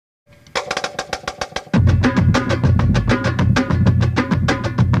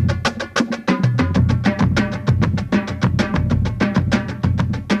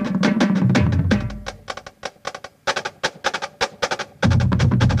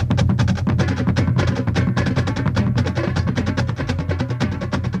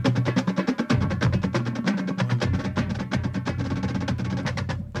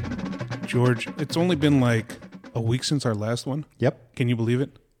George, it's only been like a week since our last one. Yep. Can you believe it?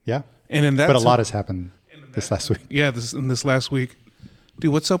 Yeah. And in that, but a lot has happened this last week. Yeah, this last week,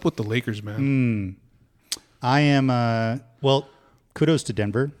 dude. What's up with the Lakers, man? I am. Well, kudos to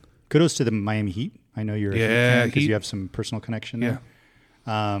Denver. Kudos to the Miami Heat. I know you're a Heat fan because you have some personal connection there.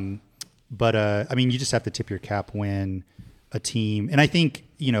 Yeah. But I mean, you just have to tip your cap when a team, and I think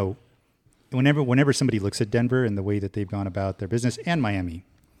whenever somebody looks at Denver and the way that they've gone about their business, and Miami,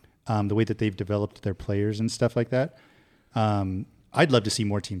 the way that they've developed their players and stuff like that, I'd love to see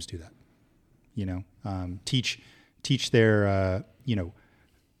more teams do that. Teach their,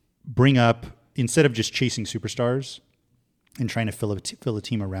 bring up, instead of just chasing superstars and trying to fill a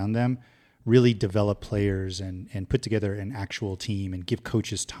team around them, really develop players and put together an actual team and give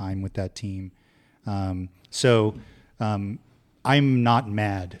coaches time with that team. So I'm not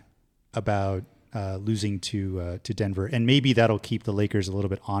mad about losing to Denver, and maybe that'll keep the Lakers a little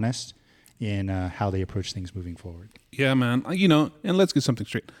bit honest in how they approach things moving forward. Yeah, man. And let's get something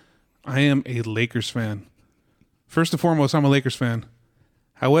straight. I am a Lakers fan. First and foremost, I'm a Lakers fan.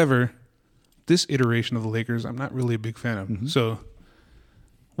 However, this iteration of the Lakers, I'm not really a big fan of. Mm-hmm. So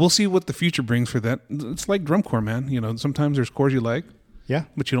we'll see what the future brings for that. It's like drum corps, man. Sometimes there's corps you like, yeah,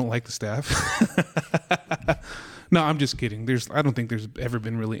 but you don't like the staff. No, I'm just kidding. I don't think there's ever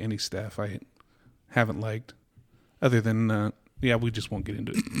been really any staff I haven't liked, other than we just won't get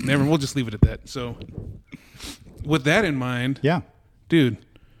into it. We'll just leave it at that. So with that in mind, yeah, dude,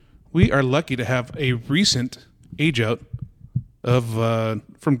 we are lucky to have a recent age out of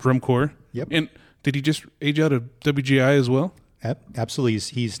from drum corps. Yep. And did he just age out of WGI as well? Absolutely.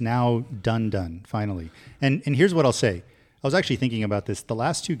 He's now done finally. And here's what I'll say. I was actually thinking about this. The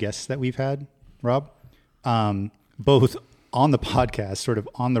last two guests that we've had, Rob, both on the podcast, sort of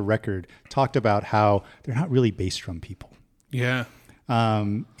on the record, talked about how they're not really bass drum people. Yeah.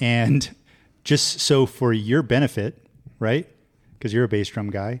 And just so for your benefit, right? Because you're a bass drum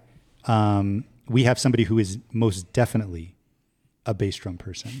guy. We have somebody who is most definitely a bass drum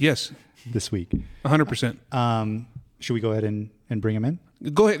person. Yes. This week. 100%. Should we go ahead and bring him in?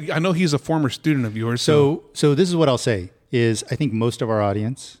 Go ahead. I know he's a former student of yours. So this is what I'll say is I think most of our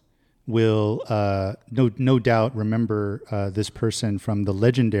audience will no doubt remember this person from the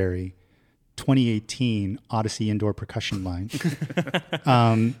legendary 2018 Odyssey Indoor Percussion line.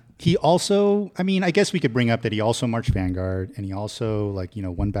 He also, I guess we could bring up that he also marched Vanguard, and he also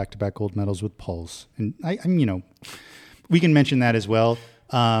won back-to-back gold medals with Pulse. And we can mention that as well.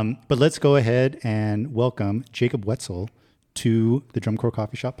 But let's go ahead and welcome Jacob Wetzel to the Drum Corps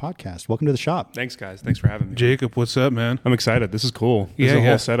Coffee Shop podcast. Welcome to the shop. Thanks, guys. Thanks for having me. Jacob, what's up, man? I'm excited. This is cool. This is a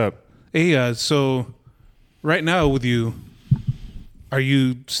whole setup. Hey, so right now with you, are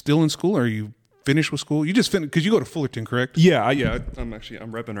you still in school, or are you finished with school? You just finished, because you go to Fullerton, correct? Yeah. I'm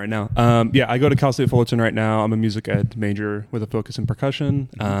repping right now. I go to Cal State Fullerton right now. I'm a music ed major with a focus in percussion.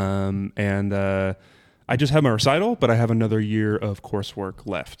 And I just had my recital, but I have another year of coursework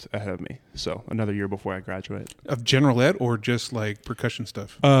left ahead of me. So another year before I graduate. Of general ed or just like percussion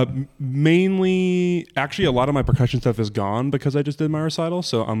stuff? Mainly, actually a lot of my percussion stuff is gone because I just did my recital.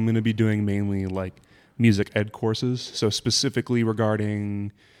 So I'm going to be doing mainly like music ed courses. So specifically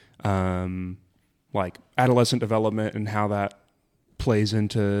regarding like adolescent development and how that plays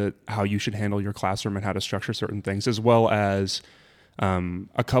into how you should handle your classroom and how to structure certain things, as well as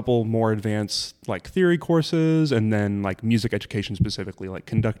a couple more advanced like theory courses, and then like music education specifically, like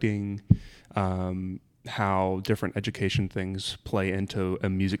conducting, how different education things play into a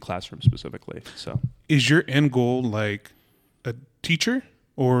music classroom specifically. So is your end goal like a teacher,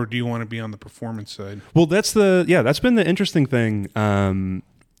 or do you want to be on the performance side? Well, that's been the interesting thing.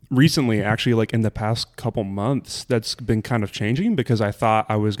 Recently, actually, like in the past couple months, that's been kind of changing, because I thought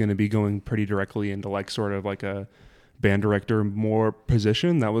I was going to be going pretty directly into like sort of like a band director more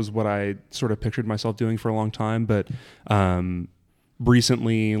position. That was what I sort of pictured myself doing for a long time. But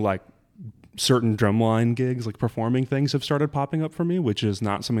recently, like certain drumline gigs, like performing things, have started popping up for me, which is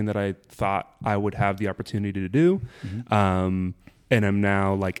not something that I thought I would have the opportunity to do. Mm-hmm. And I'm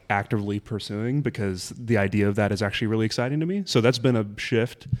now like actively pursuing, because the idea of that is actually really exciting to me. So that's been a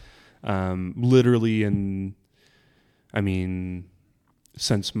shift, literally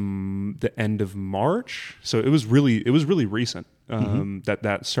since the end of March. So it was really recent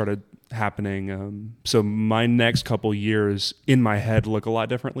that started happening. So my next couple years in my head look a lot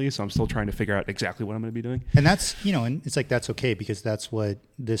differently. So I'm still trying to figure out exactly what I'm going to be doing. And that's, and it's like, that's okay, because that's what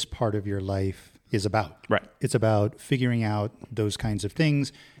this part of your life is about. Right. It's about figuring out those kinds of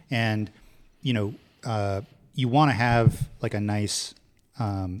things. And, you want to have like a nice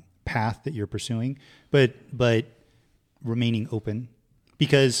path that you're pursuing, but remaining open,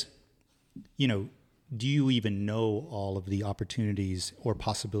 because do you even know all of the opportunities or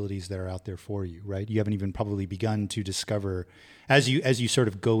possibilities that are out there for you, right? You haven't even probably begun to discover as you sort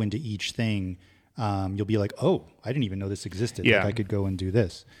of go into each thing. You'll be like, oh, I didn't even know this existed. Yeah. Like I could go and do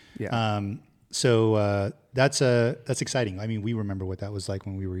this. Yeah. So that's exciting. I mean, we remember what that was like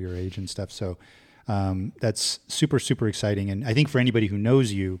when we were your age and stuff. So that's super, super exciting. And I think for anybody who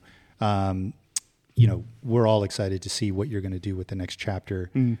knows you, we're all excited to see what you're going to do with the next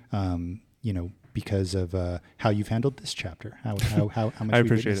chapter. Because of how you've handled this chapter, how much I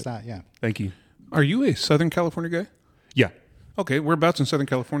appreciate it. That. Yeah. Thank you. Are you a Southern California guy? Yeah. Okay, whereabouts in Southern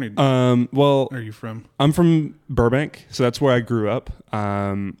California well, are you from? I'm from Burbank, so that's where I grew up.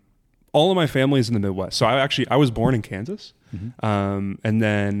 All of my family is in the Midwest. So I was born in Kansas. And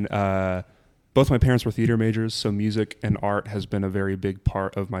then both my parents were theater majors, so music and art has been a very big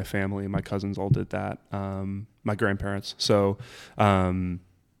part of my family. My cousins all did that. My grandparents. So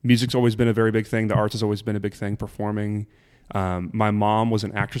music's always been a very big thing. The arts has always been a big thing, performing. My mom was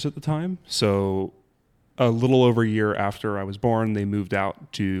an actress at the time, so a little over a year after I was born, they moved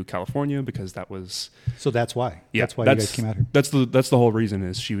out to California because that was... So that's why. Yeah, that's why you guys came out here. That's the whole reason,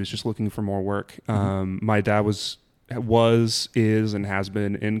 is she was just looking for more work. My dad is, and has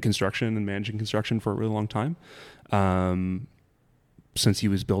been in construction and managing construction for a really long time. Since he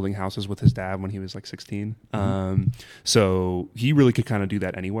was building houses with his dad when he was like 16. So he really could kind of do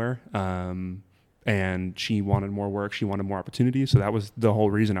that anywhere. And she wanted more work. She wanted more opportunities. So that was the whole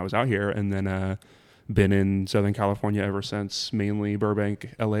reason I was out here. And then been in Southern California ever since, mainly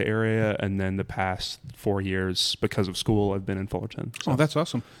Burbank, LA area. And then the past 4 years, because of school, I've been in Fullerton. So. Oh, that's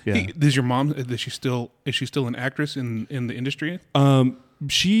awesome. Yeah. Hey, is your mom, is she still an actress in the industry?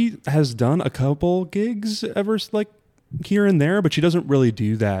 She has done a couple gigs here and there, but she doesn't really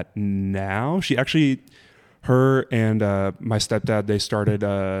do that now. She actually, her and my stepdad, they started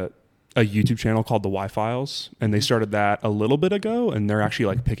a YouTube channel called the Y Files, and they started that a little bit ago, and they're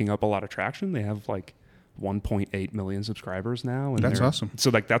actually picking up a lot of traction. They have 1.8 million subscribers now, and that's awesome.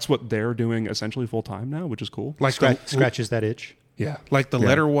 So that's what they're doing essentially full time now, which is cool. Scratches that itch. Yeah, the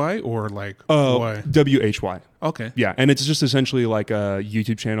letter Y or Y? WHY. Okay. Yeah, and it's just essentially like a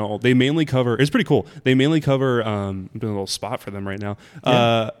YouTube channel. They mainly cover... It's pretty cool. They mainly cover... I'm doing a little spot for them right now.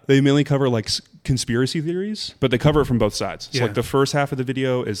 Yeah. They mainly cover conspiracy theories, but they cover it from both sides. So the first half of the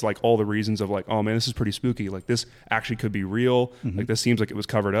video is all the reasons of oh man, this is pretty spooky. This actually could be real. This seems like it was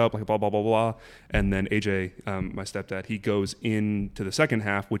covered up. Blah blah blah blah. And then AJ, my stepdad, he goes into the second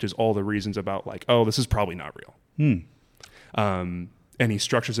half, which is all the reasons about oh, this is probably not real. And he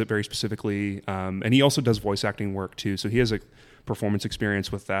structures it very specifically. And he also does voice acting work too. So he has a performance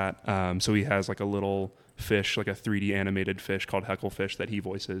experience with that. So he has a little fish, a 3D animated fish called Hecklefish that he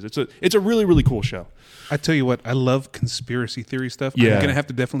voices. It's a really, really cool show. I tell you what, I love conspiracy theory stuff. Yeah. I'm going to have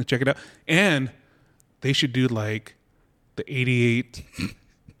to definitely check it out. And they should do the 88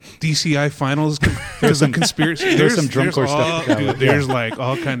 DCI finals. There's some conspiracy. There's some drum corps stuff. Dude, there's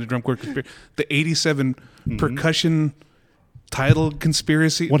all kinds of drum corps conspiracy. The 87 percussion title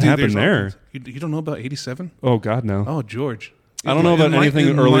conspiracy. What happened there? You don't know about 87? Oh God, no. Oh, George. I don't know about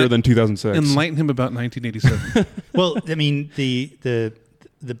anything earlier than 2006. Enlighten him about 1987. Well, I mean, the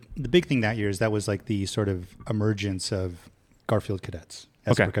big thing that year is that was the sort of emergence of Garfield Cadets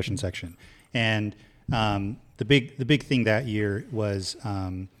as a percussion section, and the big thing that year was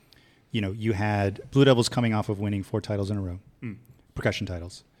you had Blue Devils coming off of winning 4 titles in a row, percussion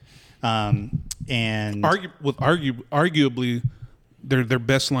titles. And arguably their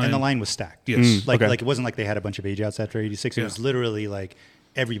best line, and the line was stacked. Yes, it wasn't like they had a bunch of age outs after 86. It was literally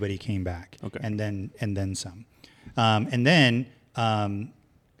everybody came back, and then some, and then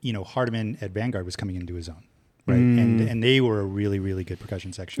Hardiman at Vanguard was coming into his own, right? And they were a really, really good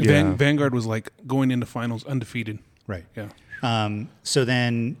percussion section. Vanguard was going into finals undefeated, right? Yeah. So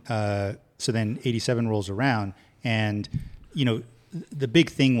then 87 rolls around, and the big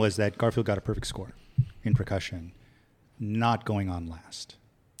thing was that Garfield got a perfect score in percussion, not going on last.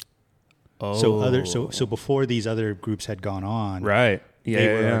 Oh. So before these other groups had gone on, right?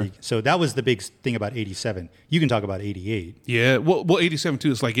 Yeah. So that was the big thing about 87. You can talk about 88. Yeah. Well, 87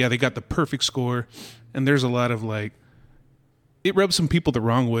 too. It's they got the perfect score, and there's a lot of it rubs some people the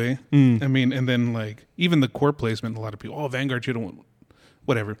wrong way. I mean, and then even the chord placement, a lot of people, Vanguard should have won,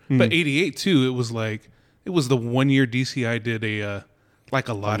 whatever. But 88 too, it was it was the 1 year DCI did a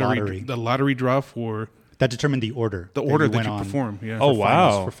lottery draw for that determined the order that you perform. Yeah. Oh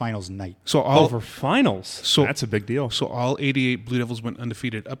wow! For finals night. So for finals. So that's a big deal. So all 88 Blue Devils went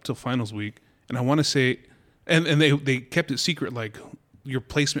undefeated up till finals week, and I want to say, and they kept it secret, your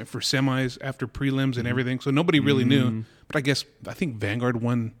placement for semis after prelims and everything. So nobody really knew. But I think Vanguard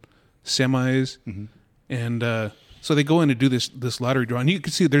won semis, and so they go in to do this lottery draw, and you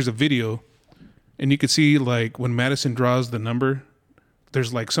can see there's a video, and you can see like when Madison draws the number,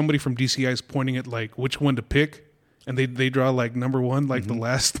 there's like somebody from DCI is pointing at like which one to pick. And they draw like number one, like the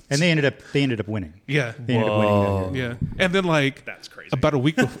last, and they ended up winning. Yeah, they ended up winning that year. Yeah, and then like That's crazy. about a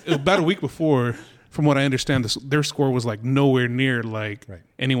week before, from what I understand, their score was like nowhere near like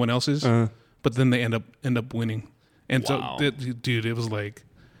anyone else's. But then they end up winning, and Wow. so dude, it was like,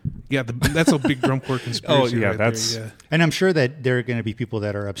 yeah, that's a big drum corps conspiracy. yeah, right that's- there, And I'm sure that there are going to be people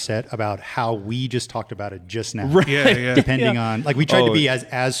that are upset about how we just talked about it just now. yeah. Depending on, like, we tried to be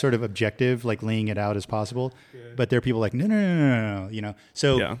as sort of objective, like laying it out as possible. But there are people like, no, you know.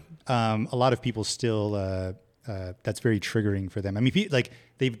 So Yeah. a lot of people still, that's very triggering for them. I mean, like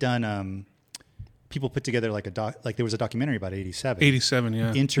they've done, people put together like there was a documentary about 87. 87,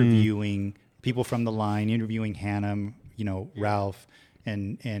 yeah. Interviewing people from the line, interviewing Hannum, you know, Ralph,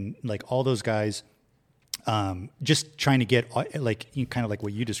 and like all those guys, just trying to get like kind of like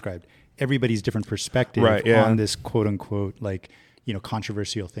what you described, everybody's different perspective on this quote unquote like, you know,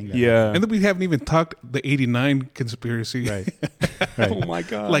 controversial thing. That Yeah. And then we haven't even talked the 89 conspiracy. Right. Oh my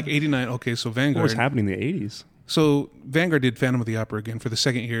God. Like 89. Okay, so what Vanguard. was happening in the 80s? So Vanguard did Phantom of the Opera again for the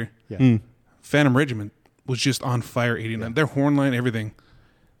second year. Yeah. Phantom Regiment was just on fire 89. Their horn line, everything.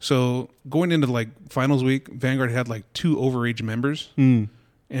 So going into like finals week, Vanguard had like 2 overage members.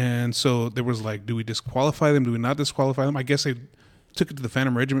 And so there was like, do we disqualify them? Do we not disqualify them? I guess they took it to the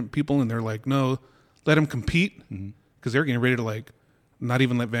Phantom Regiment people and they're like, no, let them compete. Because they're getting ready to like not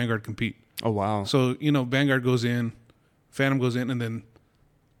even let Vanguard compete. Oh, wow. So, you know, Vanguard goes in, Phantom goes in, and then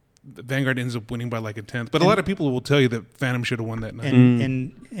Vanguard ends up winning by like a 10th. But a lot of people will tell you that Phantom should have won that night.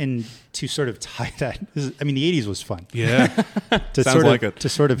 And to sort of tie that, I mean, the 80s was fun. Yeah. To Sounds sort like of, it. to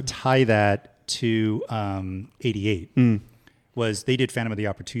sort of tie that to 88 was they did Phantom of the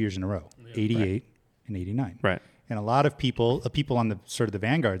Opera 2 years in a row, 88 and 89. Right. And a lot of people on the sort of the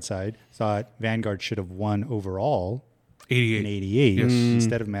Vanguard side thought Vanguard should have won overall 88. in 88 Yes.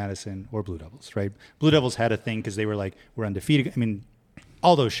 instead of Madison or Blue Devils, right? Blue Devils had a thing because they were like, we're undefeated. I mean,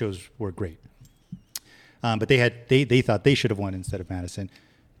 all those shows were great. But they thought they should have won instead of Madison.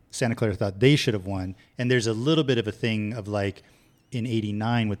 Santa Clara thought they should have won. And there's a little bit of a thing of like in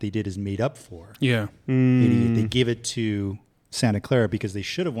 89, what they did is made up for. Yeah. 88. They give it to Santa Clara because they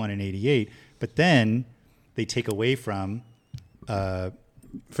should have won in 88. But then they take away from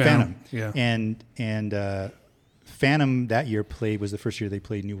Phantom. Yeah. And Phantom that year was the first year they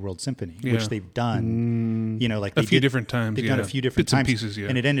played New World Symphony, which they've done, you know, like A few different times. They've done a few different Bits and times, pieces, yeah.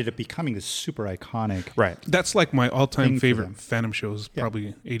 and it ended up becoming this super iconic. Right. That's like my all-time Thing for favorite them. Phantom show is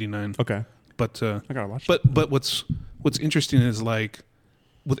probably 89. Okay. But I gotta watch But what's interesting is like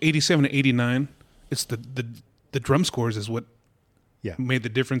with 87 to 89, it's the drum scores is what Yeah, made the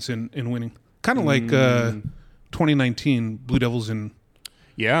difference in winning. Kind of like 2019 Blue Devils and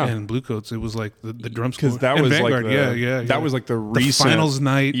Bluecoats. It was like the drum score. Because that And was Vanguard, like that was like the recent finals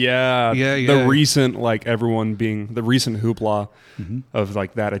night. Yeah, Yeah. The recent like everyone being the recent hoopla of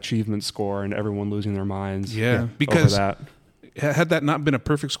like that achievement score and everyone losing their minds. Yeah, because over that. had that not been a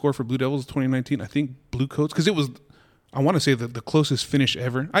perfect score for Blue Devils 2019, I think Bluecoats, because it was, I want to say the closest finish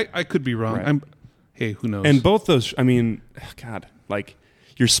ever. I could be wrong. Right. Hey, who knows? And both those, I mean, God, like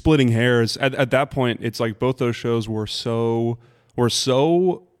you're splitting hairs. At that point, it's like both those shows were so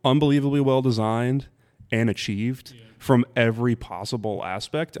unbelievably well designed and achieved from every possible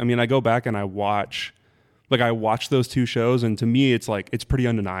aspect. I mean, I go back and I watch those two shows, and to me, it's like it's pretty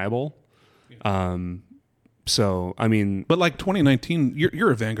undeniable. So I mean, but like 2019,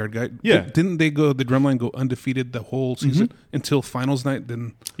 you're a Vanguard guy. Yeah. Didn't they go the drumline go undefeated the whole season until finals night?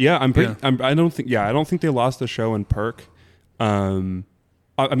 Then yeah, Yeah. I don't think they lost the show in Perk. I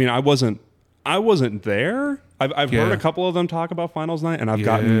mean, I wasn't there. I've heard a couple of them talk about finals night, and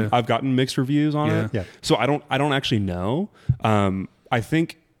I've gotten mixed reviews on it. Yeah. So I don't actually know. I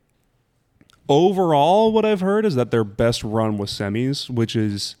think overall, what I've heard is that their best run was semis, which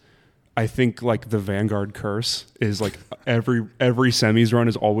is, I think, like the Vanguard curse is like every semis run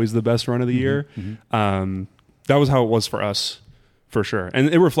is always the best run of the year. That was how it was for us, for sure, and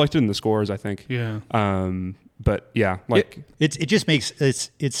it reflected in the scores, I think. Yeah. But yeah, like it just makes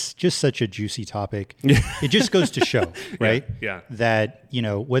it's just such a juicy topic. It just goes to show, right? Yeah. That, you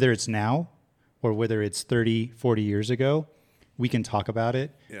know, whether it's now or whether it's 30, 40 years ago, we can talk about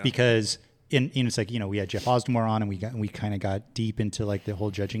it because it's like, you know, we had Jeff Osmore on and we kind of got deep into like the whole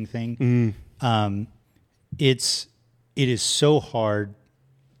judging thing. It is so hard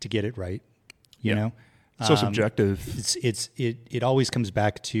to get it right, you know? so subjective. It always comes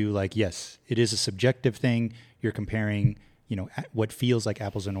back to like, yes, it is a subjective thing. You're comparing, what feels like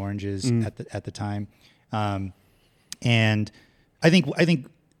apples and oranges at the time. And I think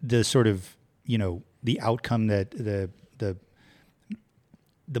the sort of, the outcome that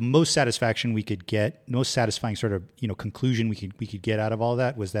the most satisfaction we could get, most satisfying sort of, conclusion we could get out of all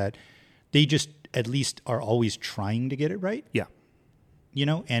that was that they just at least are always trying to get it right. Yeah.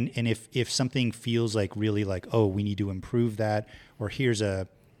 And if something feels like really like, oh, we need to improve that, or here's a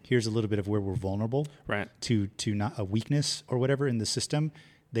little bit of where we're vulnerable, right, to not a weakness or whatever in the system,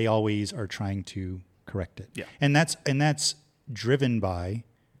 they always are trying to correct it. Yeah. And that's driven by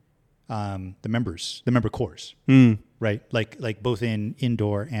the member cores, right? Like both in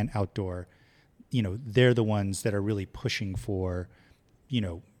indoor and outdoor, they're the ones that are really pushing for,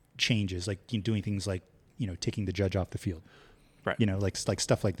 changes, like doing things like, taking the judge off the field, right? Like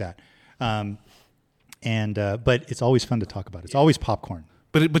stuff like that. But it's always fun to talk about. It's always popcorn.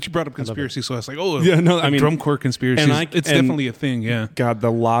 But you brought up conspiracy, so I was like, drum corps conspiracy. It's definitely a thing, yeah. God,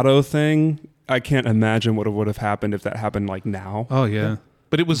 the lotto thing, I can't imagine what would have happened if that happened like now. Oh, yeah.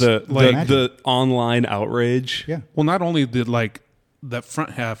 But it was the online outrage. Yeah. Well, not only did that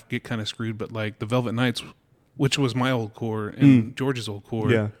front half get kind of screwed, but like the Velvet Knights, which was my old corps and George's old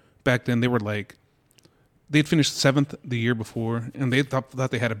corps, back then they were like, they'd finished 7th the year before, and they thought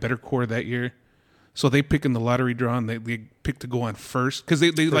they had a better corps that year. So they picked in the lottery draw, and they picked to go on first because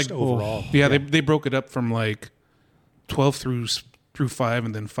they like overall. Yeah, they broke it up from like 12 through 5,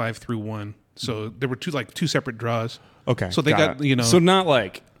 and then 5 through 1. So there were two separate draws. Okay. So they got So not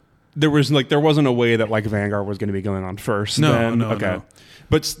like there wasn't a way that like Vanguard was going to be going on first. No.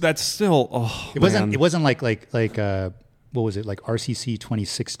 But that's still it wasn't like what was it, like RCC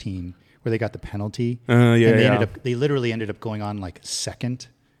 2016 where they got the penalty. They literally ended up going on like second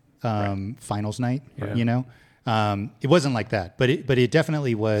finals night. Yeah. It wasn't like that, but it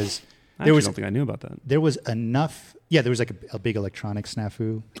definitely was. I don't think I knew about that. There was enough. Yeah, there was like a big electronic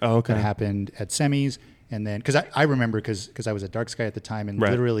snafu that happened at semis. And then, because I remember, because I was at Dark Sky at the time, and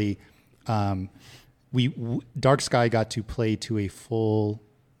literally, Dark Sky got to play to a full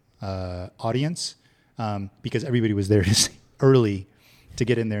audience because everybody was there to see early to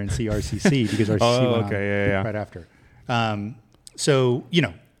get in there and see RCC because RCC went on right after. So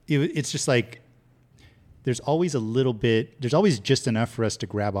it's just like there's always just enough for us to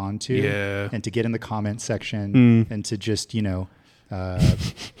grab onto, and to get in the comment section and to just yeah.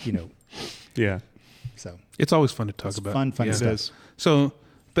 So it's always fun to talk about. Fun stuff. So,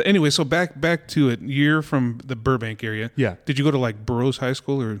 but anyway, so back to it. You're from the Burbank area. Yeah. Did you go to like Burroughs High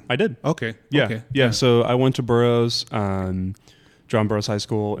School or? I did. Okay. Yeah. Okay. Yeah. So I went to Burroughs, John Burroughs High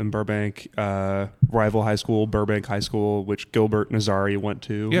School in Burbank, rival high school, Burbank High School, which Gilbert Nazari went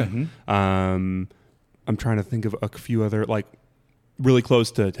to. Yeah. I'm trying to think of a few other, like really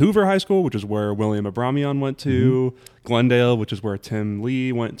close to Hoover High School, which is where William Abramian went to, Glendale, which is where Tim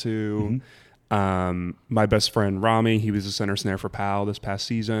Lee went to. My best friend Rami, he was a center snare for PAL this past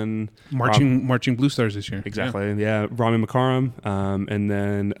season. Marching Blue Stars this year. Exactly. Yeah. Rami Makaram. And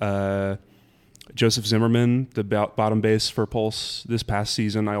then Joseph Zimmerman, the bottom bass for Pulse this past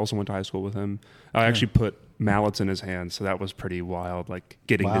season. I also went to high school with him. I actually put mallets in his hands, so that was pretty wild, like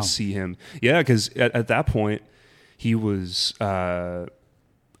getting to see him. Yeah, because at that point, he was a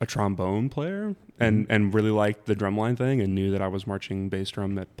trombone player and really liked the drumline thing and knew that I was marching bass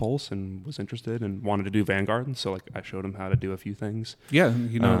drum at Pulse and was interested and wanted to do Vanguard. And so like I showed him how to do a few things. Yeah,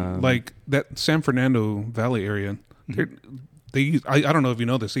 like that San Fernando Valley area, I don't know if you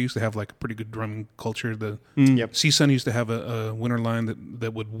know this, they used to have like a pretty good drumming culture. The CSUN used to have a winter line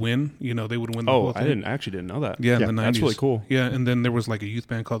that would win. They would win the whole thing. I actually didn't know that. Yeah, in the 90s. That's really cool. Yeah, and then there was like a youth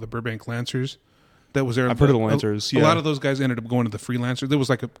band called the Burbank Lancers. That was there. I've heard of the Lancers. A lot of those guys ended up going to the Freelancers. There was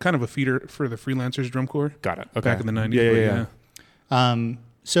like a kind of a feeder for the Freelancers drum corps. Got it. Okay. Back in the 90s. Yeah.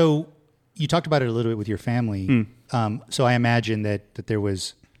 So you talked about it a little bit with your family. So I imagine that there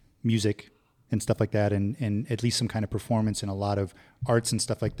was music and stuff like that, and at least some kind of performance and a lot of arts and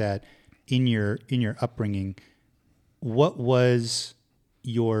stuff like that in your upbringing. What was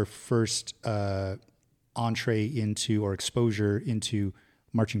your first entree into or exposure into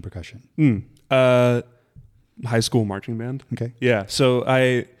marching percussion? High school marching band. Okay. Yeah. So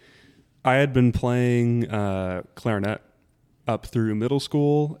I had been playing clarinet up through middle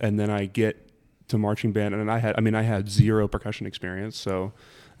school, and then I get to marching band, and I had zero percussion experience. So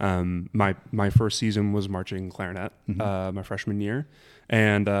my first season was marching clarinet, my freshman year,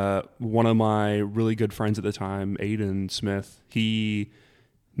 and one of my really good friends at the time, Aiden Smith, he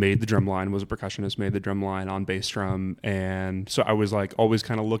made the drum line, was a percussionist, made the drum line on bass drum. And so I was like always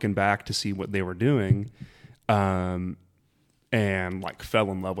kind of looking back to see what they were doing, and like fell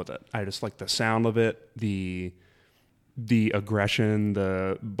in love with it. I just like the sound of it, the the aggression,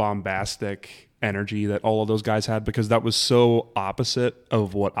 the bombastic energy that all of those guys had, because that was so opposite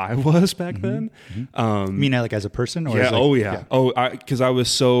of what I was back then. You mean like as a person? Or Yeah. as like, Oh yeah. Because I was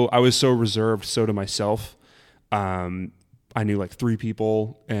so reserved, so to myself. I knew like 3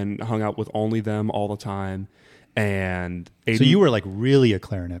 people and hung out with only them all the time. And Aiden, so you were like really a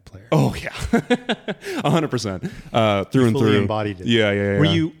clarinet player. oh yeah, 100% through and Fully through. embodied it. Yeah.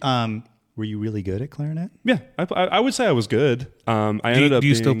 Were you really good at clarinet? Yeah, I would say I was good. I ended up. Do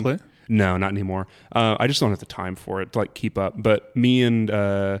you still play? No, not anymore. I just don't have the time for it to like keep up. But me and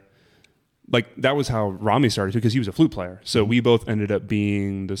like that was how Rami started too, because he was a flute player. So we both ended up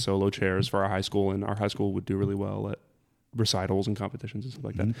being the solo chairs for our high school, and our high school would do really well at recitals and competitions and stuff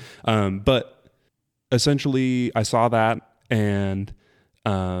like that. But essentially, I saw that, and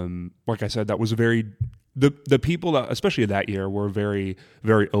like I said, that was the people that, especially that year, were very,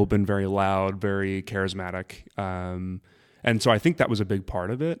 very open, very loud, very charismatic. And so I think that was a big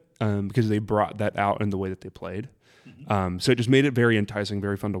part of it, because they brought that out in the way that they played. So it just made it very enticing,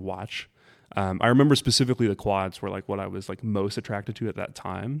 very fun to watch. I remember specifically the quads were like what I was like most attracted to at that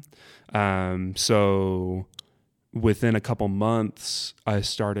time. So within a couple months, I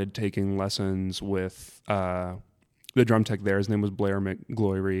started taking lessons with the drum tech there. His name was Blair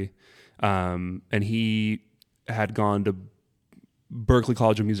McGlory. And he had gone to Berklee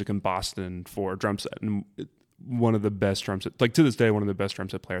College of Music in Boston for drum set, and one of the best drum set, like to this day, one of the best drum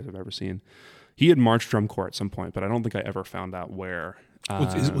set players I've ever seen. He had marched drum corps at some point, but I don't think I ever found out where.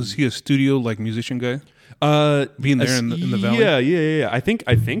 Was he a studio like musician guy? Being there in the valley. Yeah. I think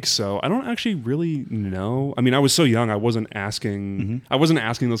so. I don't actually really know. I mean, I was so young. I wasn't asking. I wasn't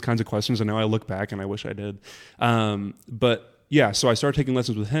asking those kinds of questions. And now I look back and I wish I did. But yeah, so I started taking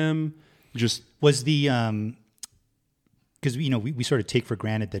lessons with him. Just was the because we sort of take for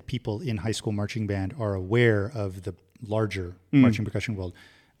granted that people in high school marching band are aware of the larger marching percussion world.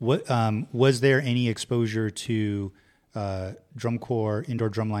 What was there any exposure to drum corps, indoor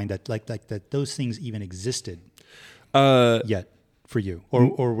drumline that like that those things even existed yet for you,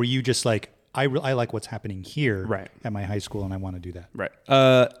 or were you just like I like what's happening here at my high school and I want to do that? Right.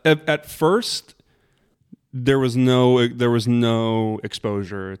 At first, there was no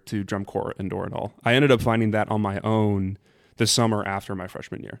exposure to drum corps indoor at all. I ended up finding that on my own the summer after my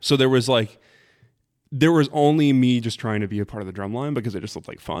freshman year. So there was only me just trying to be a part of the drum line because it just looked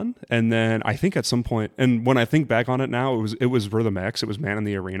like fun. And then I think at some point, and when I think back on it now, it was Rhythm X, it was Man in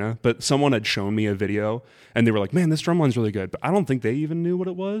the Arena, but someone had shown me a video and they were like, man, this drum line's really good. But I don't think they even knew what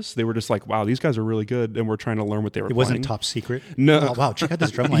it was. They were just like, wow, these guys are really good. And we're trying to learn what they were playing. It wasn't top secret? No. Oh, wow, check out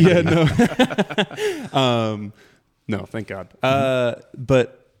this drum line. Yeah, no. No, thank God.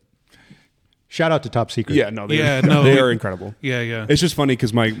 But shout out to Top Secret. yeah, no, they are incredible. Yeah. It's just funny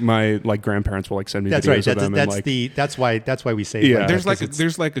because my like grandparents will like send me That's videos right. of them. That's why we say Yeah. There's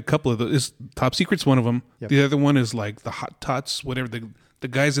like a couple of those. Top Secret's one of them. Yep. The other one is like the Hot Tots, whatever the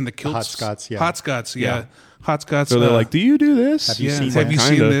guys in the kilts. Hot Scots, yeah. Hot Scots, yeah. Hot Scots. So they're like, do you do this? Have you yeah. seen Have you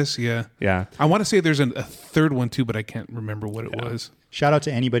seen Kinda. this? Yeah. Yeah. I want to say there's a third one too, but I can't remember what it was. Shout out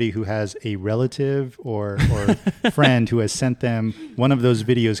to anybody who has a relative or friend who has sent them one of those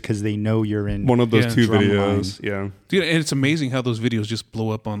videos because they know you're in One of those two drum videos. line. Yeah. Dude, and it's amazing how those videos just blow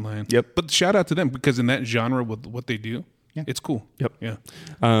up online. Yep. But shout out to them because in that genre with what they do, it's cool. Yep. Yeah.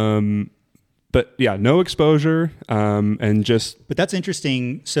 But yeah, no exposure, and just But that's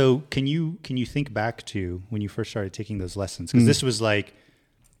interesting. So can you think back to when you first started taking those lessons? Because this was like,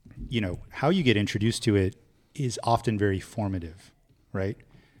 how you get introduced to it is often very formative, right?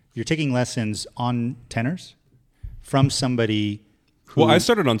 You're taking lessons on tenors from somebody who... well, I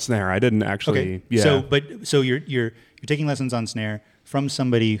started on snare. I didn't actually. Okay. Yeah. So you're taking lessons on snare from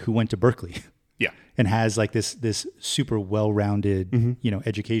somebody who went to Berklee. Yeah. And has like this super well-rounded,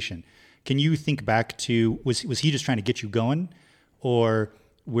 education. Can you think back to was he just trying to get you going, or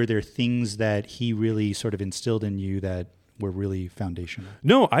were there things that he really sort of instilled in you that were really foundational?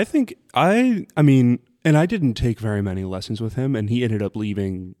 No, I think I mean, and I didn't take very many lessons with him, and he ended up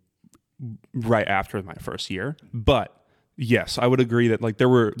leaving right after my first year. But yes, I would agree that like there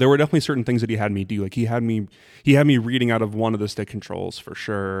were definitely certain things that he had me do. Like he had me reading out of one of the stick controls for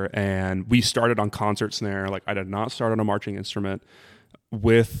sure, and we started on concert snare. Like I did not start on a marching instrument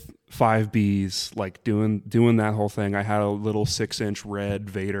with 5Bs, like doing that whole thing. I had a little 6-inch red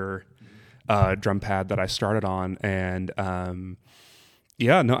Vader drum pad that I started on, and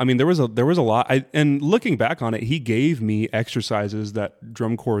there was a lot. And looking back on it, he gave me exercises that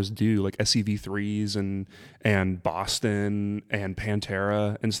drum corps do, like SCV3s and Boston and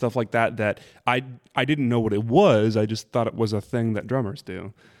Pantera and stuff like that. That I didn't know what it was. I just thought it was a thing that drummers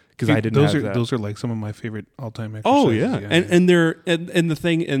do. because I didn't those have are that. those are like some of my favorite all-time exercises. Oh yeah, and they're and the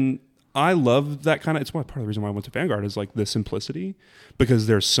thing, and I love that kind of. It's part of the reason why I went to Vanguard is like the simplicity, because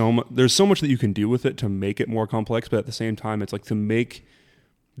there's so much that you can do with it to make it more complex, but at the same time, it's like to make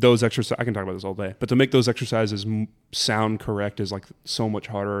those exercises. I can talk about this all day, but to make those exercises sound correct is like so much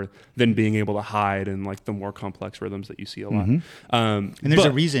harder than being able to hide in like the more complex rhythms that you see a lot. And there's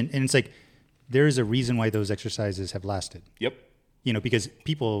a reason, and it's like there is a reason why those exercises have lasted. Yep. Because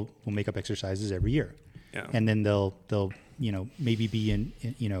people will make up exercises every year, and then they'll maybe be in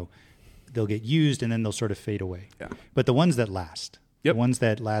they'll get used and then they'll sort of fade away. Yeah. But the ones that last,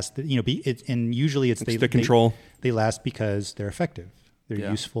 and usually it's the control. They last because they're effective, they're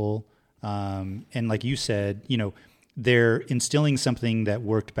useful, and like you said, they're instilling something that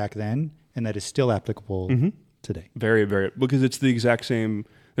worked back then and that is still applicable today. Very, very, because it's the exact same.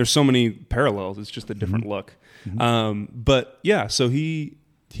 There's so many parallels. It's just a different look. But yeah, so he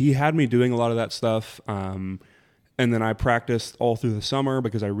had me doing a lot of that stuff. And then I practiced all through the summer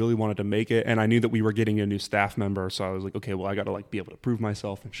because I really wanted to make it. And I knew that we were getting a new staff member. So I was like, okay, well, I got to like be able to prove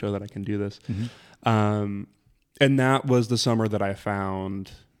myself and show that I can do this. And that was the summer that I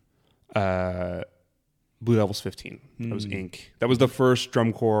found Blue Devils 15. That was Ink. That was the first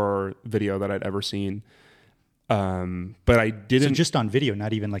drum corps video that I'd ever seen. But I didn't. So just on video,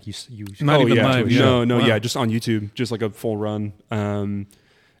 not even like you. Not even live. No, wow. Just on YouTube, just like a full run.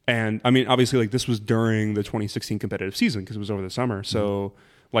 And I mean, obviously, like this was during the 2016 competitive season because it was over the summer. So,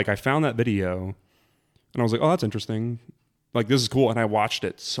 like, I found that video, and I was like, "Oh, that's interesting. Like, this is cool." And I watched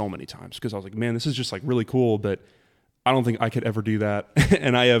it so many times because I was like, "Man, this is just like really cool." But I don't think I could ever do that,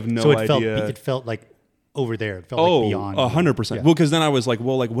 and I have no idea. It felt like over there. It felt like beyond. 100%. Yeah. Well, because then I was like,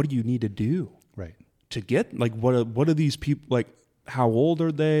 "Well, like, what do you need to do?" Right. To get like what are these people like? How old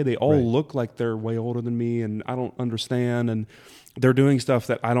are they? They all look like they're way older than me, and I don't understand. And they're doing stuff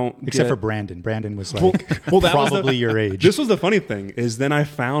that I don't. Except for Brandon. Brandon was like probably your age. This was the funny thing is then I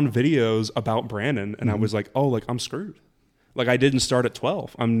found videos about Brandon, and I was like, oh, like I'm screwed. Like I didn't start at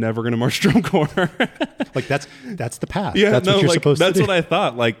 12. I'm never going to march drum corps. Like that's the path. Yeah, that's what you're supposed to do. That's what I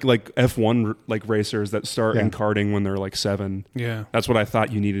thought. Like F1 like racers that start in karting when they're like 7. Yeah, that's what I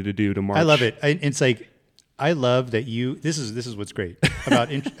thought you needed to do to march. I love it. It's like I love that you. This is what's great about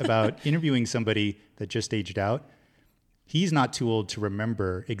about interviewing somebody that just aged out. He's not too old to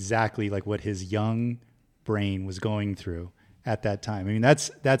remember exactly like what his young brain was going through at that time. I mean,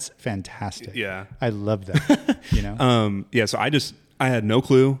 that's fantastic. Yeah. I love that, Yeah. So I had no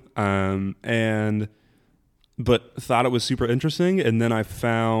clue. But thought it was super interesting. And then I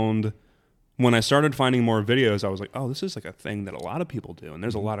found, when I started finding more videos, I was like, oh, this is like a thing that a lot of people do. And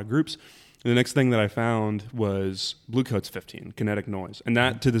there's a lot of groups. And the next thing that I found was Blue Coats 15, Kinetic Noise. And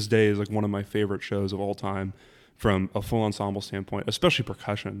that to this day is like one of my favorite shows of all time from a full ensemble standpoint, especially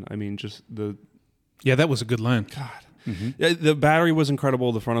percussion. I mean, just Yeah, that was a good line. God. Yeah, the battery was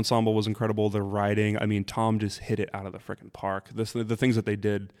incredible. The front ensemble was incredible. The writing, I mean, Tom just hit it out of the freaking park. The things that they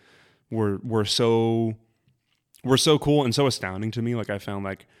did were so cool and so astounding to me. Like I found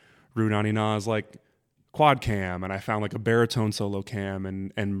like Rue Nanina's like quad cam, and I found like a baritone solo cam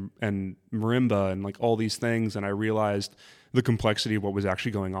and marimba and like all these things, and I realized the complexity of what was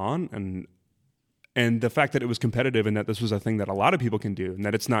actually going on, and the fact that it was competitive and that this was a thing that a lot of people can do, and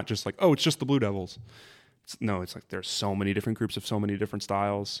that it's not just like, oh, it's just the Blue Devils. It's like there's so many different groups of so many different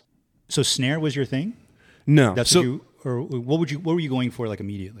styles. So snare was your thing? No. That's what were you going for like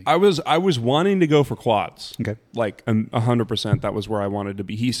immediately? I was wanting to go for quads. Okay. Like 100%. That was where I wanted to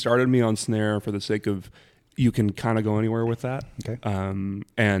be. He started me on snare for the sake of you can kind of go anywhere with that. Okay.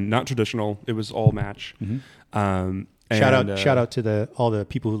 And not traditional. It was all match. Shout out to all the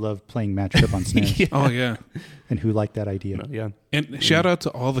people who love playing match grip on snare. Yeah. Oh yeah. And who like that idea. Yeah. And shout out to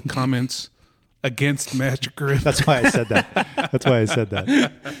all the comments against match grip. That's why I said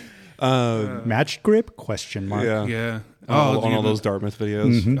that. Match grip? Question mark. Yeah. On all those Dartmouth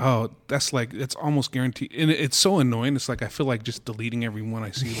videos. Mm-hmm. Oh, that's like, it's almost guaranteed. And it's so annoying. It's like, I feel like just deleting every one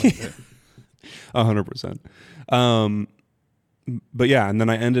I see like that. 100%. But yeah, and then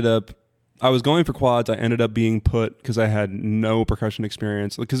I was going for quads. I ended up being put, because I had no percussion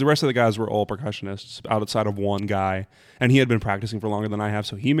experience, because the rest of the guys were all percussionists outside of one guy, and he had been practicing for longer than I have,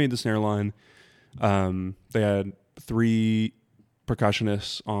 so he made the snare line. They had 3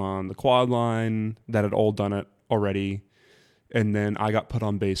 percussionists on the quad line that had all done it already, and then I got put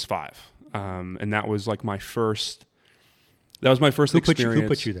on bass 5. And that was like my first experience. Who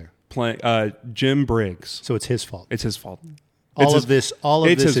put you there? Playing Jim Briggs. So it's his fault. It's his fault. All of this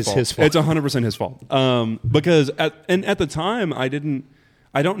is his fault. It's 100% his fault. Because at the time I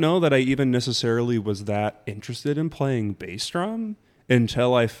don't know that I even necessarily was that interested in playing bass drum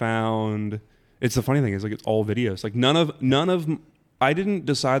until I found. It's the funny thing is like it's all videos. Like none of. I didn't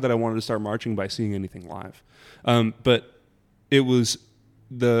decide that I wanted to start marching by seeing anything live, but it was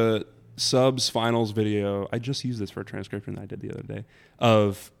the subs finals video. I just used this for a transcription that I did the other day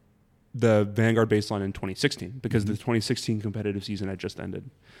of the Vanguard baseline in 2016 because the 2016 competitive season had just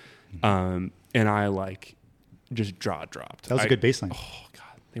ended, and I like just jaw dropped. That was a good baseline. Oh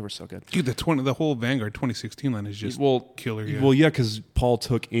god, they were so good, Dude, the whole Vanguard 2016 line is just killer. Yeah. Well, yeah, because Paul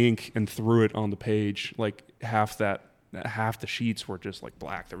took ink and threw it on the page. Like half the sheets were just like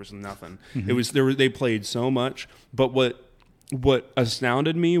black. There was nothing. It was they played so much, but what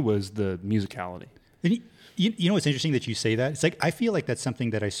astounded me was the musicality. And you know what's interesting that you say that? It's like I feel like that's something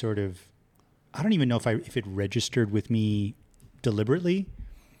that I don't even know if it registered with me deliberately,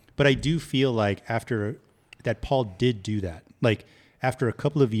 but I do feel like after that Paul did do that. Like after a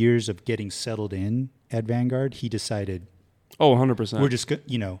couple of years of getting settled in at Vanguard, he decided, 100%. We're just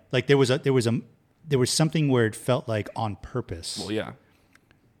like there was something where it felt like on purpose. Well, yeah.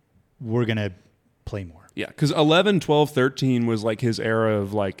 We're going to play more. Yeah, because 11, 12, 13 was like his era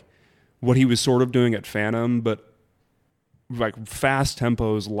of like what he was sort of doing at Phantom, but like fast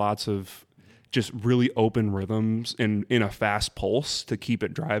tempos, lots of just really open rhythms in a fast pulse to keep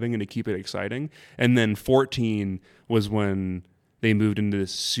it driving and to keep it exciting. And then 14 was when they moved into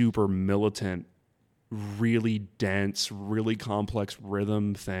this super militant, really dense, really complex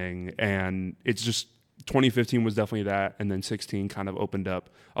rhythm thing. And it's just 2015 was definitely that, and then 16 kind of opened up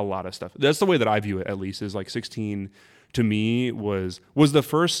a lot of stuff. That's the way that I view it, at least, is like 16 to me was the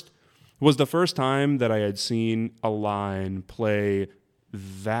first time that I had seen a line play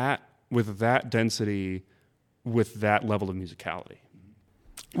that with that density, with that level of musicality.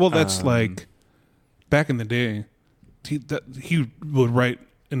 Well, that's like back in the day, he would write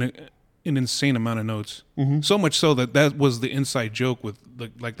an insane amount of notes. So much so that was the inside joke with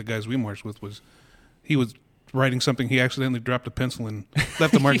the guys we marched with was he was writing something, he accidentally dropped a pencil and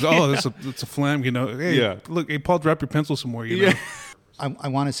left the mark. That's a flam, you know. Hey, look, hey, Paul, drop your pencil some more, you know. I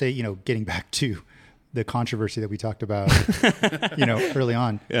want to say, you know, getting back to the controversy that we talked about, you know, early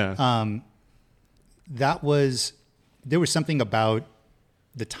on. Yeah. There was something about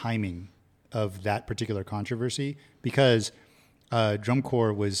the timing of that particular controversy because drum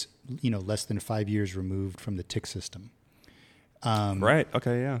corps was, you know, less than 5 years removed from the tick system. Right.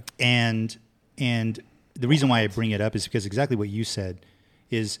 Okay. Yeah. And the reason why I bring it up is because exactly what you said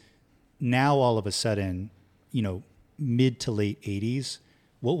is now all of a sudden, you know, mid to late 80s,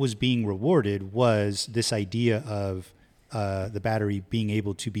 what was being rewarded was this idea of the battery being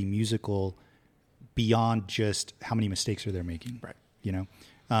able to be musical beyond just how many mistakes are they making. Right. You know?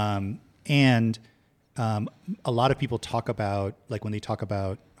 And a lot of people talk about, like when they talk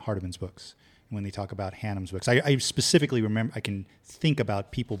about Hardeman's books, when they talk about Hannum's books. I specifically remember, I can think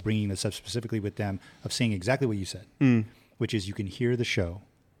about people bringing this up specifically with them of saying exactly what you said, which is you can hear the show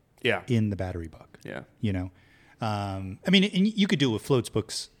in the battery book. Yeah. You know? I mean, and you could do it with Float's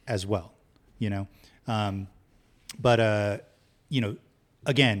books as well, you know? But you know,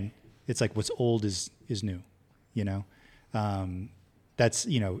 again, it's like what's old is new, you know? That's,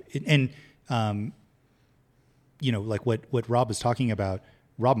 you know, you know, like what Rob was talking about,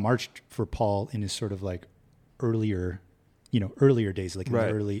 Rob marched for Paul in his sort of like earlier days, like in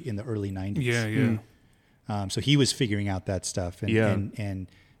the early 90s. Yeah, yeah. So he was figuring out that stuff and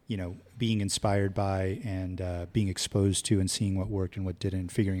you know, being inspired by and being exposed to and seeing what worked and what didn't,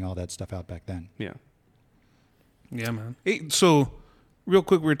 figuring all that stuff out back then. Yeah. Yeah, man. Hey, so real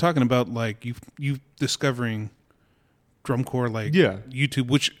quick, we were talking about like you discovering drum corps, like YouTube,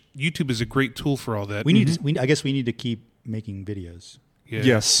 which YouTube is a great tool for all that. I guess we need to keep making videos. Yeah.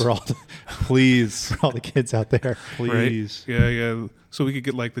 Yes. For all please. for all the kids out there. Please. Right? Yeah. So we could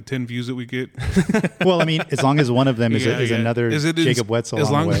get like the 10 views that we get. Well, I mean, as long as one of them is another Jacob Wetzel as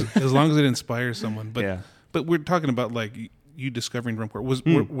on long the way. as long as it inspires someone. But we're talking about like you discovering drum corps.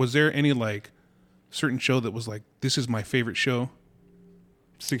 Was there any like certain show that was like, this is my favorite show?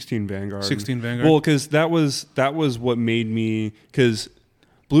 16 Vanguard. Well, because that was what made me, because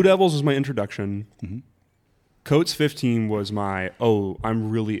Blue Devils was my introduction. Mm-hmm. Coates 15 was my,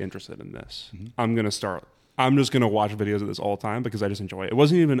 I'm really interested in this. Mm-hmm. I'm just going to watch videos of this all the time because I just enjoy it. It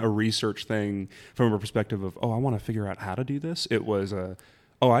wasn't even a research thing from a perspective of, I want to figure out how to do this. It was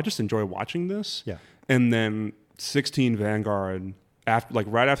I just enjoy watching this. Yeah. And then 16 Vanguard,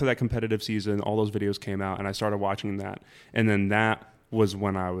 right after that competitive season, all those videos came out and I started watching that. And then that was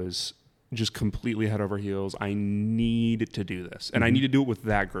when I was just completely head over heels. I need to do this. And I need to do it with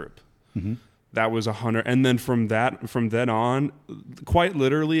that group. Mm-hmm. That was 100. And then from then on, quite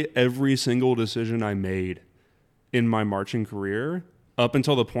literally every single decision I made in my marching career up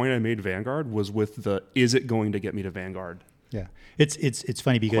until the point I made Vanguard was with the, is it going to get me to Vanguard? Yeah. It's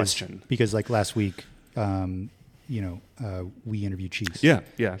funny because like last week, we interviewed Cheese. Yeah.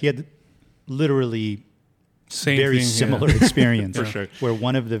 He had literally Same very thing, similar experience For sure. where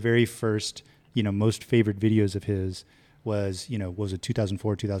one of the very first, most favorite videos of his was, was it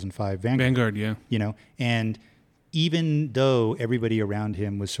 2004, 2005 Vanguard, yeah. And even though everybody around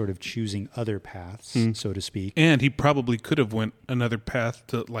him was sort of choosing other paths, so to speak. And he probably could have went another path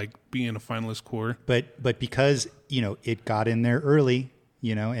to like be in a finalist corps. But because, it got in there early,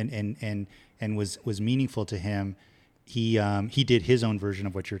 and was meaningful to him, he did his own version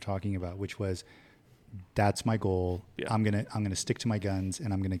of what you're talking about, which was, that's my goal. Yeah. I'm gonna stick to my guns,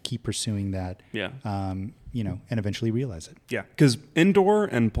 and I'm gonna keep pursuing that. Yeah. And eventually realize it. Yeah, because indoor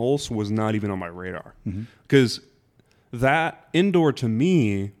and Pulse was not even on my radar. Because that indoor to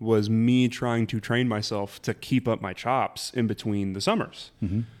me was me trying to train myself to keep up my chops in between the summers.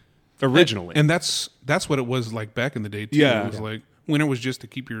 Originally. And that's what it was like back in the day, too. Yeah. It was like winter was just to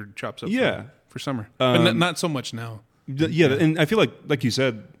keep your chops up for summer. But not so much now. And I feel like you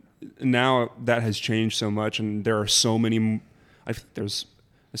said, now that has changed so much, and there are so many. I think there's,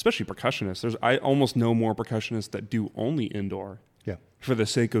 especially percussionists. I almost know more percussionists that do only indoor. Yeah. For the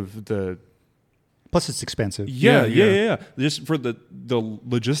sake of the. Plus, it's expensive. Yeah. Just for the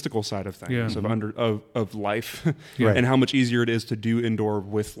logistical side of things of life, Right. and how much easier it is to do indoor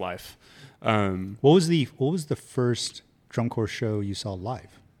with life. What was the first drum corps show you saw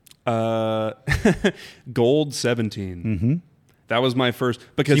live? Gold 17. That was my first,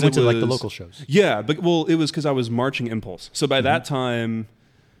 because you went it to was, like the local shows. Yeah, it was because I was marching Impulse. So by that time,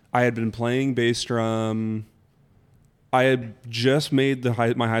 I had been playing bass drum. I had just made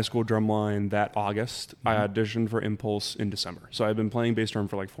my high school drum line that August. I auditioned for Impulse in December. So I've been playing bass drum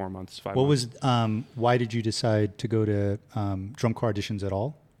for like 4 months, 5 months. Why did you decide to go to drum corps auditions at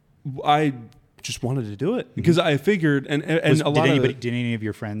all? I just wanted to do it because I figured, did any of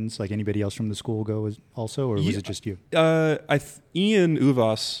your friends, like anybody else from the school, go also, or was it just you? Ian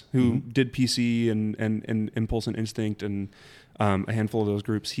Uvas, who did PC and Impulse and Instinct and a handful of those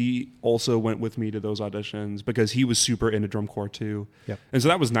groups, he also went with me to those auditions because he was super into drum corps too. Yep. And so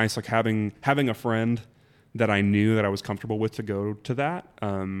that was nice, like having a friend that I knew that I was comfortable with to go to that.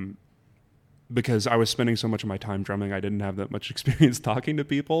 Because I was spending so much of my time drumming, I didn't have that much experience talking to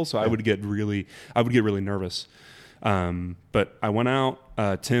people, so I would get really nervous. But I went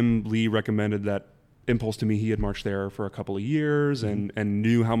out. Tim Lee recommended that Impulse to me. He had marched there for a couple of years and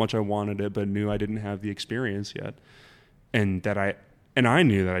knew how much I wanted it, but knew I didn't have the experience yet, and I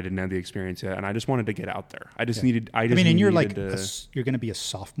knew that I didn't have the experience yet, and I just wanted to get out there. You're like you're going to be a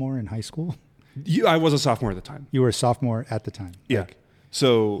sophomore in high school. I was a sophomore at the time. You were a sophomore at the time. Yeah.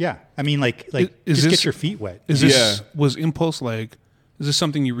 So yeah, get your feet wet. Was Impulse is this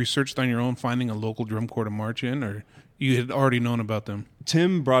something you researched on your own, finding a local drum corps to march in, or you had already known about them?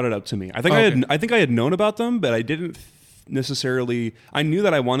 Tim brought it up to me. I think I had known about them, but I didn't necessarily. I knew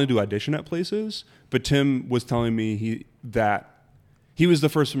that I wanted to audition at places, but Tim was telling me he was the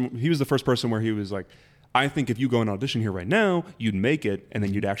first person where he was like, I think if you go and audition here right now, you'd make it, and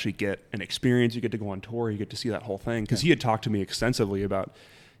then you'd actually get an experience. You get to go on tour. You get to see that whole thing. Because he had talked to me extensively about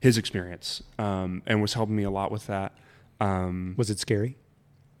his experience and was helping me a lot with that. Was it scary?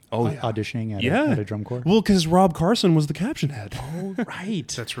 Oh, yeah. Auditioning at a drum corps? Well, because Rob Carson was the caption head. Oh, right.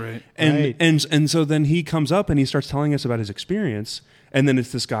 That's right. And so then he comes up and he starts telling us about his experience. And then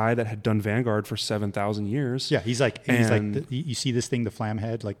it's this guy that had done Vanguard for 7,000 years. Yeah, he's like, you see this thing, the flam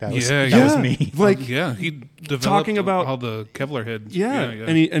head, like that was me. He developed talking about all the Kevlar heads. Yeah.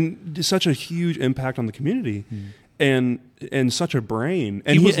 And such a huge impact on the community, and such a brain.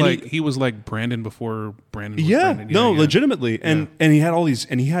 And he was like Brandon before Brandon. Was Brandon. Legitimately. And he had all these,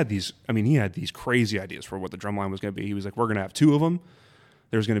 and he had these crazy ideas for what the drumline was going to be. He was like, we're going to have 2 of them.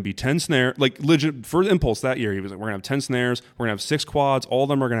 There's going to be 10 snares, like legit for Impulse that year. He was like, we're going to have 10 snares. We're going to have 6 quads. All of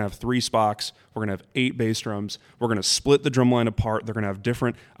them are going to have 3 spocks. We're going to have 8 bass drums. We're going to split the drum line apart. They're going to have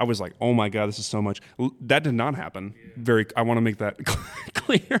different. I was like, oh my God, this is so much. That did not happen. I want to make that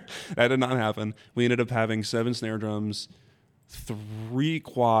clear. That did not happen. We ended up having 7 snare drums, 3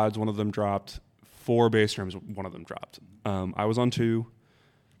 quads. One of them dropped. 4 bass drums. One of them dropped. I was on 2.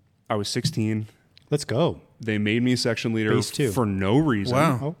 I was 16. Let's go. They made me section leader for no reason.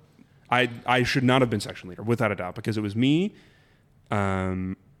 Wow. I should not have been section leader, without a doubt, because it was me,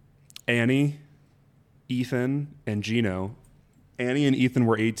 Annie, Ethan, and Gino. Annie and Ethan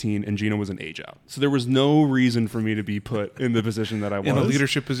were 18, and Gino was an age out. So there was no reason for me to be put in the position that I was. In a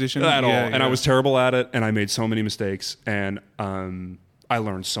leadership position? At all. And I was terrible at it, and I made so many mistakes, and I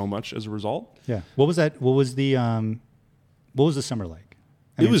learned so much as a result. Yeah. What was that? What was the summer like?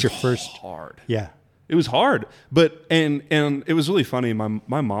 I mean, it was it's your first hard. Yeah. It was hard, but and it was really funny.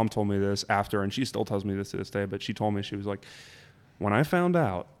 My mom told me this after, and she still tells me this to this day. But she told me, she was like, when I found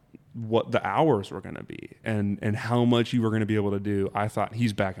out what the hours were going to be and how much you were going to be able to do, I thought,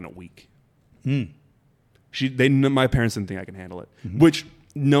 he's back in a week. My parents didn't think I could handle it, which,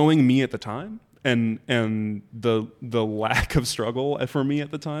 knowing me at the time and the lack of struggle for me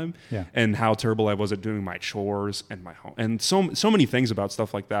at the time, and how terrible I was at doing my chores and my home and so many things about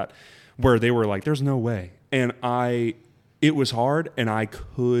stuff like that, where they were like, there's no way. And it was hard, and I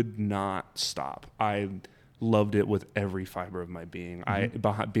could not stop. I loved it with every fiber of my being.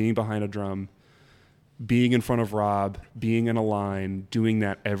 Being behind a drum, being in front of Rob, being in a line, doing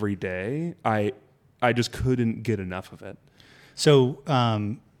that every day, I just couldn't get enough of it. So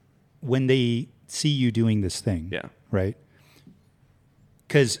when they see you doing this thing, right?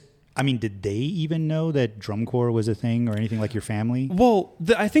 Because, I mean, did they even know that drum corps was a thing or anything, like your family? Well,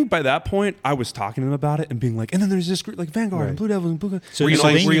 I think by that point, I was talking to them about it and being like, and then there's this group like Vanguard and Blue Devils and Blue. So were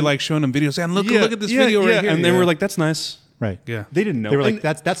you like showing them videos saying, look at this video right here? And they were like, that's nice. Right. Yeah. They didn't know. They were like,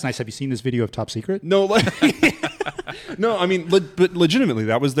 that's nice. Have you seen this video of Top Secret? No, like, no. I mean, but legitimately,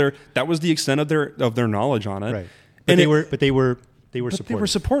 that was the extent of their knowledge on it. Right. But they were supportive. They were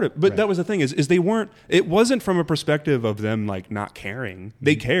supportive. But that was the thing is they weren't. It wasn't from a perspective of them like not caring.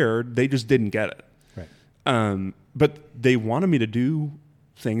 They cared. They just didn't get it. Right. But they wanted me to do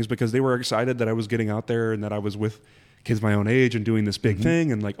things because they were excited that I was getting out there and that I was with kids my own age and doing this big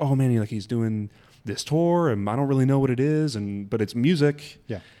thing, and like, oh man, he's doing this tour and I don't really know what it is, but it's music.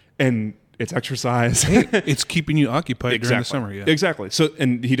 Yeah. And it's exercise. It's keeping you occupied during the summer. Yeah. Exactly. So,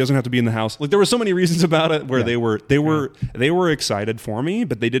 and he doesn't have to be in the house. Like, there were so many reasons about it where they were excited for me,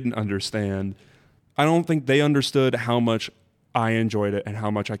 but they didn't understand. I don't think they understood how much I enjoyed it and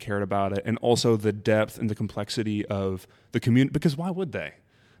how much I cared about it, and also the depth and the complexity of the community. Because why would they?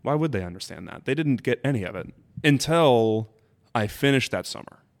 Why would they understand that? They didn't get any of it until I finished that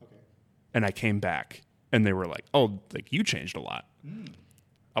summer, and I came back, and they were like, "Oh, like you changed a lot."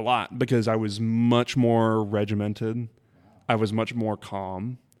 A lot, because I was much more regimented. I was much more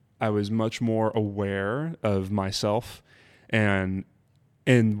calm. I was much more aware of myself and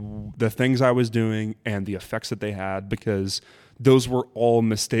the things I was doing and the effects that they had, because those were all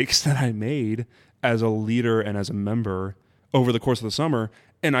mistakes that I made as a leader and as a member over the course of the summer,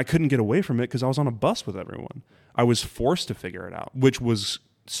 and I couldn't get away from it because I was on a bus with everyone. I was forced to figure it out, which was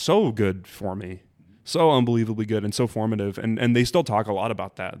so good for me. So unbelievably good and so formative. And they still talk a lot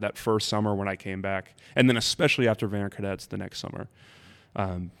about that first summer when I came back. And then especially after Vanguard Cadets the next summer.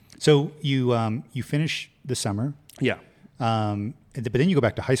 So you finish the summer. Yeah. But then you go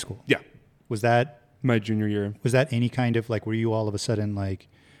back to high school. Yeah. Was that my junior year? Was that any kind of like, were you all of a sudden like,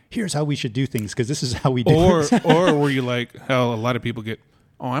 here's how we should do things because this is how we do it? Or were you like how a lot of people get,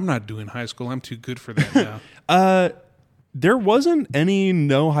 oh, I'm not doing high school. I'm too good for that now. There wasn't any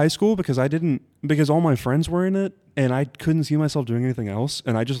high school because all my friends were in it and I couldn't see myself doing anything else.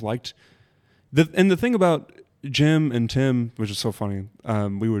 And I just liked the thing about Jim and Tim, which is so funny.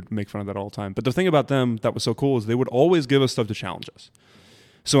 We would make fun of that all the time. But the thing about them that was so cool is they would always give us stuff to challenge us.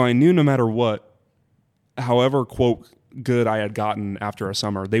 So I knew no matter what, however, quote, good I had gotten after a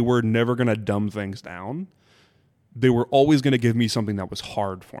summer, they were never going to dumb things down. They were always going to give me something that was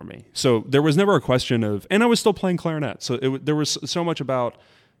hard for me. So there was never a question of, and I was still playing clarinet. So there was so much about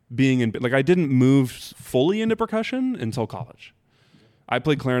being in, like I didn't move fully into percussion until college. I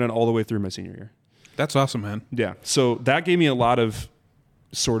played clarinet all the way through my senior year. That's awesome, man. Yeah. So that gave me a lot of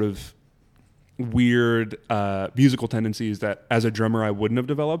sort of weird musical tendencies that as a drummer I wouldn't have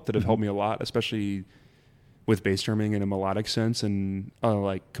developed that have helped me a lot, especially with bass drumming in a melodic sense and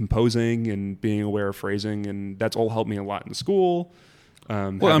like composing and being aware of phrasing, and that's all helped me a lot in school.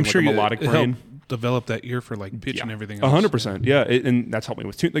 Well, I'm sure melodic brain helped develop that ear for like pitch and everything else. 100%. Yeah, and that's helped me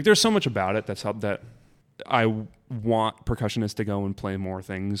with tune. Like there's so much about it that's helped that I want percussionists to go and play more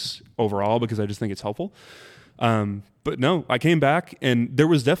things overall because I just think it's helpful. But no, I came back and there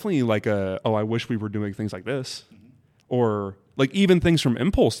was definitely like I wish we were doing things like this, or like even things from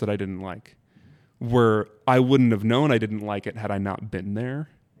Impulse that I didn't like, where I wouldn't have known I didn't like it had I not been there.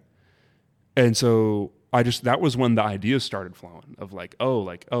 And so that was when the ideas started flowing of I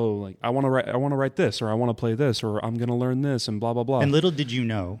want to write this, or I want to play this, or I'm going to learn this, and blah, blah, blah. And little did you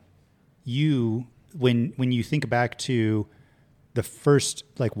know, when you think back to the first,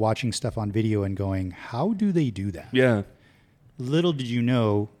 like watching stuff on video and going, how do they do that? Yeah. Little did you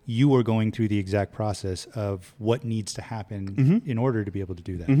know you were going through the exact process of what needs to happen in order to be able to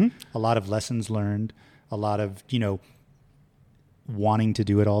do that. A lot of lessons learned, a lot of, wanting to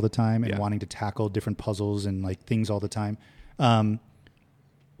do it all the time and wanting to tackle different puzzles and like things all the time.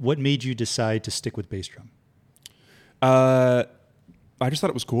 what made you decide to stick with bass drum? I just thought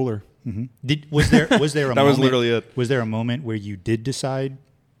it was cooler. Was there a That moment, was literally it. Was there a moment where you did decide?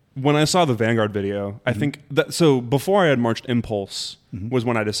 When I saw the Vanguard video, I think that, so before I had marched Impulse was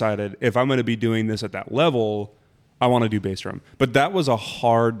when I decided if I'm going to be doing this at that level, I want to do bass drum. But that was a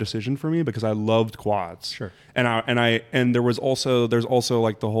hard decision for me because I loved quads. Sure. And there's also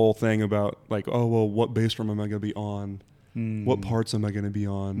like the whole thing about like, oh, well, what bass drum am I going to be on? What parts am I going to be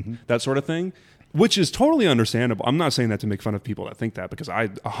on? That sort of thing, which is totally understandable. I'm not saying that to make fun of people that think that, because I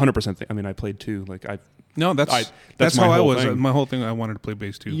 100% think, I mean, I played too. Like that's my how I whole was. thing. My whole thing, I wanted to play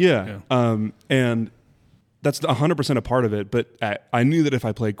bass too. Yeah. And that's 100% a part of it. But I knew that if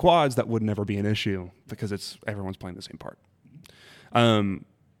I played quads, that would never be an issue because everyone's playing the same part. And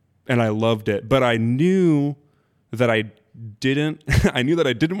I loved it, but I knew that I didn't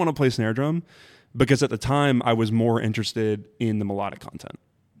want to play snare drum because at the time I was more interested in the melodic content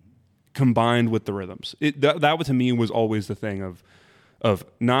combined with the rhythms. That to me was always the thing of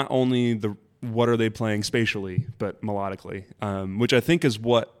not only what are they playing spatially, but melodically, which I think is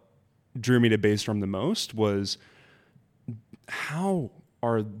what drew me to bass drum the most. Was how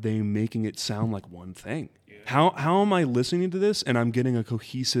are they making it sound like one thing? Yeah. How am I listening to this and I'm getting a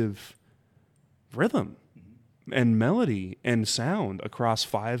cohesive rhythm and melody and sound across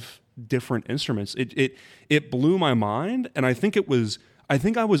 5 different instruments? It blew my mind, and I think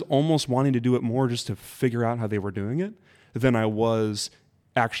I was almost wanting to do it more just to figure out how they were doing it than I was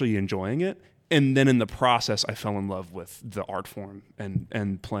actually enjoying it. And then in the process, I fell in love with the art form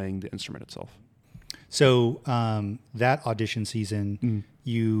and playing the instrument itself. So that audition season,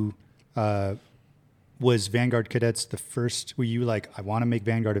 you was Vanguard Cadets the first? Were you like, I want to make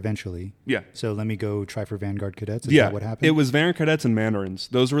Vanguard eventually? Yeah. So let me go try for Vanguard Cadets? Is that what happened? It was Vanguard Cadets and Mandarins.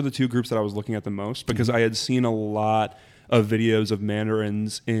 Those were the 2 groups that I was looking at the most because I had seen a lot of videos of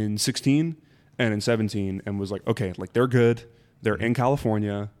Mandarins in 16 and in 17 and was like, okay, like they're good. They're in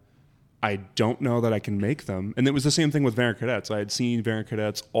California. I don't know that I can make them. And it was the same thing with Vanguard Cadets. I had seen Vanguard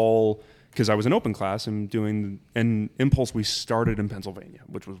Cadets all, because I was in open class and doing, and Impulse we started in Pennsylvania,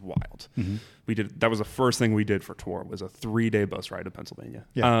 which was wild. That was the first thing we did for tour, was a 3-day bus ride to Pennsylvania.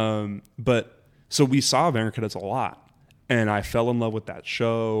 Yeah. But so we saw Vanguard Cadets a lot, and I fell in love with that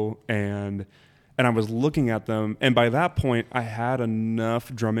show, and I was looking at them, and by that point I had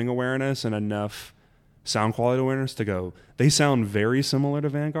enough drumming awareness and enough sound quality awareness to go, they sound very similar to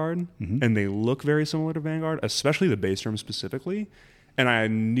Vanguard, and they look very similar to Vanguard, especially the bass drum specifically. And I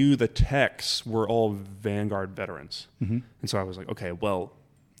knew the techs were all Vanguard veterans. And so I was like, okay, well,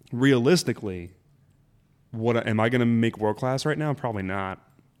 realistically, am I going to make world class right now? Probably not.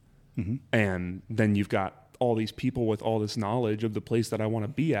 And then you've got all these people with all this knowledge of the place that I want to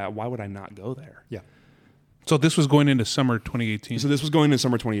be at. Why would I not go there? Yeah. So this was going into summer 2018. So this was going into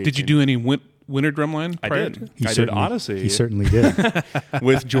summer 2018. Did you do any winter drumline? I did. I did Odyssey. He certainly did.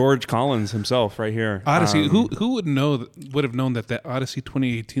 With George Collins himself right here. Odyssey. Who would have known that Odyssey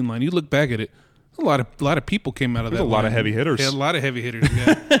 2018 line? You look back at it, a lot of people came out of that. A lot of heavy hitters. Yeah, a lot of heavy hitters.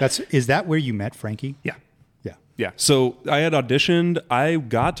 Yeah. Is that where you met Frankie? Yeah. Yeah. Yeah. So I had auditioned. I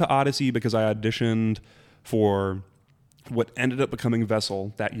got to Odyssey because I auditioned for what ended up becoming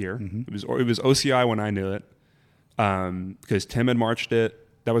Wetzel that year. It was OCI when I knew it, because Tim had marched it.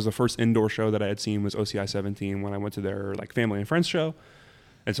 That was the first indoor show that I had seen, was OCI 17 when I went to their like family and friends show.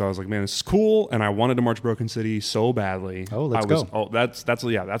 And so I was like, man, this is cool. And I wanted to march Broken City so badly. Oh, let's go. Oh, that's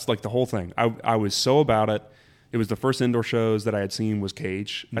like the whole thing. I was so about it. It was the first indoor shows that I had seen was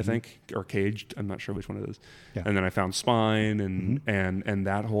Cage, I think, or Caged. I'm not sure which one it is. Yeah. And then I found Spine and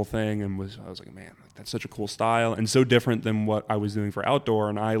that whole thing, and I was like, man, that's such a cool style and so different than what I was doing for outdoor.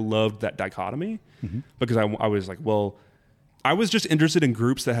 And I loved that dichotomy because I was like, well, I was just interested in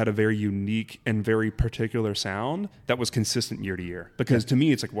groups that had a very unique and very particular sound that was consistent year to year. Because to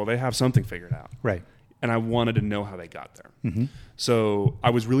me, it's like, well, they have something figured out. Right. And I wanted to know how they got there. So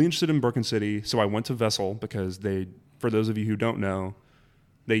I was really interested in Broken City. So I went to Wetzel because for those of you who don't know,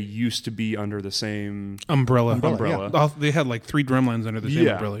 they used to be under the same umbrella. Yeah. They had like 3 drumlines under the same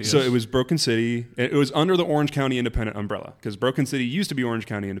umbrella. Yes. So it was Broken City. It was under the Orange County Independent umbrella because Broken City used to be Orange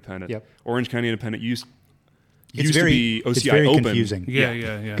County Independent. Yep. Orange County Independent used to be OCI it's very Open. Confusing.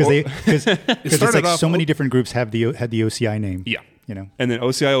 Yeah. Because it's like so many different groups had the OCI name. Yeah. You know. And then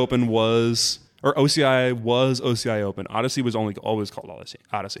OCI Open was OCI Open. Odyssey was always called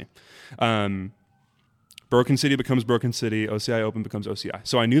Odyssey. Broken City becomes Broken City. OCI Open becomes OCI.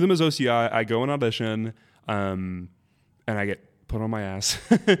 So I knew them as OCI. I go and audition, and I get put on my ass,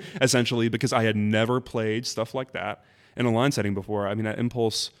 essentially, because I had never played stuff like that in a line setting before. I mean, at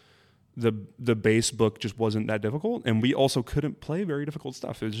Impulse, the bass book just wasn't that difficult, and we also couldn't play very difficult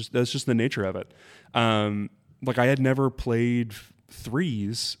stuff. That's just the nature of it. Like I had never played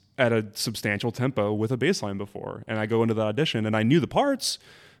threes at a substantial tempo with a bass line before, and I go into the audition and I knew the parts,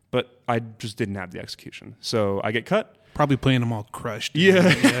 but I just didn't have the execution. So I get cut. Probably playing them all crushed.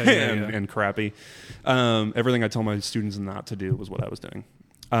 And crappy. Everything I tell my students not to do was what I was doing.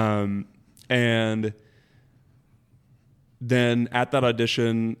 And then at that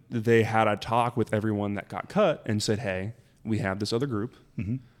audition, they had a talk with everyone that got cut and said, hey, we have this other group.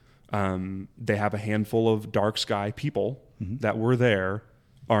 Mm-hmm. They have a handful of Dark Sky people that were there,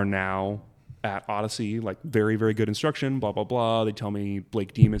 are now at Odyssey, like very, very good instruction, blah, blah, blah. They tell me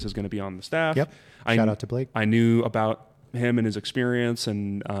Blake Demas is going to be on the staff. Yep. Shout out to Blake. I knew about him and his experience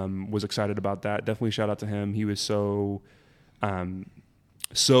and was excited about that. Definitely shout out to him. He was so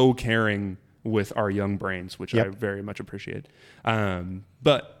caring with our young brains, which I very much appreciate.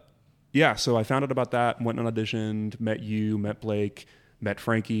 But yeah, so I found out about that, went and auditioned, met you, met Blake, met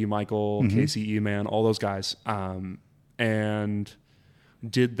Frankie, Michael, KCE, man, all those guys. And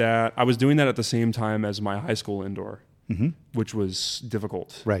did that. I was doing that at the same time as my high school indoor, which was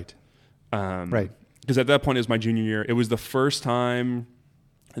difficult. Right. Right. Because at that point, it was my junior year. It was the first time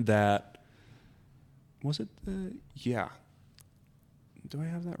that, was it? Yeah. Do I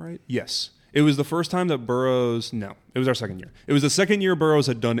have that right? Yes. It was the first time that Burroughs, no, it was our second year. It was the second year Burroughs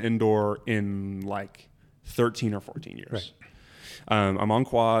had done indoor in like 13 or 14 years. Right. I'm on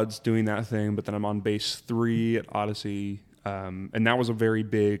quads doing that thing, but then I'm on base 3 at Odyssey. And that was a very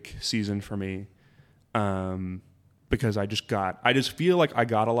big season for me. Because I just feel like I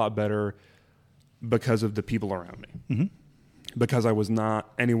got a lot better because of the people around me. Mm-hmm. Because I was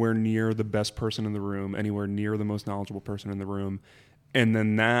not anywhere near the best person in the room, anywhere near the most knowledgeable person in the room. And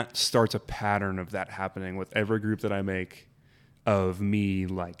then that starts a pattern of that happening with every group that I make, of me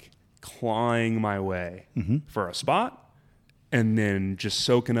like clawing my way for a spot and then just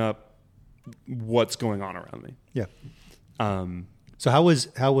soaking up what's going on around me. Yeah. So how was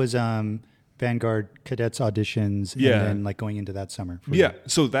Vanguard Cadets auditions and then like going into that summer? Yeah.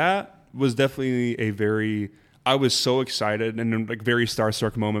 So that was definitely I was so excited and like very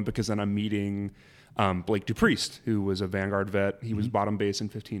starstruck moment, because then I'm meeting Blake Dupriest, who was a Vanguard vet. He was bottom base in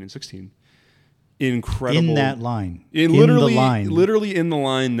 15 and 16. Incredible. In that line. Literally in the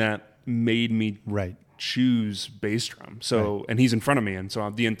line that made me choose bass drum. So, and he's in front of me. And so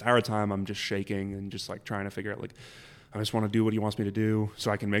the entire time I'm just shaking and just like trying to figure out, like, I just want to do what he wants me to do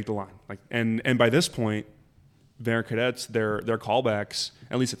so I can make the line. Like, and by this point, Vanguard Cadets, their callbacks,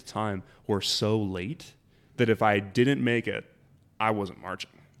 at least at the time, were so late that if I didn't make it, I wasn't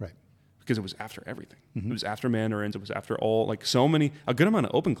marching. Right. Because it was after everything. It was after Mandarins. It was after a good amount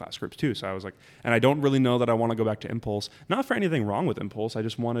of open class groups too. So I was like, and I don't really know that I want to go back to Impulse. Not for anything wrong with Impulse. I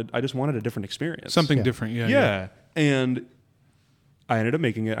just wanted a different experience. Something different. Yeah. And I ended up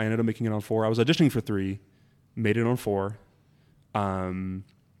making it. I ended up making it on 4. I was auditioning for 3, made it on 4. And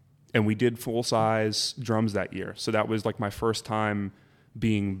we did full size drums that year. So that was like my first time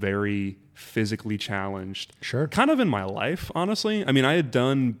being very physically challenged. Sure. Kind of in my life, honestly. I mean, I had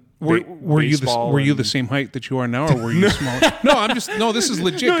done Were you the same height that you are now, or were you smaller? No, this is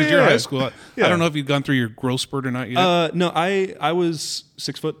legit because you're high school. I don't know if you've gone through your growth spurt or not yet. No, I was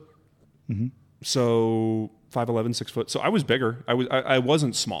 6 foot. So 5'11", 6 foot. So I was bigger. I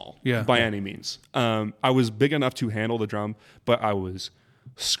wasn't small by any means. I was big enough to handle the drum, but I was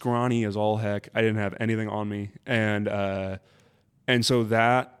scrawny as all heck. I didn't have anything on me. And so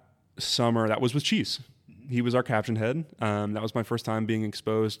that summer, that was with Cheese. He was our caption head. That was my first time being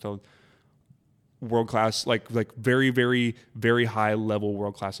exposed to world-class, like very, very, very high level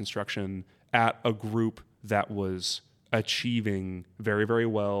world-class instruction at a group that was achieving very, very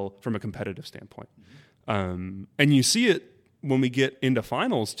well from a competitive standpoint. And you see it when we get into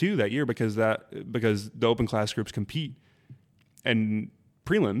finals too that year, because the open class groups compete and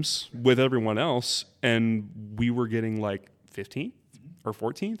prelims with everyone else, and we were getting like 15th or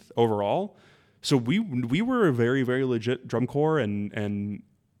 14th overall. So we were a very, very legit drum corps, and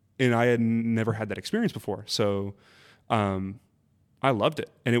I had never had that experience before. So I loved it,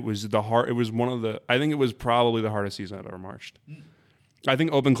 and it was I think it was probably the hardest season I've ever marched. I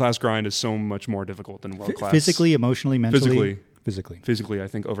think open class grind is so much more difficult than world class. Physically, emotionally, mentally? Physically, I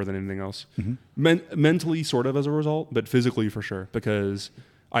think, over than anything else. Mentally, sort of as a result, but physically for sure, because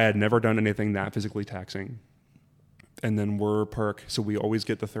I had never done anything that physically taxing. And then we're perk, so we always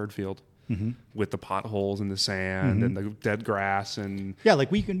get the third field with the potholes and the sand and the dead grass and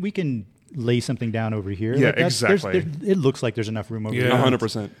like we can lay something down over here. Yeah, like exactly. It looks like there's enough room over here.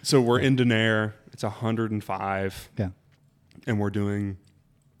 100%. So we're in Denair. It's 105. Yeah. And we're doing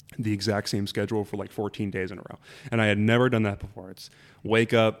the exact same schedule for like 14 days in a row. And I had never done that before. It's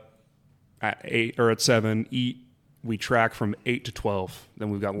wake up at 8 or at 7, eat, we track from 8 to 12,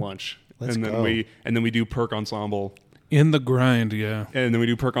 then we've got lunch. Let's and go. then we do perk ensemble. In the grind, yeah. And then we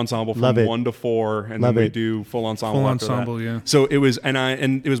do perk ensemble from Love it. 1 to 4, and Love then we it. do full ensemble. Full after ensemble, that. yeah. So it was,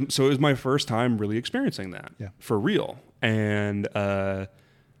 so it was my first time really experiencing that for real. And I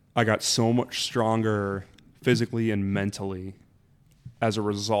got so much stronger physically and mentally as a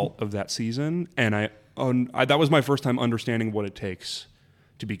result of that season. And I that was my first time understanding what it takes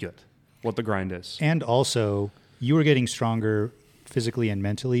to be good, what the grind is. And also, you were getting stronger physically and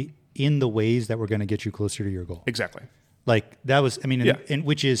mentally in the ways that were going to get you closer to your goal. Exactly. Like that was, I mean, Yeah. and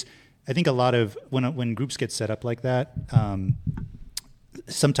which is, I think a lot of when groups get set up like that,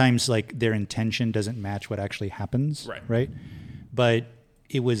 sometimes like their intention doesn't match what actually happens. Right. But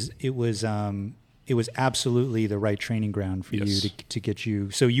it was absolutely the right training ground for you to get you.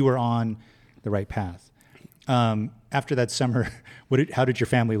 So you were on the right path. After that summer, how did your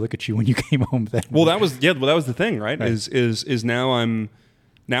family look at you when you came home then? Well, that was the thing, right? Is now I'm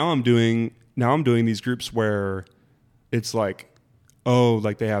doing these groups where it's like, oh,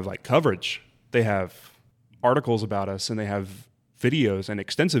 like they have like coverage, they have articles about us, and they have videos and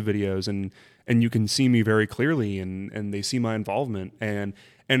extensive videos, and you can see me very clearly, and they see my involvement, and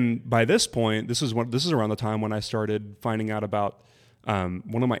by this point, this is around the time when I started finding out about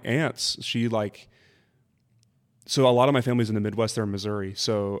one of my aunts. So a lot of my family's in the Midwest, they're in Missouri.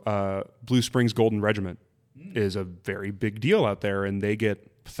 So Blue Springs Golden Regiment is a very big deal out there, and they get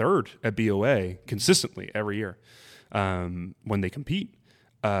third at BOA consistently every year when they compete.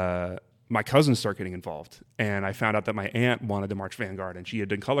 My cousins start getting involved, and I found out that my aunt wanted to march Vanguard, and she had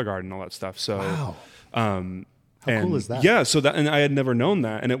done color guard and all that stuff. So, wow. How cool is that? Yeah, so that, and I had never known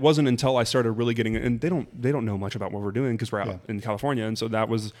that, and it wasn't until I started really getting, and they don't know much about what we're doing because we're out in California, and so that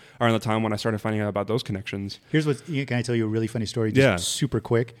was around the time when I started finding out about those connections. Here's what, can I tell you a really funny story? Just super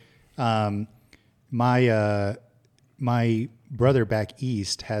quick. My brother back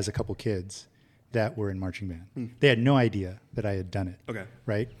east has a couple kids that were in marching band. They had no idea that I had done it. Okay.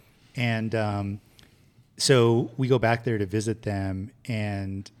 Right. And so we go back there to visit them,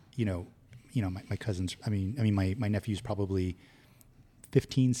 and my cousins, my nephew's probably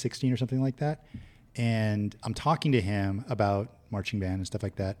 15, 16 or something like that. And I'm talking to him about marching band and stuff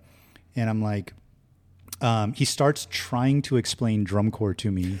like that. And I'm like, he starts trying to explain drum corps to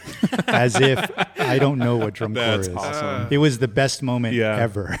me as if I don't know what drum corps is. That's awesome. It was the best moment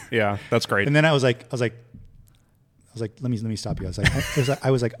ever. Yeah, that's great. And then I was like, let me stop you. I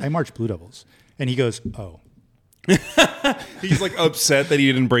was like, I march Blue Devils. And he goes, oh. He's like upset that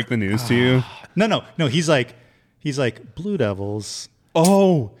he didn't break the news to you. No. He's like Blue Devils.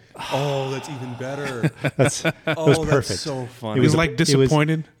 Oh, that's even better. It was perfect. That's so funny. He was like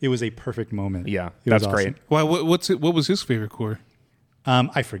disappointed. It was a perfect moment. Yeah, It was that's great. Why? What was his favorite corps?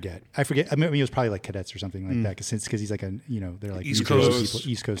 I forget. I mean, it was probably like cadets or something like that. Because he's like they're like East New Jersey Coast.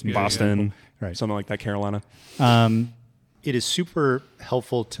 people, East Coast, New Boston, Jersey people. Right? something like that, Carolina. It is super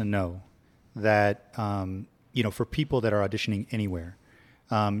helpful to know that for people that are auditioning anywhere,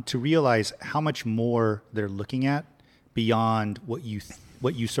 to realize how much more they're looking at beyond what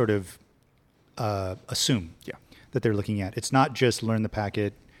you sort of assume that they're looking at. It's not just learn the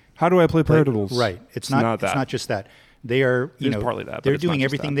packet. How do I play paradiddles? Right. It's not that. It's not just that. They are, partly that, but they're it's not doing just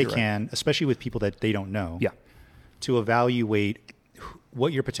everything that. they You're can, especially with people that they don't know, to evaluate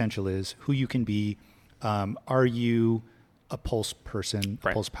what your potential is, who you can be. Are you a pulse person,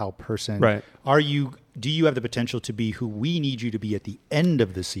 a pulse POW person? Right. Do you have the potential to be who we need you to be at the end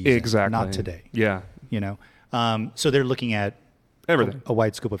of the season? Exactly. Not today. Yeah. So they're looking at Everything. a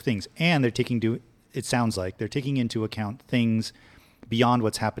wide scope of things, and it sounds like they're taking into account things beyond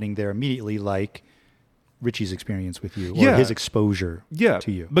what's happening there immediately, like Richie's experience with you or his exposure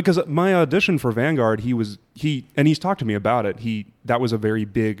to you. Because my audition for Vanguard, he's talked to me about it. That was a very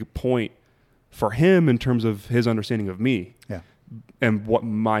big point for him in terms of his understanding of me and what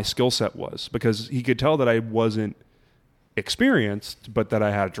my skill set was, because he could tell that I wasn't experienced, but that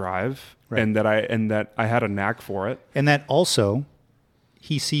I had a drive and that I had a knack for it. And that also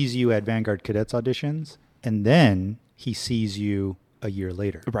he sees you at Vanguard Cadets auditions, and then he sees you a year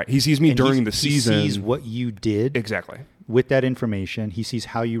later. Right. He sees me during the season. He sees what you did. Exactly. With that information, he sees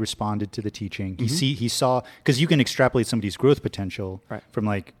how you responded to the teaching. He saw, because you can extrapolate somebody's growth potential from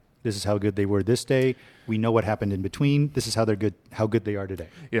like, this is how good they were this day. We know what happened in between. This is how good they are today.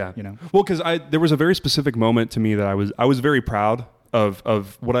 Yeah. Well, because there was a very specific moment to me that I was very proud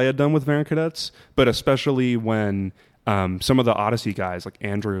of what I had done with Vanguard Cadets, but especially when some of the Odyssey guys like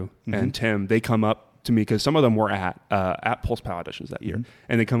Andrew and Tim, they come up to me because some of them were at Pulse Pow auditions that year,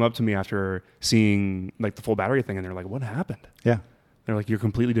 and they come up to me after seeing like the Full Battery thing, and they're like, "What happened?" Yeah. They're like, "You're a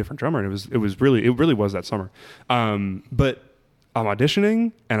completely different drummer." And it really was that summer. But I'm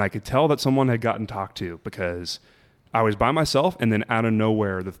auditioning, and I could tell that someone had gotten talked to because I was by myself, and then out of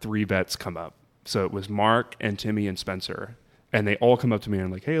nowhere, the 3 vets come up. So it was Mark and Timmy and Spencer, and they all come up to me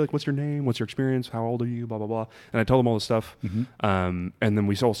and like, "Hey, like, what's your name? What's your experience? How old are you? Blah blah blah." And I tell them all this stuff, and then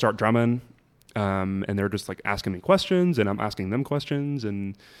we all start drumming, and they're just like asking me questions, and I'm asking them questions,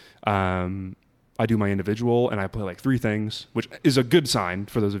 and I do my individual, and I play like 3 things, which is a good sign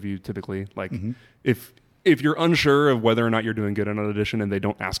for those of you typically. Like, if you're unsure of whether or not you're doing good in an audition and they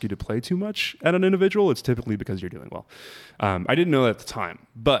don't ask you to play too much at an individual, it's typically because you're doing well. I didn't know that at the time,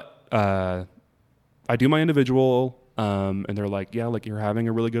 but I do my individual, and they're like, "Yeah, like, you're having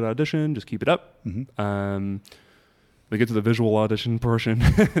a really good audition. Just keep it up." We get to the visual audition portion,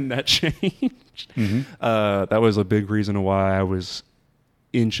 and that changed. That was a big reason why I was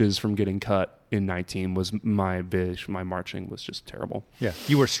inches from getting cut in 19 was my marching was just terrible. Yeah.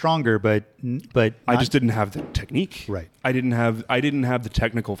 You were stronger, but I just didn't have the technique. Right. I didn't have the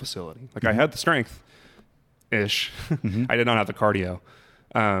technical facility. Like I had the strength ish. I did not have the cardio.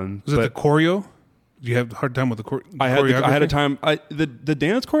 Was it the choreo? Did you have a hard time with the choreography? I had a time. The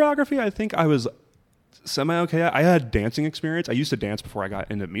dance choreography, I think I was semi okay. I had dancing experience. I used to dance before I got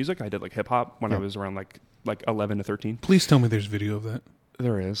into music. I did like hip hop when I was around like 11 to 13. Please tell me there's video of that.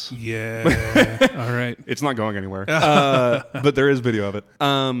 There is. Yeah. All right. It's not going anywhere. But there is video of it.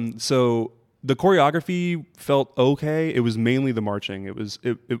 So the choreography felt okay. It was mainly the marching.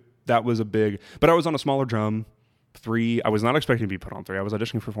 That was a big, but I was on a smaller drum. 3. I was not expecting to be put on 3. I was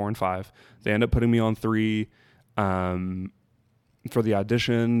auditioning for 4 and 5. They end up putting me on 3 for the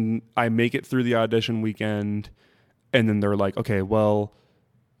audition. I make it through the audition weekend, and then they're like, "Okay, well,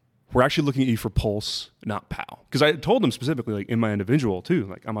 we're actually looking at you for Pulse, not POW." Because I told them specifically, like in my individual too,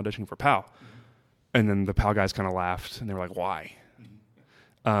 like I'm auditioning for POW. And then the POW guys kind of laughed, and they were like, "Why?"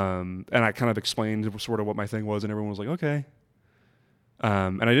 And I kind of explained sort of what my thing was, and everyone was like, "Okay."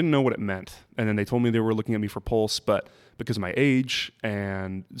 And I didn't know what it meant. And then they told me they were looking at me for Pulse, but because of my age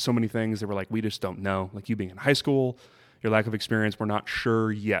and so many things, they were like, "We just don't know. Like you being in high school, your lack of experience, we're not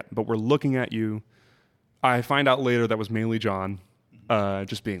sure yet, but we're looking at you." I find out later that was mainly John,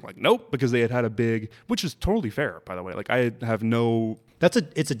 just being like, "Nope," because they had a big, which is totally fair, by the way. Like I have no...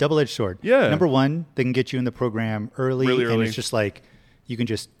 It's a double-edged sword. Yeah. Number one, they can get you in the program really early. And it's just like, you can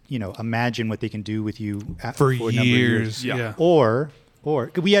just, imagine what they can do with you for a number of years. Yeah. Or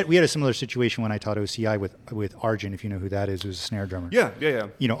we had a similar situation when I taught OCI with Arjun, if you know who that is, who's a snare drummer. Yeah.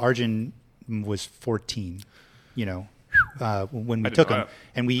 Arjun was 14, when we took him.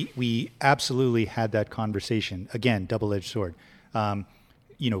 And we absolutely had that conversation. Again, double-edged sword. Could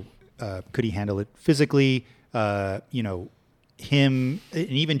he handle it physically? Him, and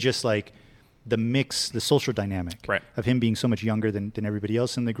even just like the mix, the social dynamic of him being so much younger than everybody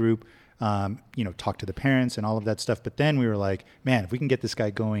else in the group. Talk to the parents and all of that stuff. But then we were like, man, if we can get this guy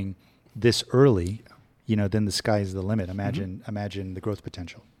going this early, then the sky is the limit. Imagine the growth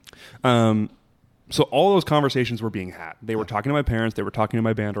potential. So all those conversations were being had. They were talking to my parents. They were talking to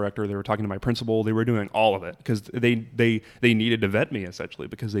my band director. They were talking to my principal. They were doing all of it because they needed to vet me essentially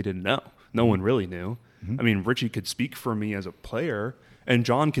because they didn't know. No one really knew. I mean, Richie could speak for me as a player, and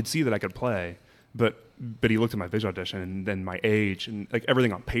John could see that I could play, but he looked at my visual audition and then my age and like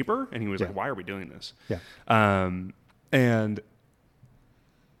everything on paper, and he was like, "Why are we doing this?" Yeah. And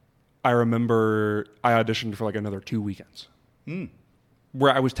I remember I auditioned for like another 2 weekends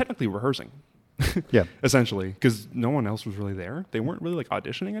where I was technically rehearsing. Yeah. Essentially, because no one else was really there. They weren't really like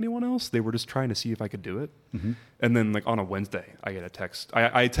auditioning anyone else. They were just trying to see if I could do it. And then like on a Wednesday, I get a text.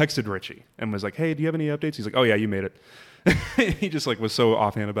 I texted Richie and was like, "Hey, do you have any updates?" He's like, "Oh yeah, you made it." He just like was so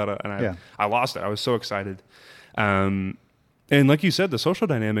offhand about it, and I lost it. I was so excited. And like you said, the social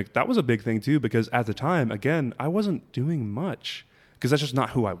dynamic, that was a big thing too, because at the time, again, I wasn't doing much because that's just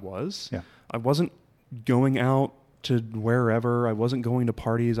not who I was. Yeah. I wasn't going out to wherever. I wasn't going to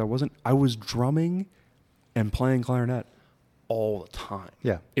parties. I was drumming and playing clarinet all the time.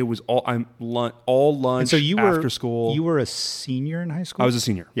 Yeah. It was all lunch, and so after school. You were a senior in high school? I was a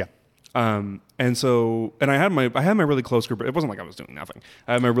senior. Yeah. And I had my really close group. It wasn't like I was doing nothing.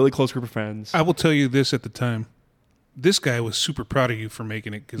 I had my really close group of friends. I will tell you this at the time. This guy was super proud of you for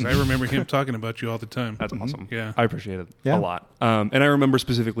making it because I remember him talking about you all the time. That's awesome. Yeah. I appreciate it a lot. And I remember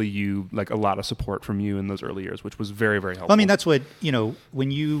specifically you, like a lot of support from you in those early years, which was very, very helpful. Well, I mean, that's what,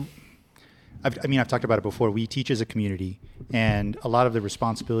 when I've talked about it before. We teach as a community, and a lot of the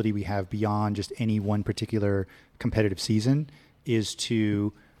responsibility we have beyond just any one particular competitive season is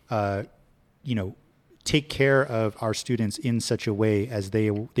to, take care of our students in such a way as they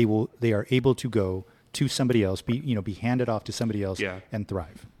are able to go to somebody else, be handed off to somebody else and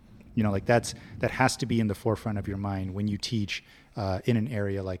thrive. Like that has to be in the forefront of your mind when you teach in an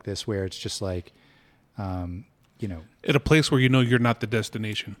area like this, where it's just like, at a place where you're not the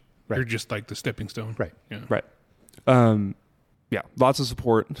destination. Right. You're just like the stepping stone. Right. Yeah. Right. Lots of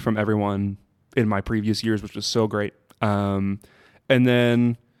support from everyone in my previous years, which was so great. And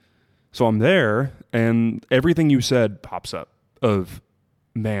then, so I'm there, and everything you said pops up of,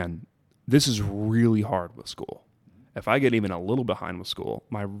 man, this is really hard with school. If I get even a little behind with school,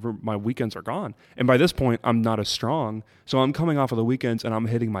 my weekends are gone. And by this point, I'm not as strong. So I'm coming off of the weekends, and I'm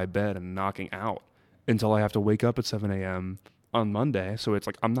hitting my bed and knocking out until I have to wake up at 7 a.m. on Monday. So it's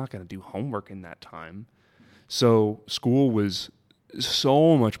like, I'm not going to do homework in that time. So school was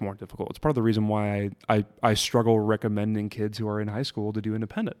so much more difficult. It's part of the reason why I struggle recommending kids who are in high school to do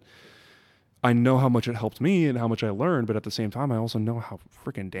independent. I know how much it helped me and how much I learned, but at the same time, I also know how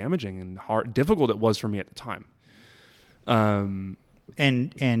freaking damaging and difficult it was for me at the time.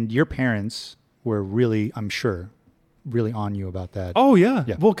 And your parents were really, I'm sure, really on you about that. Oh yeah.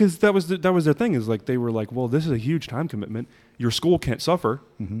 Well, because that was their thing, is like, they were like, well, this is a huge time commitment. Your school can't suffer.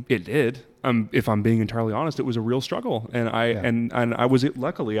 Mm-hmm. It did. If I'm being entirely honest, it was a real struggle, and I was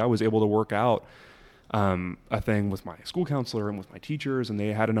luckily I was able to work out a thing with my school counselor and with my teachers, and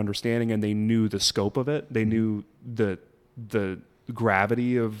they had an understanding, and they knew the scope of it. They knew the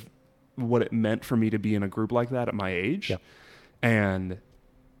gravity of what it meant for me to be in a group like that at my age, and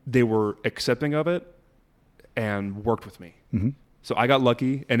they were accepting of it and worked with me. Mm-hmm. So I got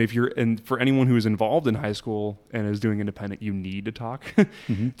lucky. And for anyone who is involved in high school and is doing independent, you need to talk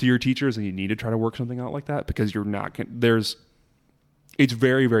mm-hmm. to your teachers, and you need to try to work something out like that, because it's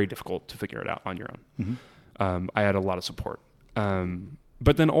very, very difficult to figure it out on your own. Mm-hmm. I had a lot of support.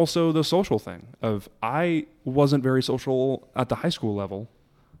 But then also the social thing of, I wasn't very social at the high school level,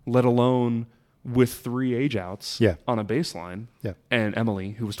 let alone with 3 age outs on a baseline, and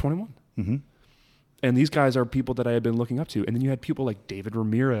Emily, who was 21. Mm-hmm. And these guys are people that I had been looking up to. And then you had people like David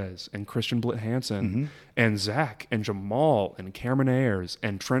Ramirez and Christian Blitt Hansen mm-hmm. and Zach and Jamal and Cameron Ayers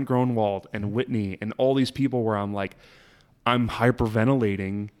and Trent Gronwald and Whitney and all these people where I'm like, I'm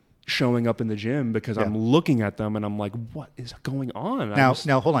hyperventilating showing up in the gym because I'm looking at them and I'm like, what is going on? Now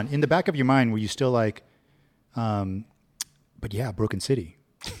hold on. In the back of your mind, were you still like, but yeah, Broken City?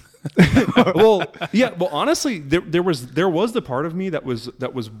 Well, honestly, there was the part of me that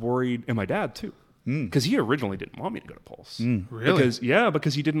was worried, and my dad too. Because he originally didn't want me to go to Pulse. Really?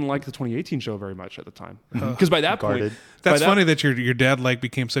 Because he didn't like the 2018 show very much at the time. Because by that point... That's funny that your dad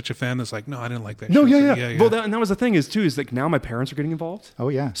became such a fan. It's like, no, I didn't like that show. Yeah. Well, that was the thing is like, now my parents are getting involved. Oh,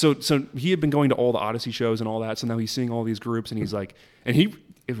 yeah. So he had been going to all the Odyssey shows and all that. So now he's seeing all these groups, and he's like... And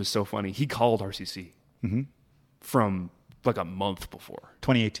it was so funny. He called RCC from like a month before.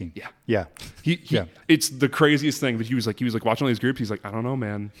 2018. Yeah. Yeah. He It's the craziest thing. But he was like watching all these groups. He's like, I don't know,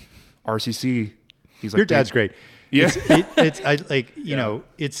 man. RCC... He's like, your dad's great. Yeah.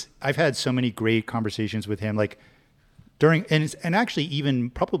 I've had so many great conversations with him, like during, and actually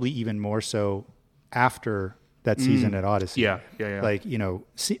probably even more so after that season at Odyssey. Yeah. Like,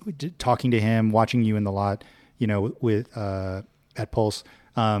 talking to him, watching you in the lot, with, at Pulse.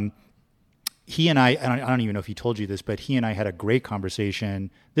 He and I don't even know if he told you this, but he and I had a great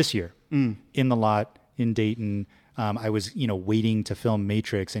conversation this year in the lot in Dayton. I was, waiting to film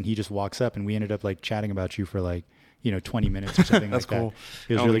Matrix, and he just walks up, and we ended up chatting about you for 20 minutes or something like cool.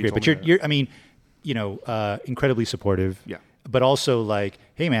 that. It was really great. But you're incredibly supportive. Yeah. But also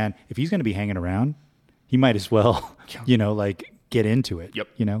hey man, if he's going to be hanging around, he might as well, get into it. Yep.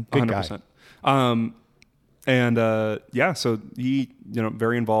 Good 100%. Guy. So he,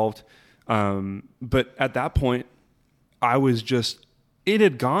 very involved. But at that point, it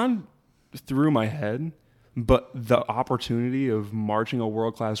had gone through my head. But the opportunity of marching a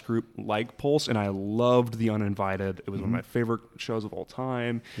world-class group like Pulse, and I loved The Uninvited. It was one of my favorite shows of all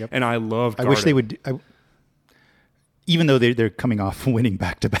time. Yep. And I loved Garden. I wish they would, even though they're coming off winning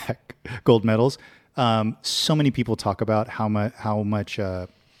back-to-back gold medals, so many people talk about how much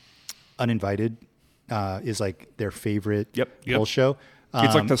Uninvited is their favorite Pulse show.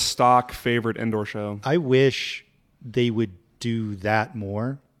 It's like the stock favorite indoor show. I wish they would do that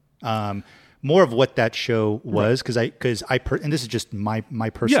more. More of what that show was, because and this is just my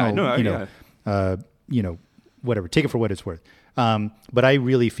personal, whatever, take it for what it's worth. But I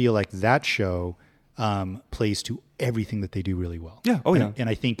really feel like that show plays to everything that they do really well. Yeah. Oh yeah. And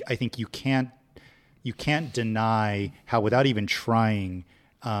I think you can't deny how, without even trying,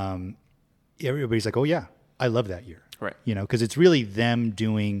 everybody's like, oh yeah, I love that year. Right. Because it's really them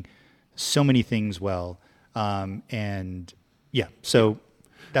doing so many things well. And yeah, so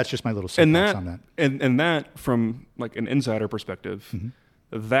that's just my little soapbox on that. And that from like an insider perspective,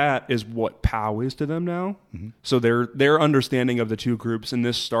 that is what POW is to them now. So their understanding of the two groups, and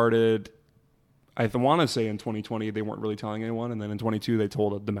this started, I want to say in 2020, they weren't really telling anyone. And then in 22, they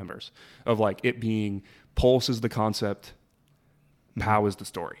told the members of like it being Pulse is the concept, POW is the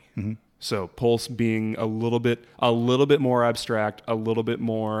story. So Pulse being a little bit more abstract, a little bit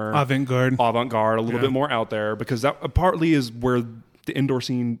more avant-garde, a little bit more out there, because that partly is where the indoor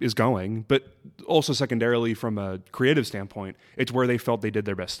scene is going, but also secondarily from a creative standpoint, it's where they felt they did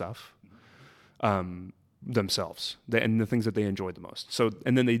their best stuff themselves, and the things that they enjoyed the most. So,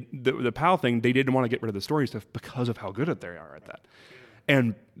 and then the POW thing, they didn't want to get rid of the story stuff because of how good they are at that.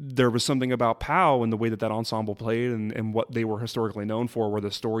 And there was something about POW and the way that ensemble played and what they were historically known for, where the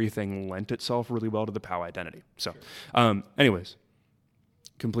story thing lent itself really well to the POW identity. So, anyways,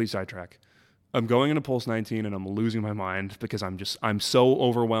 complete sidetrack. I'm going into Pulse 19 and I'm losing my mind because I'm so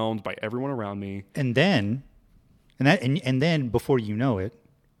overwhelmed by everyone around me. And then before you know it,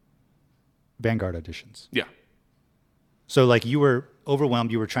 Vanguard auditions. Yeah. So like you were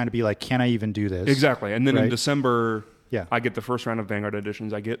overwhelmed. You were trying to be like, can I even do this? Exactly. And then in December, I get the first round of Vanguard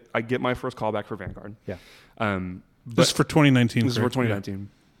auditions. I get my first callback for Vanguard. Yeah. This is for 2019. This is for 2019.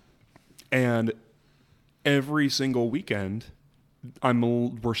 Yeah. And every single weekend,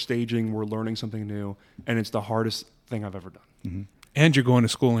 we're staging, we're learning something new, and it's the hardest thing I've ever done. And you're going to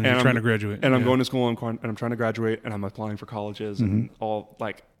school and you're trying to graduate. And I'm going to school and I'm trying to graduate, and I'm applying for colleges and all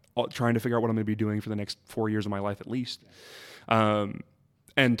trying to figure out what I'm going to be doing for the next 4 years of my life at least.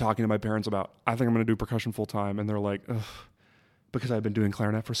 And talking to my parents about, I think I'm going to do percussion full time, and they're like, ugh, because I've been doing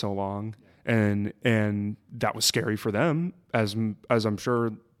clarinet for so long, and that was scary for them, as I'm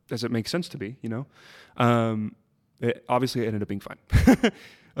sure as it makes sense to be, you know. Obviously, it ended up being fine.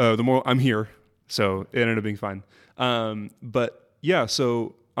 The more I'm here, so it ended up being fine. But yeah,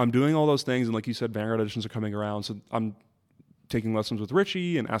 so I'm doing all those things, and like you said, Vanguard auditions are coming around. So I'm taking lessons with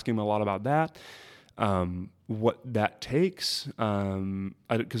Richie and asking him a lot about that, what that takes.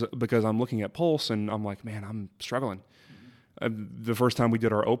 Because I'm looking at Pulse, and I'm like, man, I'm struggling. The first time we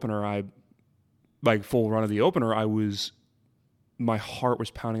did our opener, full run of the opener, my heart was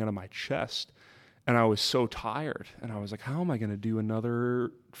pounding out of my chest. And I was so tired, and I was like, how am I going to do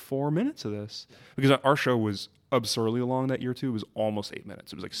another 4 minutes of this? Because our show was absurdly long that year too. It was almost 8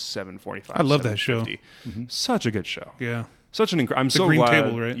 minutes. It was like 7:45. I love that show. Such a good show. Yeah. Such an I'm so Green glad.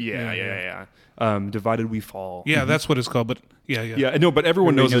 Table, right? Yeah. Divided We Fall. Yeah, that's what it's called. But yeah. No, but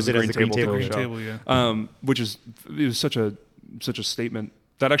everyone knows it it's as a Green Table Green show. Table, yeah. Which is such a statement.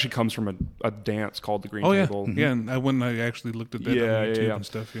 That actually comes from a dance called the Green Table. Yeah, and when I actually looked at that on YouTube and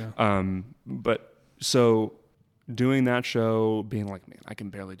stuff, But so doing that show, being like, man, I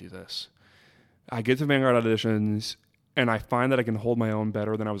can barely do this. I get to Vanguard auditions, and I find that I can hold my own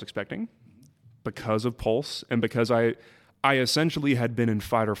better than I was expecting because of Pulse, and because I essentially had been in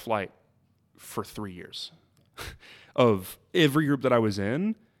fight or flight for 3 years. Of every group that I was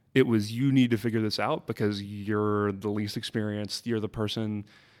in, it was, you need to figure this out because you're the least experienced. You're the person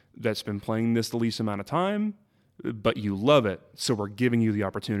that's been playing this the least amount of time, but you love it. So we're giving you the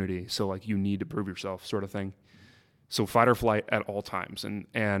opportunity. So like, you need to prove yourself, sort of thing. So fight or flight at all times. And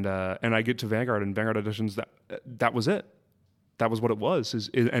I get to Vanguard, and Vanguard auditions, that was it. That was what it was.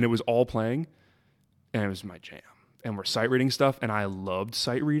 And it was all playing, and it was my jam. And we're sight reading stuff. And I loved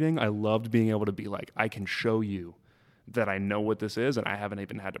sight reading. I loved being able to be like, I can show you that I know what this is, and I haven't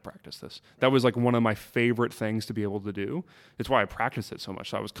even had to practice this. That was like one of my favorite things to be able to do. It's why I practiced it so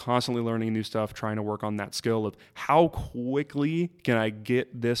much. So I was constantly learning new stuff, trying to work on that skill of how quickly can I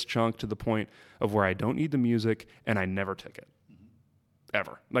get this chunk to the point of where I don't need the music and I never tick it.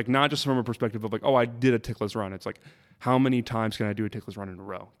 Ever. Like, not just from a perspective of like, oh, I did a tickless run. It's like, how many times can I do a tickless run in a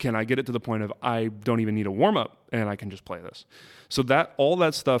row? Can I get it to the point of I don't even need a warm-up and I can just play this? So all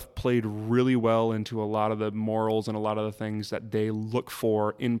that stuff played really well into a lot of the morals and a lot of the things that they look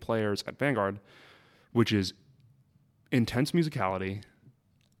for in players at Vanguard, which is intense musicality.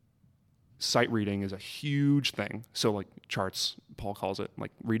 Sight reading is a huge thing. So like charts, Paul calls it,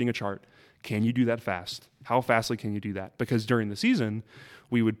 like reading a chart. Can you do that fast? How fastly can you do that? Because during the season,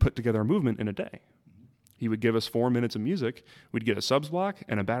 we would put together a movement in a day. He would give us 4 minutes of music. We'd get a subs block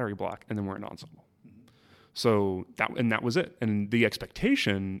and a battery block, and then we're an ensemble. So that was it. And the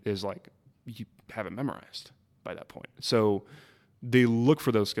expectation is like, you have it memorized by that point. So they look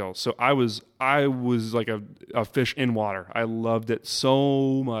for those skills. So I was like a fish in water. I loved it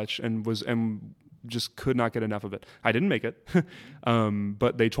so much and just could not get enough of it. I didn't make it.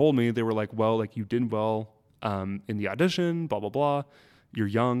 But they told me, they were like, well, like you did well in the audition, blah, blah, blah. You're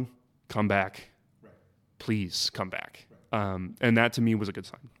young. come back. Right. Please come back. Right. And that to me was a good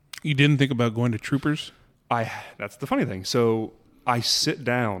sign. You didn't think about going to troopers? That's the funny thing. So I sit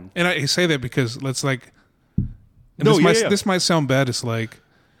down. And I say that because it's like, this might sound bad. It's like,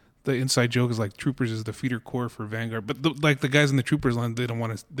 the inside joke is like troopers is the feeder corps for Vanguard, but the guys in the troopers line, they don't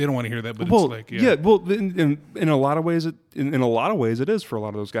want to hear that. But it's like, in a lot of ways, it is for a lot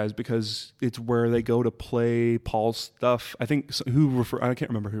of those guys because it's where they go to play Paul's stuff. I think I can't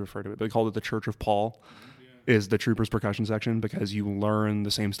remember who referred to it, but they called it the Church of Paul. Is the troopers percussion section because you learn the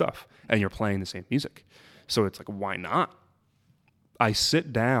same stuff and you're playing the same music. So it's like, why not? I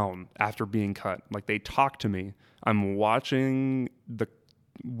sit down after being cut. Like they talk to me. I'm watching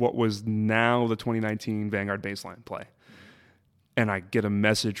what was now the 2019 Vanguard baseline play. And I get a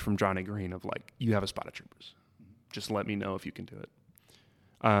message from Johnny Green of like, you have a spot at troopers. Just let me know if you can do it.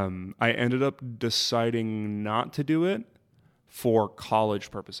 I ended up deciding not to do it for college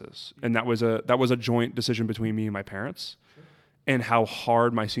purposes. And that was a joint decision between me and my parents. Sure. And how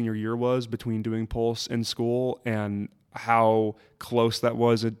hard my senior year was between doing Pulse in school and how close that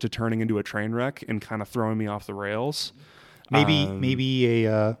was to turning into a train wreck and kind of throwing me off the rails. Maybe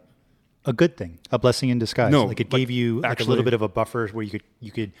a good thing, a blessing in disguise. No, like it gave you like a little bit of a buffer where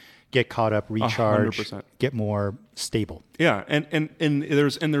you could get caught up, recharge, 100%. Get more stable. Yeah, and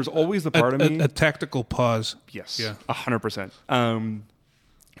there's always the part of me a tactical pause. Yes, yeah, 100%.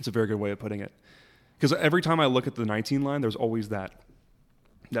 It's a very good way of putting it. Because every time I look at the 19 line, there's always that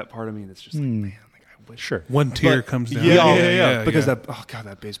part of me that's just like, man. Sure. One tear comes down. Yeah. Because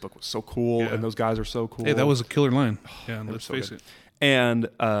that bass book was so cool, and those guys are so cool. Hey, that was a killer line. Yeah, let's face it. And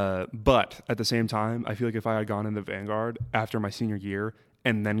but at the same time, I feel like if I had gone into Vanguard after my senior year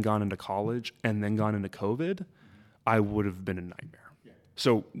and then gone into college and then gone into COVID, I would have been a nightmare. Yeah.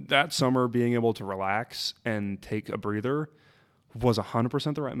 So that summer, being able to relax and take a breather was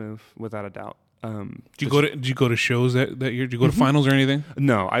 100% the right move, without a doubt. Did you go to shows that year? Did you go to finals or anything?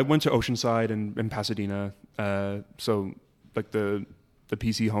 No, I went to Oceanside and Pasadena. So like the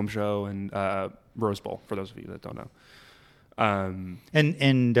PC home show and Rose Bowl, for those of you that don't know.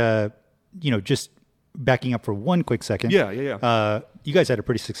 Just backing up for one quick second. Yeah. You guys had a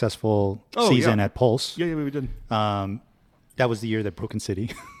pretty successful season at Pulse. Yeah, we did. That was the year that Broken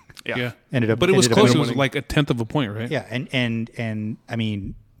City. Yeah. Ended up, but it was close. It was like a 1/10 of a point, right? Yeah, and I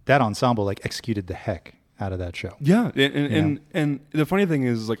mean, that ensemble like executed the heck out of that show. Yeah, and the funny thing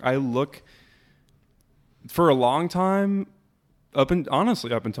is, like, I look for a long time up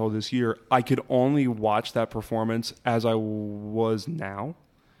until this year, I could only watch that performance as I was now.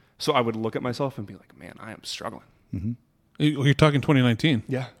 So I would look at myself and be like, man, I am struggling. Mm-hmm. You're talking 2019.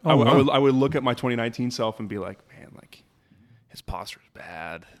 Yeah, wow. I would look at my 2019 self and be like, man, like his posture is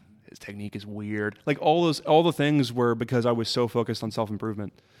bad. His technique is weird. Like all the things were because I was so focused on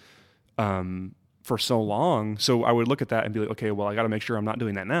self-improvement for so long. So I would look at that and be like, okay, well, I got to make sure I'm not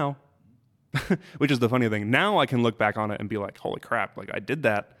doing that now, which is the funny thing. Now I can look back on it and be like, holy crap, like I did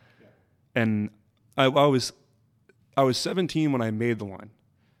that. Yeah. And I was 17 when I made the line,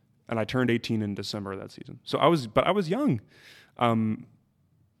 and I turned 18 in December of that season. So I was young.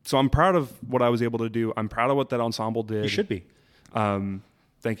 So I'm proud of what I was able to do. I'm proud of what that ensemble did. You should be.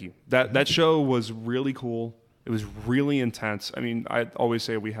 Thank you. That show was really cool. It was really intense. I mean, I always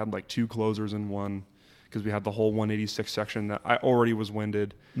say we had like 2 closers in one because we had the whole 186 section that I already was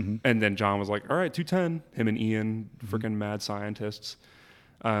winded. Mm-hmm. And then John was like, all right, 210. Him and Ian, freaking mad scientists,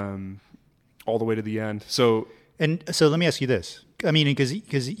 all the way to the end. So let me ask you this. I mean, because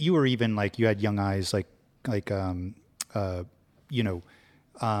you were even like, you had young eyes, and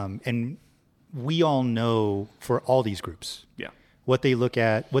we all know for all these groups. Yeah. What they look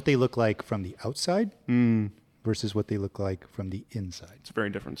like from the outside versus what they look like from the inside. It's a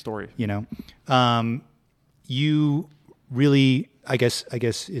very different story. You know, you really, I guess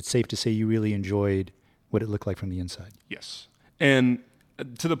it's safe to say you really enjoyed what it looked like from the inside. Yes. And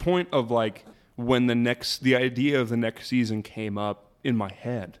to the point of like when the idea of the next season came up in my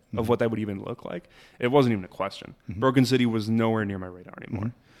head of what that would even look like, it wasn't even a question. Mm-hmm. Broken City was nowhere near my radar anymore.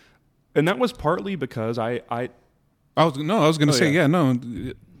 Mm-hmm. And that was partly because I was going to say,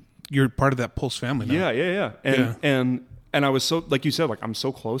 you're part of that Pulse family now. Yeah. And I was so, like you said, like I'm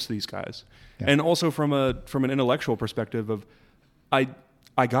so close to these guys. Yeah. And also from an intellectual perspective of, I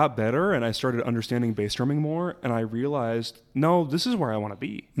got better and I started understanding bass drumming more, and I realized, no, this is where I want to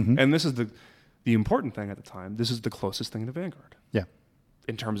be. Mm-hmm. And this is the important thing at the time. This is the closest thing to Vanguard. Yeah.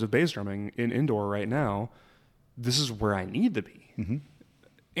 In terms of bass drumming in indoor right now, this is where I need to be. Mm-hmm.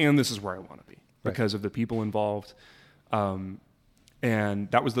 And this is where I want to be because of the people involved.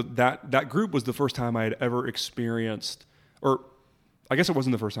 And that was that group was the first time I had ever experienced, or I guess it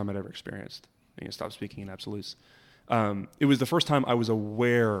wasn't the first time I'd ever experienced. Stop speaking in absolutes. It was the first time I was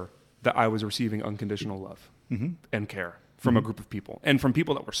aware that I was receiving unconditional love and care from a group of people, and from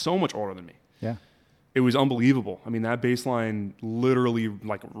people that were so much older than me. Yeah. It was unbelievable. I mean, that bass line literally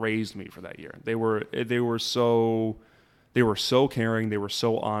like raised me for that year. They were so caring. They were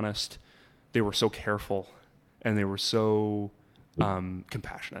so honest. They were so careful, and they were so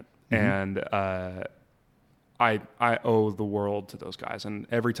compassionate. And I owe the world to those guys. And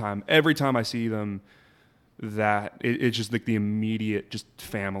every time I see them, that it's just like the immediate just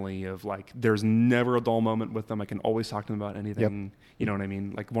family of like, there's never a dull moment with them. I can always talk to them about anything. Yep. You know what I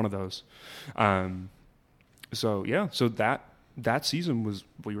mean? Like one of those. So that season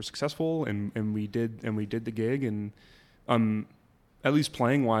we were successful and we did the gig, and at least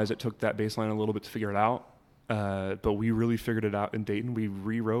playing wise, it took that bass line a little bit to figure it out. But we really figured it out in Dayton. We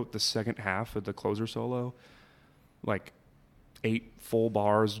rewrote the second half of the closer solo, like 8 full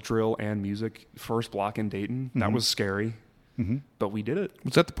bars, drill and music, first block in Dayton. That was scary, but we did it.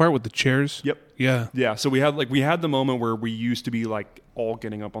 Was that the part with the chairs? Yep. Yeah. Yeah. So we had the moment where we used to be like all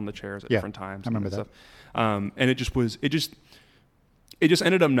getting up on the chairs at different times. I remember that. Stuff. And it just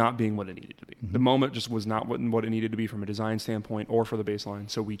ended up not being what it needed to be. The moment just was not what it needed to be from a design standpoint or for the bass line.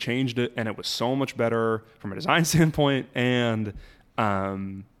 So we changed it, and it was so much better from a design standpoint and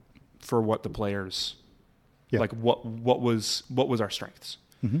for what the players like what was our strengths.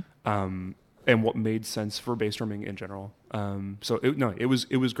 And what made sense for bass drumming in general. So it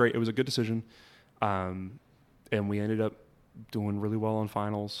was great. It was a good decision. And we ended up doing really well on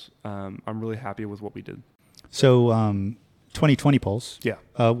finals. I'm really happy with what we did. So 2020 Pulse. Yeah.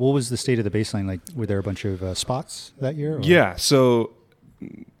 What was the state of the bass line? Like, were there a bunch of spots that year? Or? Yeah. So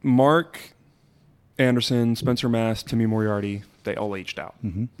Mark Anderson, Spencer Mass, Timmy Moriarty, they all aged out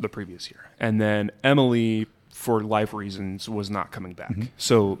the previous year. And then Emily, for life reasons, was not coming back.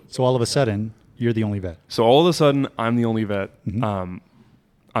 So all of a sudden, you're the only vet. So all of a sudden, I'm the only vet. I'm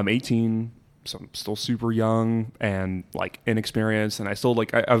 18, so I'm still super young and like inexperienced, and I still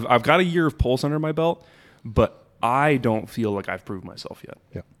like I've got a year of Pulse under my belt, but I don't feel like I've proved myself yet.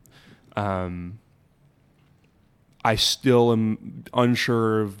 Yeah. I still am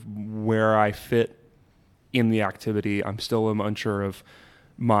unsure of where I fit in the activity. I'm still unsure of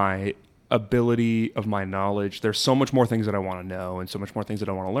my ability, of my knowledge. There's so much more things that I want to know and so much more things that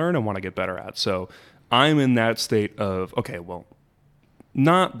I want to learn and want to get better at. So I'm in that state of, okay, well,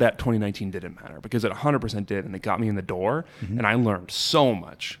 not that 2019 didn't matter, because it 100% did, and it got me in the door and I learned so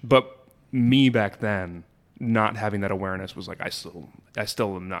much. But me back then, not having that awareness was like, I still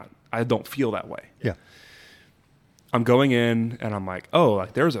am not, I don't feel that way. Yeah. I'm going in and I'm like, oh,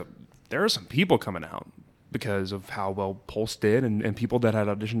 like there are some people coming out because of how well Pulse did, and people that had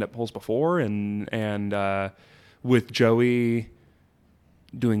auditioned at Pulse before, and with Joey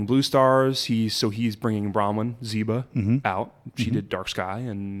doing Blue Stars, he's bringing Brahman Zeba out. She did Dark Sky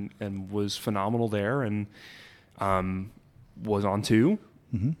and was phenomenal there, and was on 2.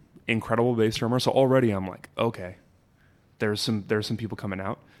 Incredible bass drummer. So already I'm like, okay, there's some people coming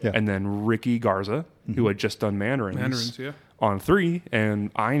out. Yeah. And then Ricky Garza, who had just done Mandarins on 3,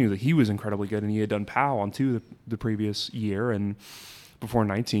 and I knew that he was incredibly good, and he had done POW on 2 the previous year and before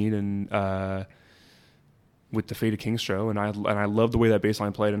 19, and with the Fate of King's show, and I loved the way that bass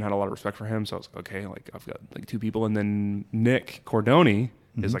line played and had a lot of respect for him. So I was like, okay, like I've got like 2 people, and then Nick Cordoni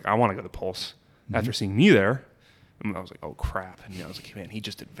is like, I want to go to Pulse after seeing me there. And I was like, oh crap. And I was like, man, he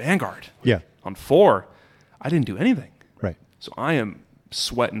just did Vanguard. Yeah. On 4. I didn't do anything. Right. So I am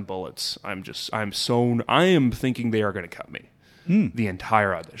sweating bullets. I am thinking they are going to cut me the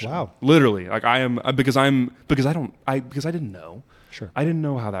entire audition. Wow. Literally. Like I am, because I didn't know. Sure. I didn't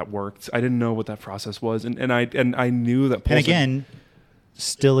know how that worked. I didn't know what that process was. And I knew that Pulse. And again,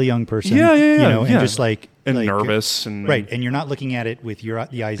 still a young person. Yeah. You know, and just like nervous and right. And you're not looking at it with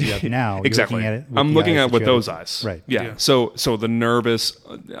the eyes you have now. Exactly. You're looking at it I'm looking at it with those eyes. Right. Yeah. So the nervous,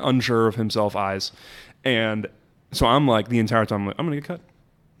 unsure of himself eyes, and so I'm like the entire time I'm like, I'm gonna get cut.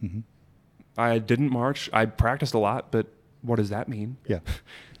 I didn't march. I practiced a lot, but what does that mean? Yeah.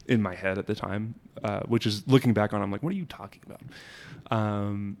 In my head at the time, which is looking back on, I'm like, what are you talking about?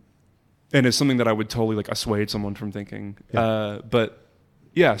 And it's something that I would totally like assuade someone from thinking. Yeah. But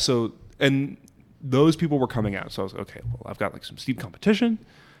yeah, so, and those people were coming out. So I was like, okay, well, I've got like some steep competition.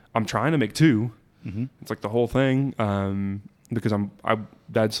 I'm trying to make 2. It's like the whole thing. Because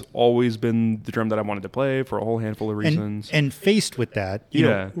that's always been the drum that I wanted to play for a whole handful of reasons. And faced with that, you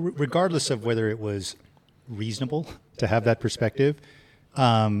know, regardless of whether it was reasonable to have that perspective,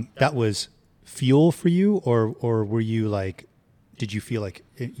 that was fuel for you, or were you like, did you feel like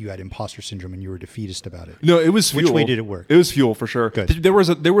you had imposter syndrome and you were defeatist about it? No, it was fuel. Which way did it work? It was fuel for sure. Good. There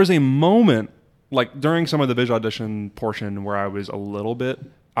was a moment like during some of the visual audition portion where I was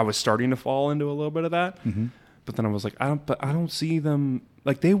starting to fall into a little bit of that. Mm-hmm. But then I was like, I don't see them,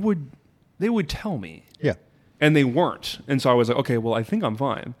 like they would tell me. Yeah. And they weren't. And so I was like, okay, well, I think I'm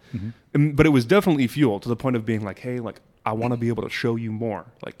fine. Mm-hmm. But it was definitely fuel to the point of being like, hey, like I want to be able to show you more.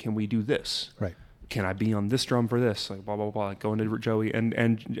 Like, can we do this? Right. Can I be on this drum for this? Like blah, blah, blah, like going to Joey.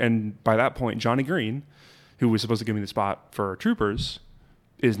 And by that point, Johnny Green, who was supposed to give me the spot for Troopers,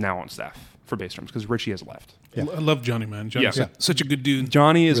 is now on staff for bass drums because Richie has left. Yeah. I love Johnny, man. Johnny's such a good dude.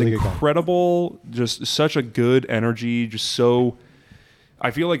 Johnny is Really incredible, just such a good energy, just so... I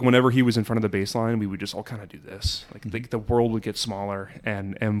feel like whenever he was in front of the bass line, we would just all kind of do this. Like the world would get smaller,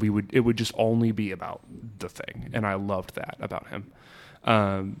 and it would just only be about the thing. And I loved that about him,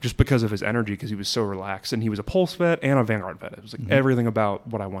 just because of his energy, because he was so relaxed, and he was a Pulse vet and a Vanguard vet. It was like everything about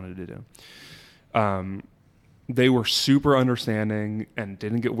what I wanted to do. They were super understanding and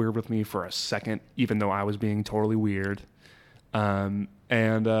didn't get weird with me for a second, even though I was being totally weird.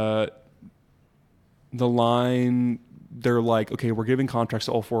 The line... They're like, okay, we're giving contracts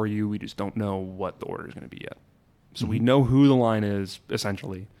to all four of you. We just don't know what the order is going to be yet. So we know who the line is,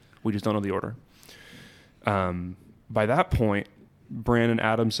 essentially. We just don't know the order. By that point, Brandon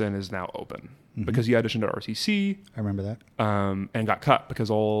Adamson is now open because he auditioned at RCC. I remember that. And got cut because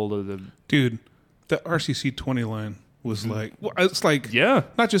all of the... Dude, the RCC 20 line was like... Well, it's like... Yeah.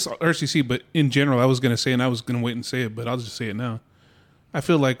 Not just RCC, but in general, I was going to say, and I was going to wait and say it, but I'll just say it now. I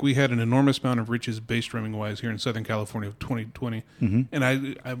feel like we had an enormous amount of riches bass drumming wise here in Southern California of 2020. And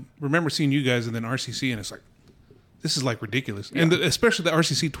I remember seeing you guys and then RCC, and it's like, this is like ridiculous. Yeah. And especially the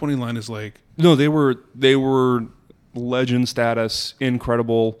RCC 20 line is like... No, they were legend status,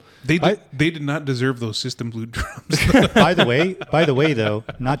 incredible. They did not deserve those System Blue drums. By the way, though,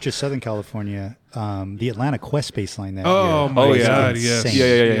 not just Southern California, the Atlanta Quest bass line that year. Oh my God,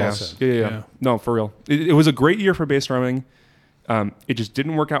 yes. Yeah. No, for real. It was a great year for bass drumming. It just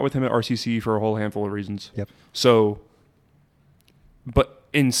didn't work out with him at RCC for a whole handful of reasons. Yep. So, but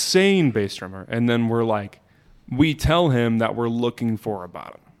insane bass drummer. And then we tell him that we're looking for a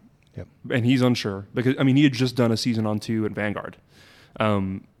bottom. Yep. And he's unsure because, I mean, he had just done a season on 2 at Vanguard.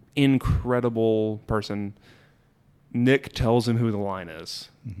 Incredible person. Nick tells him who the line is,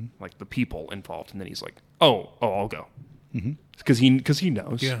 like the people involved. And then he's like, oh, I'll go. Because he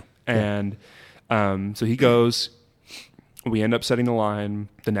knows. Yeah. And so he goes. We end up setting the line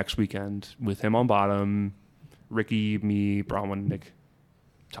the next weekend with him on bottom, Ricky, me, Bronwyn, Nick,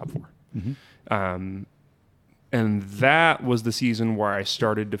 top 4. And that was the season where I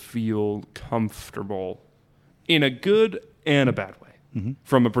started to feel comfortable in a good and a bad way.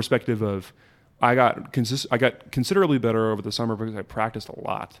 From a perspective of I got considerably better over the summer because I practiced a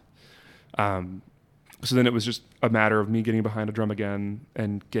lot. So then it was just a matter of me getting behind a drum again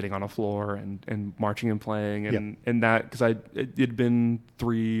and getting on a floor and marching and playing and that because it had been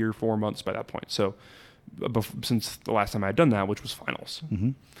 3 or 4 months by that point. So since the last time I had done that, which was finals.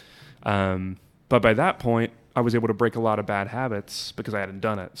 But by that point, I was able to break a lot of bad habits because I hadn't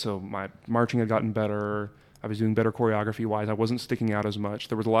done it. So my marching had gotten better. I was doing better choreography wise. I wasn't sticking out as much.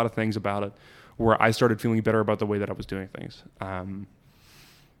 There was a lot of things about it where I started feeling better about the way that I was doing things. And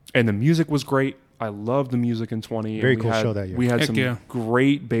the music was great. I loved the music in 20. Very cool show that year. We had some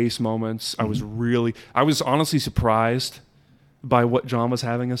great bass moments. I was honestly surprised by what John was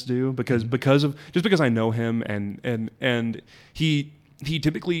having us do because I know him and he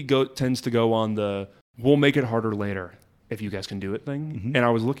typically tends to go on the we'll make it harder later if you guys can do it thing. And I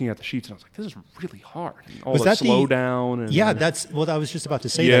was looking at the sheets and I was like, this is really hard. And all the slow down. And, I was just about to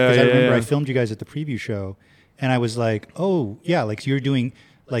say that because I remember I filmed you guys at the preview show and I was like, oh yeah, like so you're doing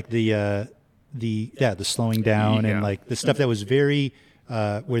like the slowing down and like the stuff that was very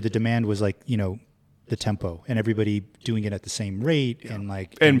where the demand was like, you know, the tempo and everybody doing it at the same rate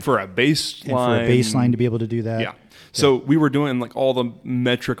and for a bass line to be able to do that. Yeah. So we were doing like all the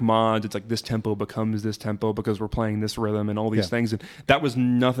metric mods. It's like this tempo becomes this tempo because we're playing this rhythm and all these things. And that was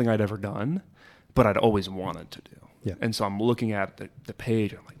nothing I'd ever done, but I'd always wanted to do. Yeah. And so I'm looking at the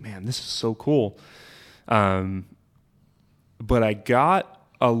page. I'm like, man, this is so cool. But I got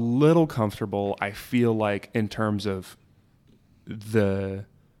a little comfortable, I feel like, in terms of the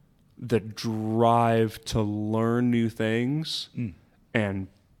drive to learn new things and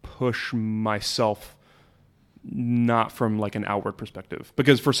push myself, not from like an outward perspective,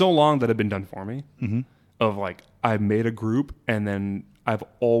 because for so long that had been done for me of like, I made a group and then I've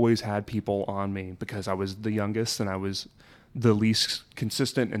always had people on me because I was the youngest and I was the least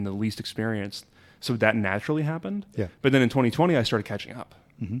consistent and the least experienced. So that naturally happened. Yeah. But then in 2020, I started catching up.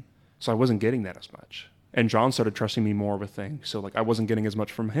 So I wasn't getting that as much. And John started trusting me more with things. So like I wasn't getting as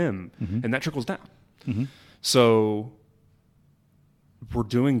much from him. And that trickles down. So we're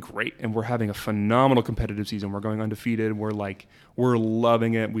doing great and we're having a phenomenal competitive season. We're going undefeated. We're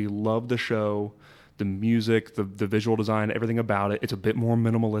loving it. We love the show, the music, the visual design, everything about it. It's a bit more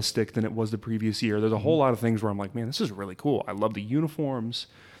minimalistic than it was the previous year. There's a whole lot of things where I'm like, man, this is really cool. I love the uniforms.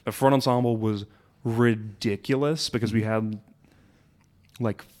 The front ensemble was ridiculous because we had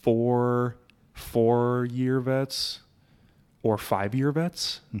like 4-year vets or 5-year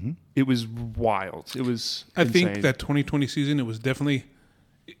vets. It was wild. It was I insane. think that 2020 season, it was definitely,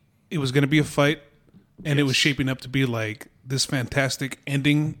 it was going to be a fight, and it was shaping up to be like this fantastic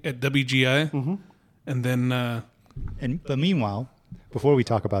ending at WGI. And then, But meanwhile, before we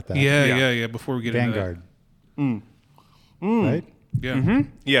talk about that, yeah. Before we get Vanguard, into right? that. Yeah.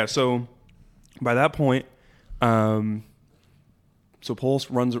 Yeah, so by that point, so Pulse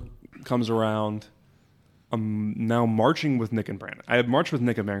comes around. I'm now marching with Nick and Brandon. I had marched with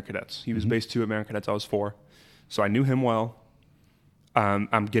Nick at American Cadets. He was base 2 at American Cadets. I was 4. So I knew him well.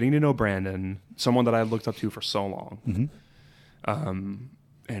 I'm getting to know Brandon, someone that I looked up to for so long,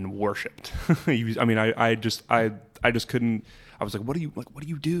 and worshipped. I just couldn't. I was like, what do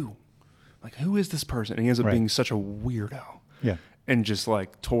you do? Like, who is this person? And he ends up being such a weirdo. Yeah. And just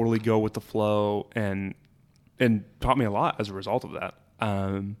like totally go with the flow and taught me a lot as a result of that.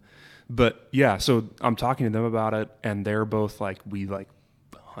 But yeah, so I'm talking to them about it, and they're both like, we like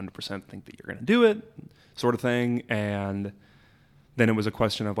 100% think that you're going to do it, sort of thing. And then it was a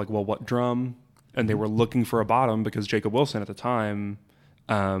question of like, well, what drum? And they were looking for a bottom because Jacob Wilson at the time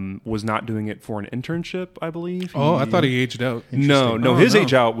was not doing it for an internship, I believe. I thought he aged out. No, his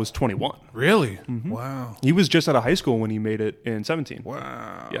age out was 21. Really? Wow. He was just out of high school when he made it in 17.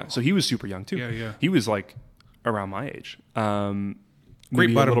 Wow. Yeah, so he was super young too. Yeah. He was like around my age. Great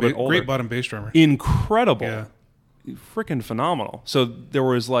maybe a little bit older. great bottom bass drummer. Incredible. Yeah. Freaking phenomenal. So there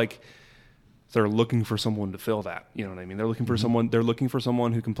was like, they're looking for someone to fill that. You know what I mean? They're looking for someone. They're looking for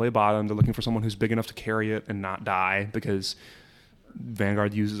someone who can play bottom. They're looking for someone who's big enough to carry it and not die, because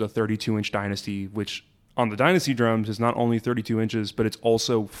Vanguard uses a 32-inch Dynasty, which on the Dynasty drums is not only 32 inches, but it's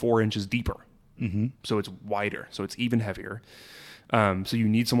also 4 inches deeper. So it's wider. So it's even heavier. So you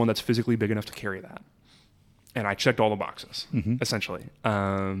need someone that's physically big enough to carry that. And I checked all the boxes, essentially.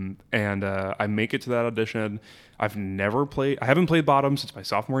 And I make it to that audition. I haven't played bottom since my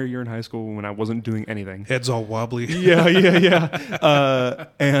sophomore year in high school when I wasn't doing anything. Head's all wobbly. Yeah.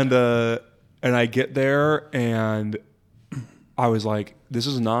 And I get there and I was like, this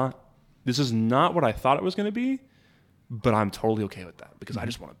is not what I thought it was going to be, but I'm totally okay with that because I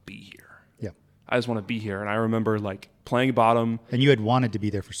just want to be here. Yeah. I just want to be here. And I remember like playing bottom. And you had wanted to be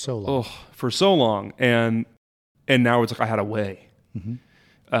there for so long. Oh, for so long. And now it's like I had a way.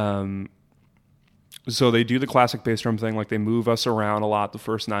 So they do the classic bass drum thing. Like they move us around a lot the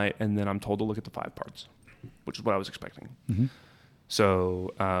first night, and then I'm told to look at the 5 parts, which is what I was expecting.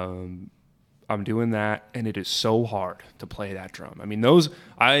 So I'm doing that, and it is so hard to play that drum. I mean, there's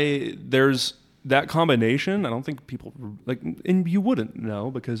that combination. I don't think people like, and you wouldn't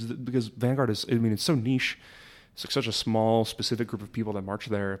know because Vanguard is. I mean, it's so niche. It's like such a small, specific group of people that march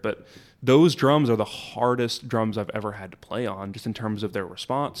there. But those drums are the hardest drums I've ever had to play on, just in terms of their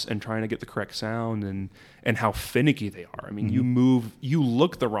response and trying to get the correct sound and how finicky they are. I mean, you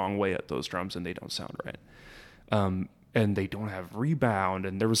look the wrong way at those drums and they don't sound right. And they don't have rebound.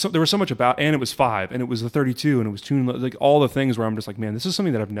 And there was so much about, and it was 5, and it was the 32, and it was tuned, like all the things where I'm just like, man, this is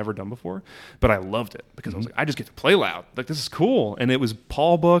something that I've never done before. But I loved it because I was like, I just get to play loud. Like, this is cool. And it was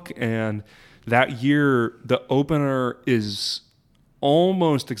Paul Book, and that year, the opener is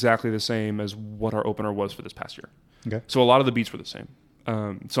almost exactly the same as what our opener was for this past year. Okay. So a lot of the beats were the same.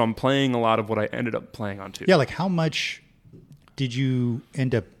 So I'm playing a lot of what I ended up playing on too. Yeah, like how much did you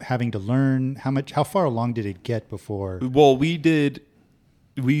end up having to learn? How far along did it get before? Well, we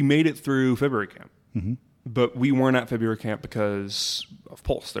made it through February camp. But we weren't at February camp because of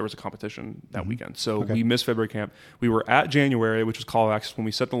Pulse. There was a competition that weekend. So we missed February camp. We were at January, which was Call of Access. When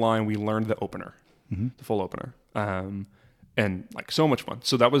we set the line, we learned the opener, the full opener. And like so much fun.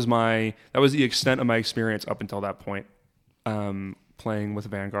 So that was the extent of my experience up until that point. Playing with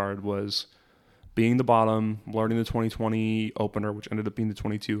Vanguard was being the bottom, learning the 2020 opener, which ended up being the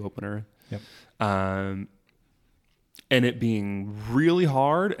 22 opener. Yep. And it being really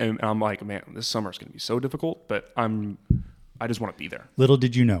hard, and I'm like, man, this summer is going to be so difficult, but I just want to be there. Little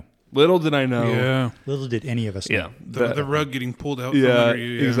did you know. Little did I know. Yeah. Little did any of us know. Yeah. The rug getting pulled out from Yeah, under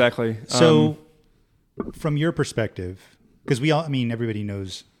you. Yeah, exactly. So from your perspective, because everybody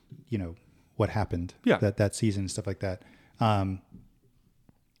knows, what happened Yeah. that season and stuff like that. How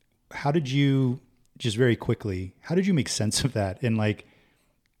did you, just very quickly, how did you make sense of that? And like,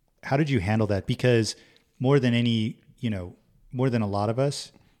 how did you handle that? Because more than any, more than a lot of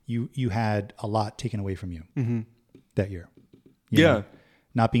us, you had a lot taken away from you that year. You know,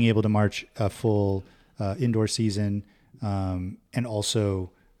 not being able to march a full indoor season, and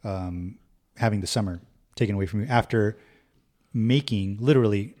also having the summer taken away from you after making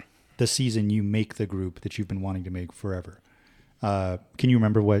literally the season you make the group that you've been wanting to make forever. Can you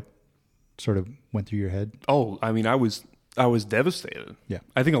remember what sort of went through your head? Oh, I mean, I was devastated. Yeah.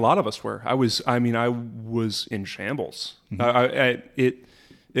 I think a lot of us were. I was in shambles.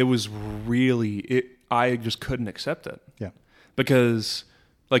 It was really, I just couldn't accept it. Yeah. Because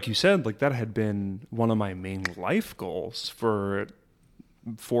like you said, like that had been one of my main life goals for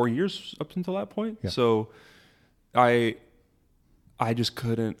 4 years up until that point. Yeah. So I just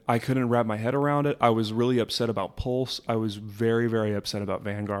couldn't wrap my head around it. I was really upset about Pulse. I was very, very upset about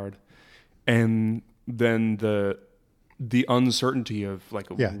Vanguard. And then the uncertainty of like,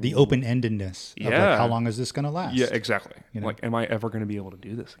 the open-endedness of like, how long is this going to last? Yeah, exactly. You know? Like, am I ever going to be able to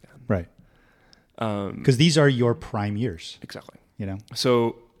do this again? Right. Because these are your prime years. Exactly.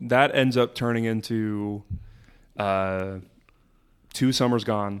 So that ends up turning into 2 summers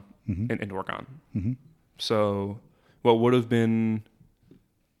gone and indoor gone. Mm-hmm. So what would have been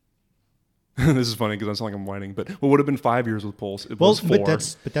this is funny because I sound like I'm whining, but what would have been 5 years with Pulse? It was 4.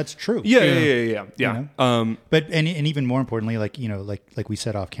 but that's true. Yeah. You know? But and even more importantly, like we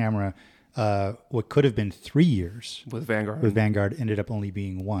said off camera, what could have been 3 years with Vanguard ended up only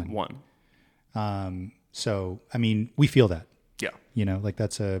being 1. 1. So I mean, we feel that. Yeah. Like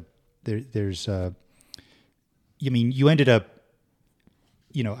that's there's you ended up,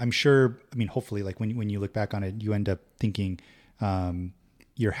 I'm sure, hopefully, like when you look back on it, you end up thinking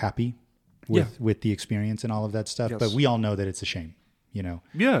you're happy with the experience and all of that stuff. Yes. But we all know that it's a shame, Yeah.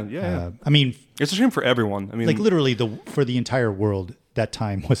 It's a shame for everyone. Like literally for the entire world, that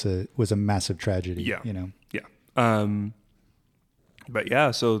time was a massive tragedy. Yeah. Yeah. But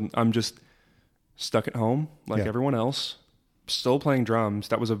yeah, so I'm just stuck at home like everyone else, still playing drums.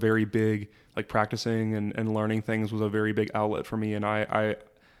 That was a very big, like practicing and learning things was a very big outlet for me. And I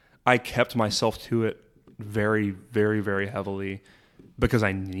kept myself to it very, very, very heavily because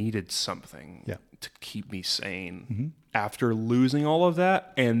I needed something to keep me sane after losing all of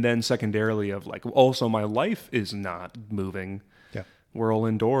that. And then secondarily of like, also my life is not moving. Yeah. We're all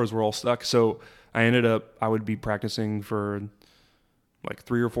indoors. We're all stuck. So I would be practicing for like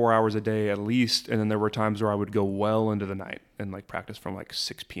 3 or 4 hours a day at least. And then there were times where I would go well into the night and like practice from like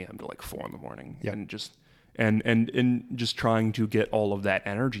 6 p.m. to like 4 a.m. and just, and just trying to get all of that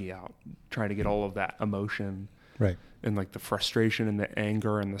energy out, trying to get all of that emotion. Right. And like the frustration and the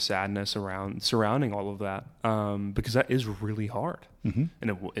anger and the sadness surrounding all of that. Because that is really hard. Mm-hmm.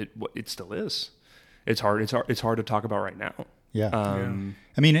 And it still is. It's hard to talk about right now. Yeah.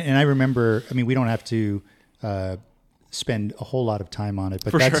 And I remember, we don't have to, spend a whole lot of time on it,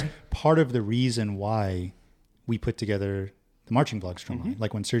 but that's part of the reason why we put together the Marching Vlogs Drumline.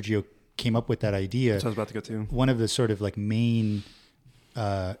 Like when Sergio came up with that idea, that's what I was about to get to. One of the sort of like main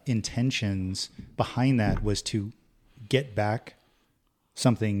intentions behind that was to get back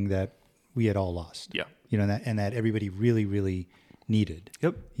something that we had all lost. Yeah. And that everybody really, really needed.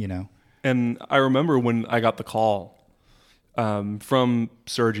 Yep. And I remember when I got the call from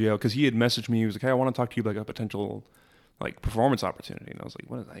Sergio, because he had messaged me. He was like, "Hey, I want to talk to you about a potential like performance opportunity." And I was like,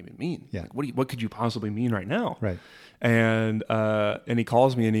 "What does that even mean? Yeah. Like, what could you possibly mean right now?" Right. And he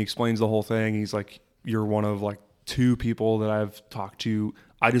calls me and he explains the whole thing. He's like, "You're one of like 2 people that I've talked to.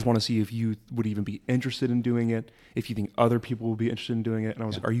 I just want to see if you would even be interested in doing it. If you think other people will be interested in doing it." And I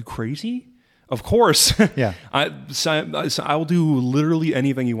was like, "Are you crazy? Of course." Yeah. I will do literally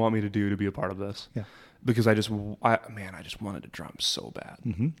anything you want me to do to be a part of this. Yeah. Because I just wanted to drum so bad.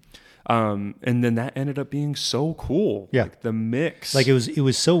 Mm-hmm. And then that ended up being so cool. Yeah. Like the mix. Like it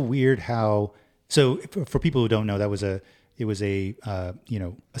was so weird how, so for people who don't know, it was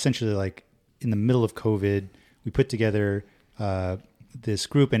essentially like in the middle of COVID, we put together, this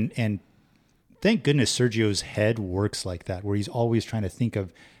group and thank goodness Sergio's head works like that, where he's always trying to think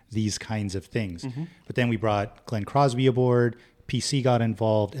of these kinds of things. Mm-hmm. But then we brought Glenn Crosby aboard, PC got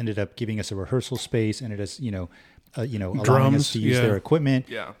involved, ended up giving us a rehearsal space, ended us, allowing us to use their equipment.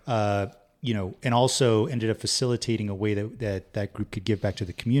 Yeah. And also ended up facilitating a way that group could give back to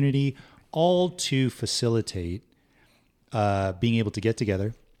the community, all to facilitate being able to get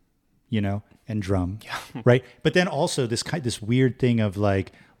together, and drum. Yeah. Right. But then also this weird thing of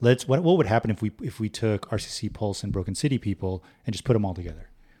like, what would happen if we took RCC Pulse and Broken City people and just put them all together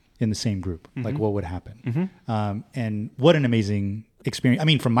in the same group? Like what would happen? And what an amazing experience. I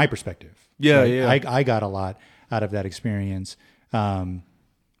mean, from my perspective, I got a lot out of that experience.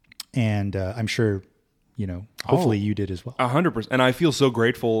 And I'm sure, hopefully you did as well. 100%. And I feel so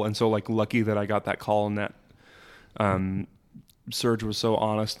grateful and so like lucky that I got that call, and that Serge was so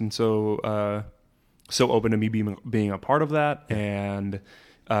honest and so open to me being a part of that. And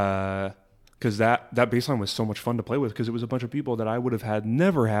because that baseline was so much fun to play with, because it was a bunch of people that I would have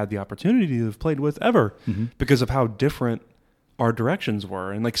never had the opportunity to have played with ever, because of how different our directions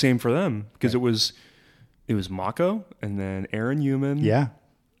were. And like same for them, because it was Mako, and then Aaron Human,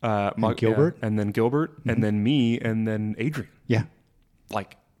 and Gilbert, and then Gilbert, and then me, and then Adrian. Yeah,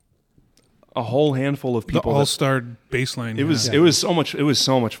 like a whole handful of people. The all-star baseline. It was so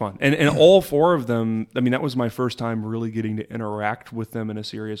much fun, and all four of them. I mean, that was my first time really getting to interact with them in a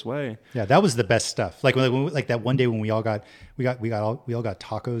serious way. Yeah, that was the best stuff. Like like that one day when we all got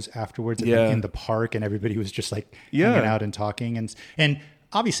tacos afterwards in the park, and everybody was just like hanging out and talking, and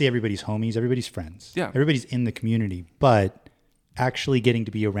obviously everybody's homies, everybody's friends, everybody's in the community, but actually getting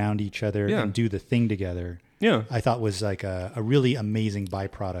to be around each other and do the thing together. Yeah, I thought was like a really amazing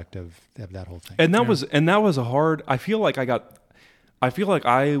byproduct of that whole thing. And that was a hard. I feel like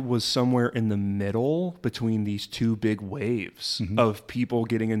I was somewhere in the middle between these two big waves of people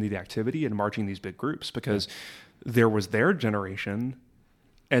getting into the activity and marching these big groups, because there was their generation,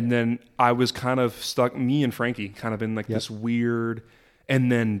 and then I was kind of stuck. Me and Frankie kind of in like this weird. And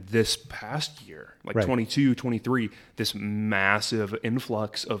then this past year, like 22, 23, this massive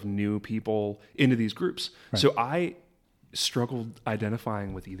influx of new people into these groups. Right. So I struggled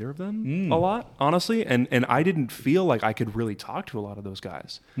identifying with either of them a lot, honestly. And I didn't feel like I could really talk to a lot of those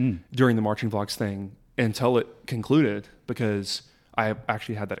guys during the Marching Vlogs thing until it concluded, because I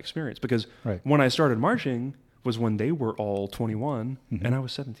actually had that experience. Because when I started marching was when they were all 21 and I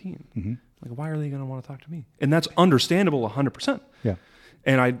was 17. Like, why are they going to want to talk to me? And that's understandable 100%. Yeah.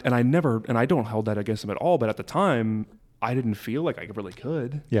 And I don't hold that against them at all. But at the time, I didn't feel like I really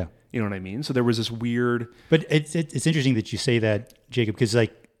could. Yeah. You know what I mean? So there was this weird. But it's interesting that you say that, Jacob, because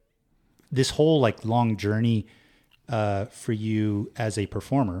like this whole like long journey for you as a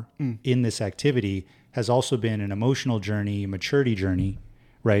performer in this activity has also been an emotional journey, maturity journey,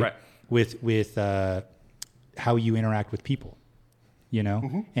 right? With how you interact with people,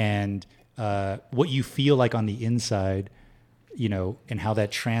 and what you feel like on the inside. And how that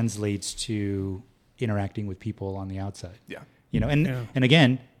translates to interacting with people on the outside. Yeah. And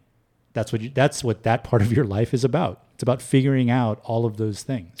again, that's what that part of your life is about. It's about figuring out all of those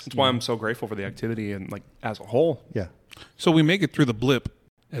things. That's why I'm so grateful for the activity and like as a whole. Yeah. So we make it through the blip,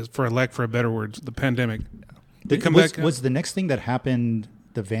 as for lack for better words, the pandemic. Was the next thing that happened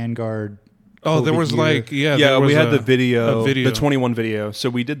the Vanguard? Oh, there was year? We had the video, the 21 video. So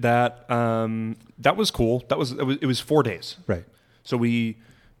we did that. That was cool. It was 4 days. Right. So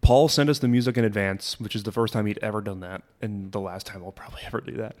Paul sent us the music in advance, which is the first time he'd ever done that, and the last time I'll probably ever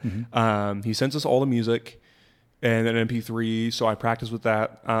do that. He sends us all the music and an MP3. So I practiced with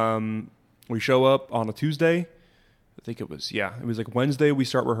that. We show up on a Tuesday. I think it was like Wednesday we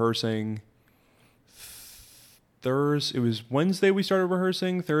start rehearsing. It was Wednesday we started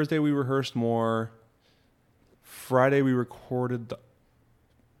rehearsing. Thursday we rehearsed more. Friday we recorded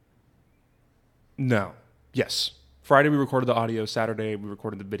Friday we recorded the audio. Saturday we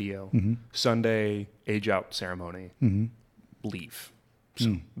recorded the video. Sunday, age out ceremony. Leave.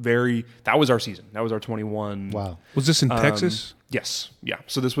 So that was our season. That was our 21. Wow. Was this in Texas? Yes. Yeah.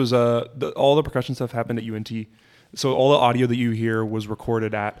 So this was all the percussion stuff happened at UNT. So all the audio that you hear was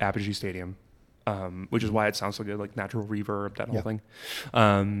recorded at Apogee Stadium. Which is why it sounds so good, like natural reverb, that whole thing.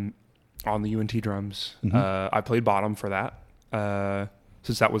 On the UNT drums. I played bottom for that,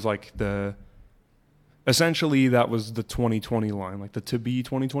 since that was like essentially that was the 2020 line, like the to be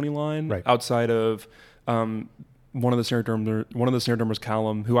 2020 line, outside of one of the snare drummers,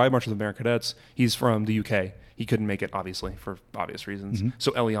 Callum, who I marched with American Cadets. He's from the UK. He couldn't make it, obviously, for obvious reasons.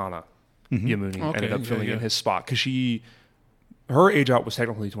 So Eliana Yamuni ended up filling in his spot, because her age out was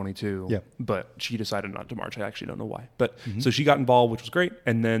technically 22, but she decided not to march. I actually don't know why. But so she got involved, which was great.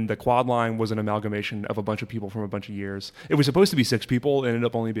 And then the quad line was an amalgamation of a bunch of people from a bunch of years. It was supposed to be 6 people. It ended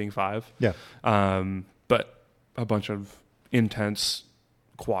up only being 5. Yeah. But a bunch of intense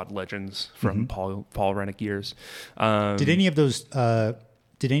quad legends from Paul Rennick years. Did any of those,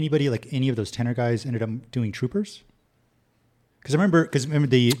 anybody like any of those tenor guys ended up doing troopers? Because remember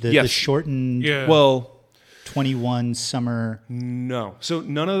the shortened... Yeah. Well... 21 summer. No. So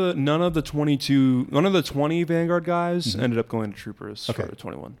none of the 20 Vanguard guys ended up going to troopers for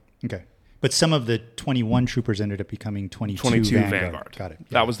 21. Okay. But some of the 21 troopers ended up becoming 22 Vanguard. Got it. Yeah.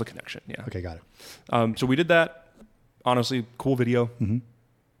 That was the connection. Yeah. Okay, got it. So we did that. Honestly, cool video. Mm-hmm.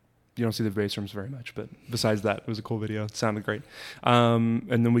 You don't see the bass drums very much, but besides that, it was a cool video. It sounded great. And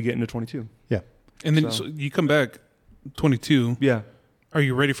then we get into 22. Yeah. And then so you come back 22. Yeah. Are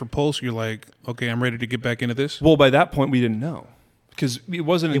you ready for Pulse? You're like, okay, I'm ready to get back into this? Well, by that point, we didn't know. Because it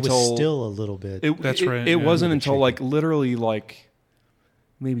wasn't until... It was still a little bit... That's right. It wasn't until literally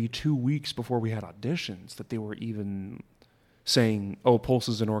maybe 2 weeks before we had auditions that they were even saying, oh, Pulse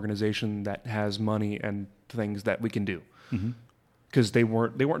is an organization that has money and things that we can do. Because they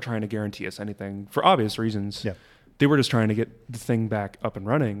weren't trying to guarantee us anything for obvious reasons. Yeah. They were just trying to get the thing back up and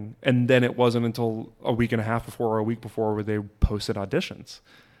running. And then it wasn't until a week and a half before or a week before where they posted auditions.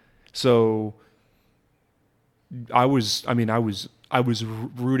 So I was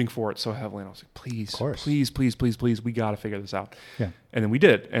rooting for it so heavily, and I was like, please, we got to figure this out. Yeah. And then we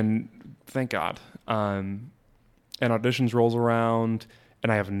did, and thank God. And auditions rolls around,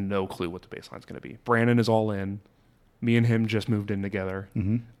 and I have no clue what the bass line's going to be. Brandon is all in. Me and him just moved in together.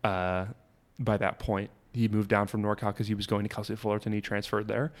 By that point, he moved down from NorCal because he was going to Cal State Fullerton. He transferred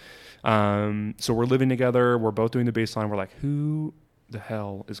there. So we're living together. We're both doing the bass line. We're like, who the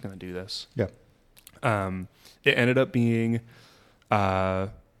hell is going to do this? Yeah. It ended up being,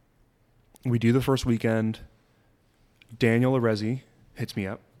 we do the first weekend. Daniel Arezzi hits me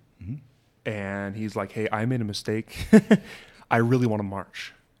up, and he's like, hey, I made a mistake. I really want to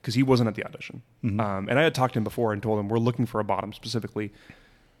march, because he wasn't at the audition. And I had talked to him before and told him, we're looking for a bottom specifically.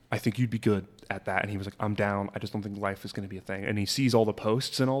 I think you'd be good at that. And he was like, I'm down. I just don't think life is going to be a thing. And he sees all the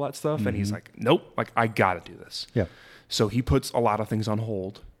posts and all that stuff, and he's like, nope, I got to do this. Yeah. So he puts a lot of things on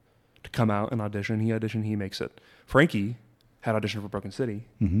hold to come out and audition. He auditioned, he makes it. Frankie had auditioned for Broken City,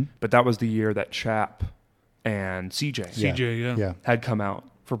 but that was the year that Chap and CJ had come out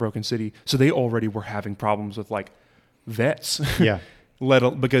for Broken City. So they already were having problems with vets. Yeah.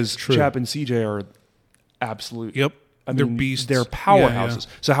 Because Chap and CJ are absolute. Yep. They're beasts. They're powerhouses.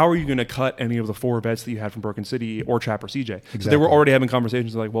 Yeah. So how are you going to cut any of the 4 vets that you had from Broken City or Chap or CJ? Exactly. So they were already having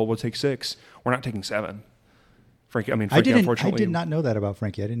conversations like, well, we'll take 6. We're not taking 7. Frankie, unfortunately, I did not know that about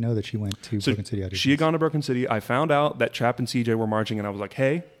Frankie. I didn't know that she went to Broken City auditions. She had gone to Broken City. I found out that Chap and CJ were marching, and I was like,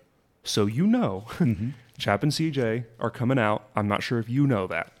 hey, so Chap and CJ are coming out. I'm not sure if you know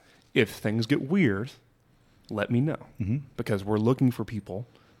that. If things get weird, let me know, because we're looking for people,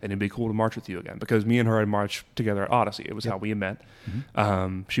 and it'd be cool to march with you again. Because me and her had marched together at Odyssey. It was how we had met.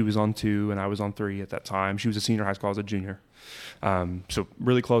 She was on 2, and I was on 3 at that time. She was a senior high school. I was a junior. So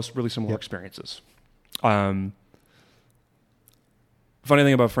really close, really similar experiences. Funny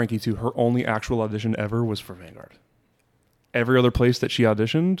thing about Frankie, too, her only actual audition ever was for Vanguard. Every other place that she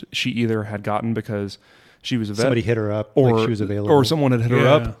auditioned, she either had gotten because she was a vet. Somebody hit her up, or she was available. Or someone had hit her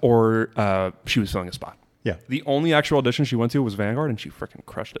up, or she was filling a spot. Yeah. The only actual audition she went to was Vanguard, and she freaking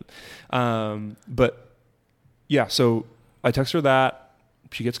crushed it. But, yeah, so I text her that.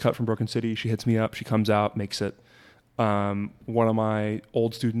 She gets cut from Broken City. She hits me up. She comes out, makes it. One of my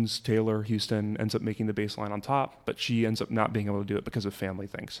old students, Taylor Houston, ends up making the bass line on top, but she ends up not being able to do it because of family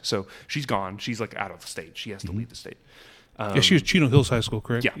things. So she's gone. She's out of the state. She has to leave the state. She was Chino Hills High School,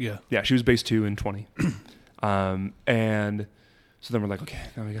 correct? Yeah. She was base 2 in 20. And so then we're like, okay,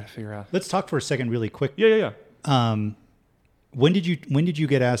 now we got to figure out. Let's talk for a second, really quick. Yeah. When did you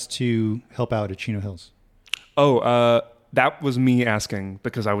get asked to help out at Chino Hills? That was me asking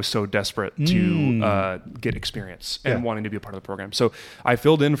because I was so desperate to get experience and wanting to be a part of the program. So I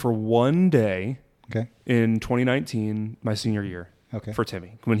filled in for 1 day in 2019, my senior year, for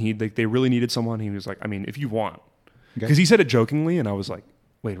Timmy. When they really needed someone, he was like, if you want. Because he said it jokingly, and I was like,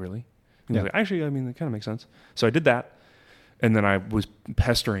 wait, really? He was like, actually, it kind of makes sense. So I did that. And then I was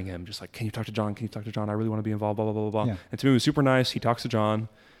pestering him, just like, can you talk to John? Can you talk to John? I really want to be involved, blah, blah, blah, blah. Yeah. And Timmy was super nice. He talks to John.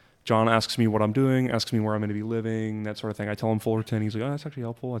 John asks me what I'm doing, asks me where I'm going to be living, that sort of thing. I tell him Fullerton. He's like, oh, that's actually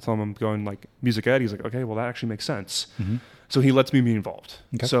helpful. I tell him I'm going music ed. He's like, okay, well, that actually makes sense. So he lets me be involved.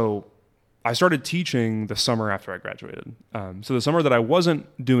 So I started teaching the summer after I graduated. So the summer that I wasn't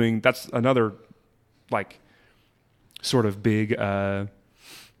doing, that's another sort of big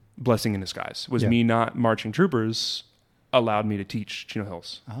blessing in disguise, was me not marching troopers allowed me to teach Chino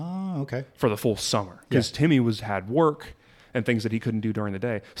Hills. Oh, okay. For the full summer. Because Timmy had work and things that he couldn't do during the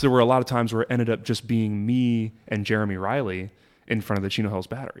day. So there were a lot of times where it ended up just being me and Jeremy Riley in front of the Chino Hills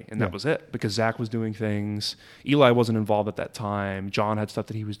Battery. And that was it, because Zach was doing things. Eli wasn't involved at that time. John had stuff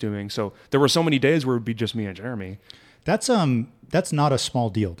that he was doing. So there were so many days where it would be just me and Jeremy. That's not a small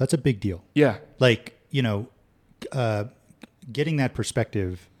deal. That's a big deal. Yeah. Getting that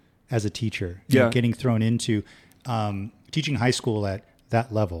perspective as a teacher, getting thrown into teaching high school at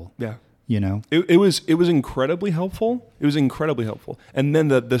that level. Yeah. It was incredibly helpful. It was incredibly helpful. And then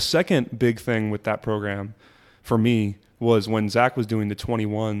the second big thing with that program for me was when Zach was doing the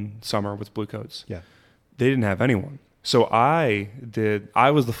 21 summer with Bluecoats. Yeah. They didn't have anyone. So I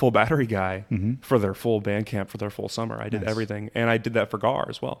was the full battery guy for their full band camp, for their full summer. I did everything. And I did that for GAR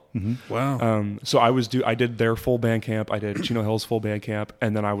as well. Wow. So I did their full band camp. I did Chino Hills full band camp.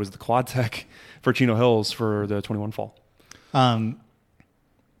 And then I was the quad tech for Chino Hills for the 21 fall.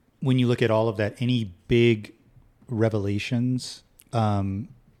 When you look at all of that, any big revelations,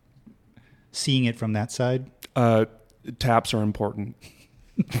 seeing it from that side? Taps are important.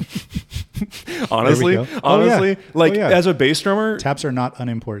 honestly, yeah. As a bass drummer, taps are not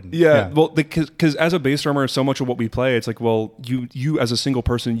unimportant. Well, because as a bass drummer, so much of what we play, it's like, well, you as a single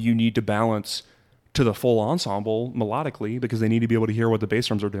person, you need to balance to the full ensemble melodically because they need to be able to hear what the bass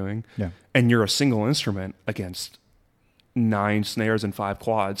drums are doing. Yeah. And you're a single instrument against 9 snares and 5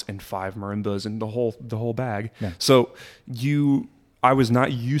 quads and 5 marimbas and the whole bag. Yeah. So I was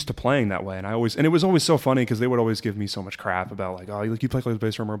not used to playing that way. And it was always so funny because they would always give me so much crap about like, oh, you play like a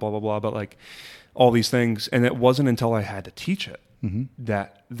bass drummer, blah, blah, blah, but like all these things. And it wasn't until I had to teach it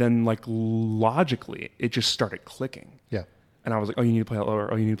that then like logically it just started clicking. Yeah. And I was like, oh, you need to play it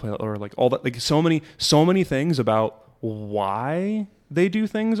lower. Oh, you need to play it lower. Like all that, like so many things about why they do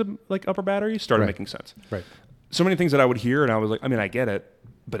things like upper battery started making sense. Right. So many things that I would hear and I was like, I mean, I get it,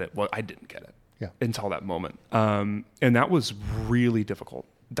 but I didn't get it. Yeah. Until that moment. And that was really difficult.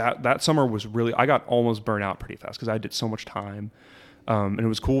 That summer was really, I got almost burnt out pretty fast because I did so much time. And it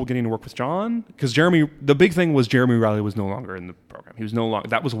was cool getting to work with John because the big thing was Jeremy Riley was no longer in the program. He was no longer,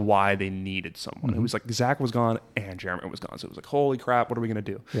 that was why they needed someone. It was like Zach was gone and Jeremy was gone. So it was like, holy crap, what are we going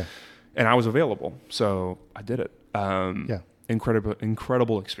to do? Yeah. And I was available. So I did it.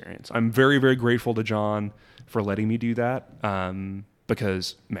 Incredible experience. I'm very, very grateful to John for letting me do that.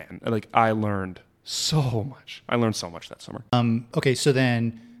 Because man, like I learned so much. I learned so much that summer. Okay, so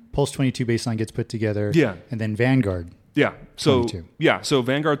then Pulse 22 baseline gets put together. Yeah. And then Vanguard. Yeah. So 22. Yeah. So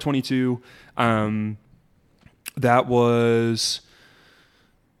Vanguard 22. That was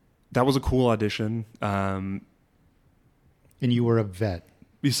a cool audition. And you were a vet.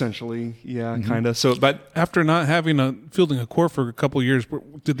 Essentially, yeah, kind of. So, but after not fielding a corps for a couple of years,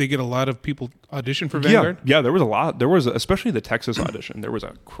 did they get a lot of people audition for Vanguard? Yeah, there was a lot. There was, especially the Texas audition, there was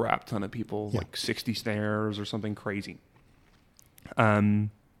a crap ton of people, like 60 snares or something crazy. They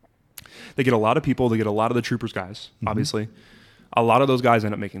get a lot of people. They get a lot of the troopers guys, obviously. A lot of those guys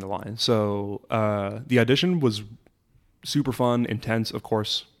end up making the line. So the audition was super fun, intense, of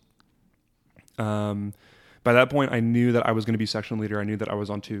course. By that point, I knew that I was going to be section leader. I knew that I was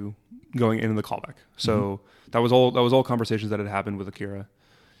on 2 going into the callback. So that was all conversations that had happened with Akira.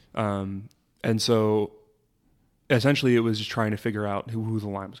 And so essentially it was just trying to figure out who the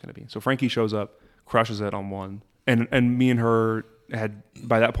line was going to be. So Frankie shows up, crushes it on 1. And me and her had,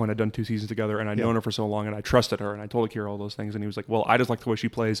 by that point, I'd done 2 seasons together and I'd known her for so long and I trusted her and I told Akira all those things. And he was like, well, I just like the way she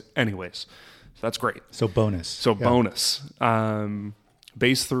plays anyways. So that's great. So bonus.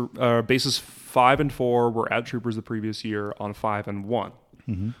 Bases 5 and 4 were at Troopers the previous year on 5 and 1.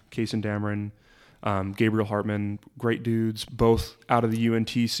 Case and Dameron, Gabriel Hartman, great dudes, both out of the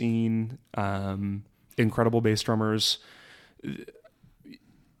UNT scene, incredible bass drummers,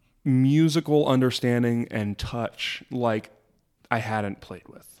 musical understanding and touch like I hadn't played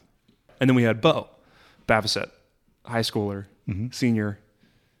with. And then we had Bo Bavasset, high schooler, senior,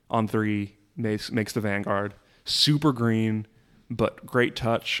 on 3, makes the Vanguard, super green, but great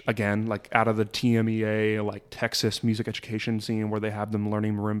touch, again, like out of the TMEA, like Texas music education scene where they have them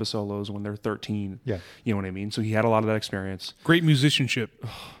learning marimba solos when they're 13. Yeah. You know what I mean? So he had a lot of that experience. Great musicianship.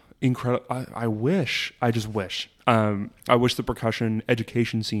 Incredible. I just wish. I wish the percussion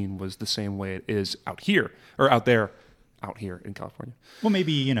education scene was the same way it is out here in California. Well,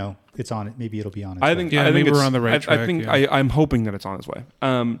 maybe, it's on it. Maybe it'll be on its I way. think maybe we're on the right track. I think I'm hoping that it's on its way.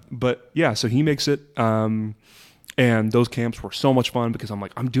 But yeah, so he makes it. And those camps were so much fun because I'm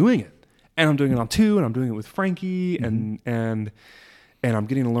like, I'm doing it. And I'm doing it on 2 and I'm doing it with Frankie and I'm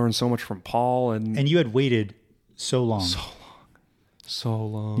getting to learn so much from Paul and you had waited so long. So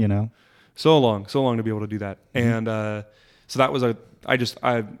long. So long to be able to do that. And so that was I just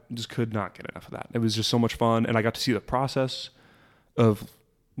could not get enough of that. It was just so much fun and I got to see the process of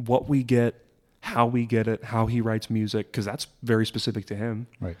what we get, how we get it, how he writes music because that's very specific to him.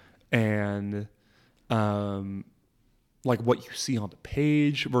 Right. And like what you see on the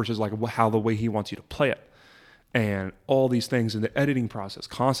page versus like how the way he wants you to play it and all these things in the editing process.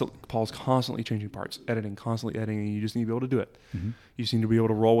 Paul's constantly changing parts, constantly editing, and you just need to be able to do it. You just need to be able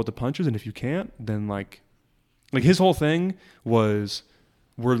to roll with the punches. And if you can't, then like his whole thing was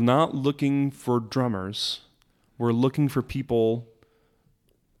we're not looking for drummers. We're looking for people.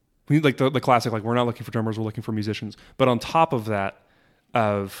 Like the classic, like we're not looking for drummers. We're looking for musicians. But on top of that,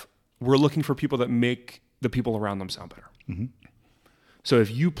 we're looking for people that make the people around them sound better. Mm-hmm. So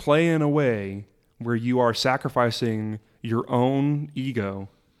if you play in a way where you are sacrificing your own ego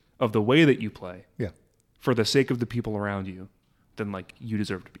of the way that you play for the sake of the people around you, then like you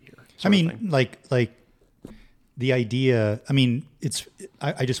deserve to be here. I mean, like the idea, I mean,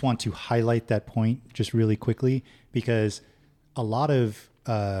 I just want to highlight that point just really quickly, because a lot of,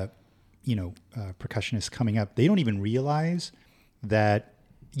 percussionists coming up, they don't even realize that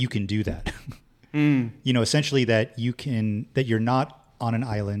you can do that. Essentially that you're not on an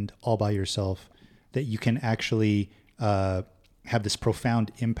island all by yourself, that you can actually have this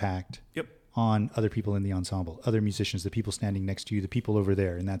profound impact on other people in the ensemble, other musicians, the people standing next to you, the people over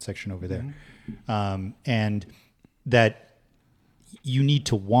there in that section over there. And that you need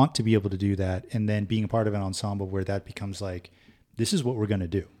to want to be able to do that. And then being a part of an ensemble where that becomes like, this is what we're going to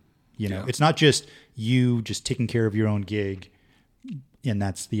do. It's not just you just taking care of your own gig and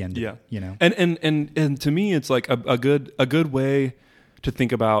that's the end. And to me, it's like a good way to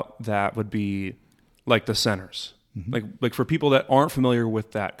think about that would be like the centers, like for people that aren't familiar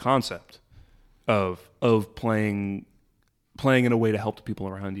with that concept of playing in a way to help the people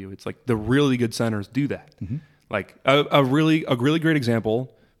around you. It's like the really good centers do that. Like a really great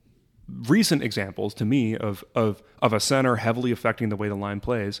example, recent examples to me of a center heavily affecting the way the line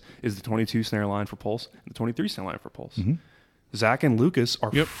plays is the 22 snare line for Pulse and the 23 snare line for Pulse. Zach and Lucas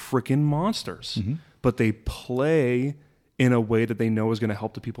are freaking monsters, but they play in a way that they know is going to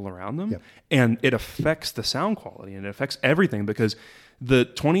help the people around them. And it affects the sound quality and it affects everything, because the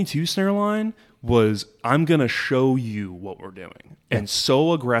 22 snare line was, I'm going to show you what we're doing. And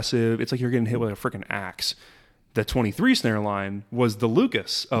so aggressive. It's like you're getting hit with a freaking axe. The 23 snare line was the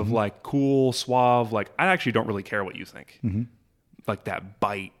Lucas of like cool, suave, like I actually don't really care what you think. Like that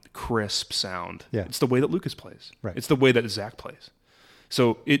bite, crisp sound. It's the way that Lucas plays. Right. It's the way that Zach plays.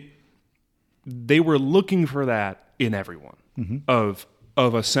 So they were looking for that in everyone of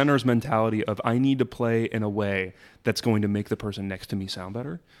a center's mentality of I need to play in a way that's going to make the person next to me sound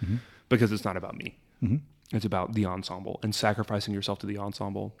better, because it's not about me. It's about the ensemble and sacrificing yourself to the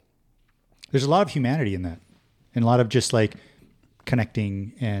ensemble. There's a lot of humanity in that, and a lot of just like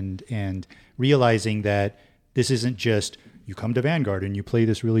connecting and realizing that this isn't just you come to Vanguard and you play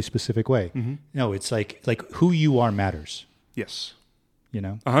this really specific way. No, it's like who you are matters. Yes.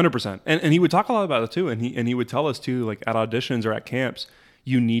 100%. And he would talk a lot about it too. And he would tell us too, like at auditions or at camps,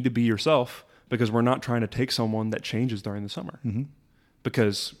 you need to be yourself, because we're not trying to take someone that changes during the summer,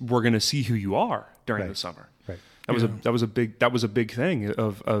 because we're going to see who you are during the summer. Right. That was a big thing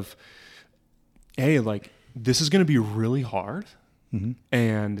of, hey, like this is going to be really hard,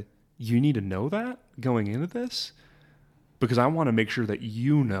 and you need to know that going into this, because I want to make sure that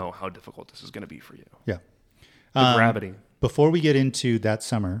you know how difficult this is going to be for you. Yeah. The gravity. Before we get into that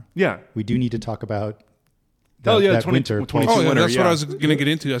summer, we do need to talk about that winter. 22 winter, that's what I was going to get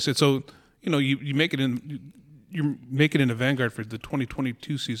into. I said, so you make it into Vanguard for the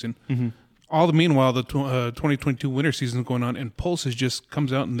 2022 season. All the meanwhile, the 2022 winter season is going on, and Pulse just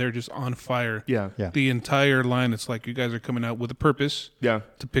comes out and they're just on fire. The entire line. It's like you guys are coming out with a purpose.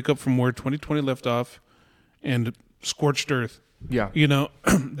 To pick up from where 2020 left off, and scorched earth.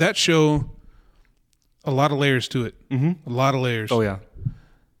 That show. A lot of layers to it. A lot of layers. Oh yeah.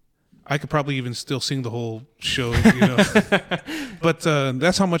 I could probably even still sing the whole show, But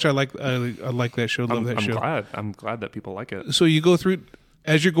that's how much I like that show. Love that show. I'm glad that people like it. So you go through,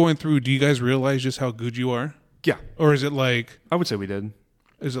 as you're going through, do you guys realize just how good you are? Yeah. Or is it like? I would say we did.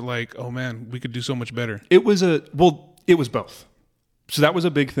 Is it like, oh man, we could do so much better? It was both. So that was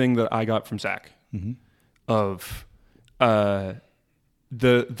a big thing that I got from Zach, of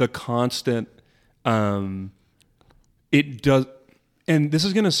the constant. It does, and this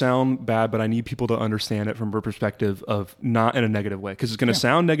is going to sound bad, but I need people to understand it from a perspective of not in a negative way, because it's going to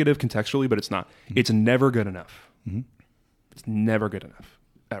sound negative contextually, but it's not. It's never good enough. It's never good enough,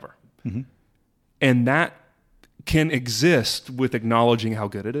 ever. And that can exist with acknowledging how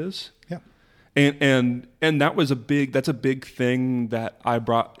good it is. And that's a big thing that I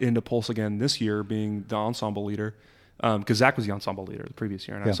brought into Pulse again this year, being the ensemble leader, because Zach was the ensemble leader the previous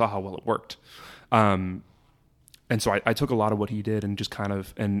year, and I saw how well it worked. And so I took a lot of what he did and just kind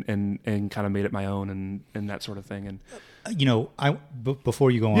of and kind of made it my own and that sort of thing. And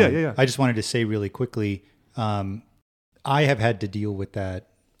before you go on, I just wanted to say really quickly, I have had to deal with that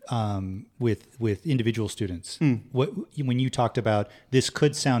with individual students. When you talked about this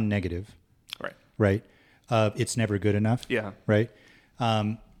could sound negative, right? It's never good enough, right?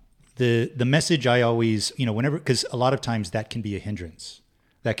 The message I always, whenever, because a lot of times that can be a hindrance.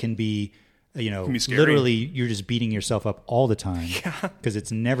 That can be, literally you're just beating yourself up all the time because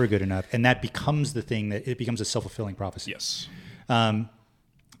it's never good enough. And that becomes the thing that it becomes a self-fulfilling prophecy. Yes. The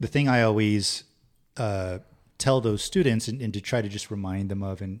thing I always tell those students and to try to just remind them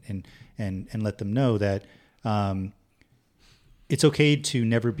of and let them know that it's okay to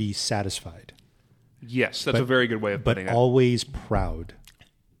never be satisfied. Yes, that's a very good way of putting it. But always proud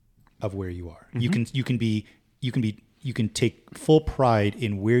of where you are. Mm-hmm. You can take full pride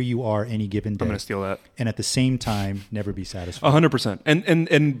in where you are any given day. I'm going to steal that. And at the same time, never be satisfied. 100%.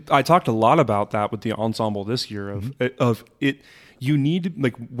 And I talked a lot about that with the ensemble this year of it. You need to,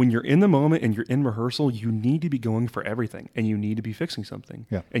 like, when you're in the moment and you're in rehearsal, you need to be going for everything and you need to be fixing something.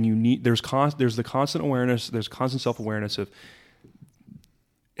 Yeah. And there's the constant awareness, there's constant self-awareness of,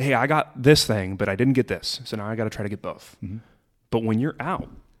 hey, I got this thing, but I didn't get this. So now I got to try to get both. Mm-hmm. But when you're out,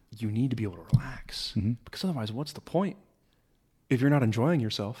 you need to be able to relax because otherwise what's the point if you're not enjoying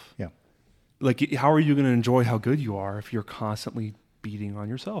yourself? Yeah. Like, how are you going to enjoy how good you are if you're constantly beating on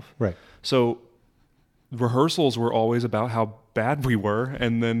yourself? Right. So rehearsals were always about how bad we were,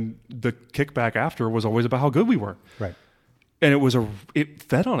 and then the kickback after was always about how good we were. Right. And it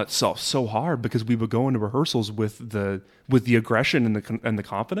fed on itself so hard because we would go into rehearsals with the aggression and the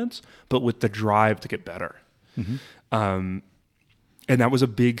confidence, but with the drive to get better. Mm-hmm. And that was a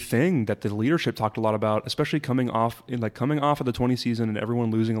big thing that the leadership talked a lot about, especially coming off of the 20 season and everyone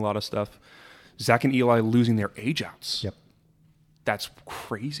losing a lot of stuff. Zach and Eli losing their age outs. Yep. That's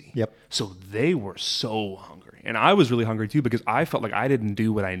crazy. Yep. So they were so hungry. And I was really hungry too because I felt like I didn't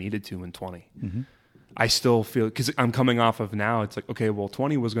do what I needed to in 20. Mm-hmm. I still feel, because I'm coming off of now, it's like, okay, well,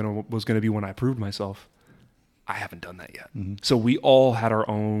 20 was gonna be when I proved myself. I haven't done that yet. Mm-hmm. So we all had our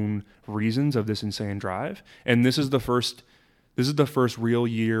own reasons of this insane drive. And this is the first real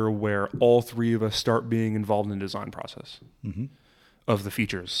year where all three of us start being involved in the design process of the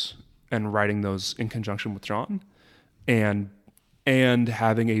features and writing those in conjunction with John and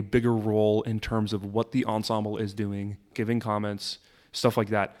having a bigger role in terms of what the ensemble is doing, giving comments, stuff like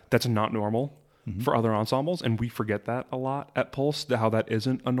that. That's not normal for other ensembles. And we forget that a lot at Pulse, how that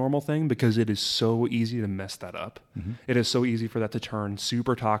isn't a normal thing because it is so easy to mess that up. Mm-hmm. It is so easy for that to turn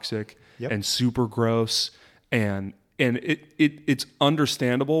super toxic and super gross. And it's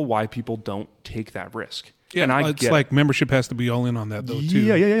understandable why people don't take that risk. Yeah, and it's like membership has to be all in on that, though, too.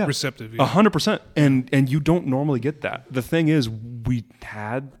 Yeah. Receptive. 100%. And you don't normally get that. The thing is, we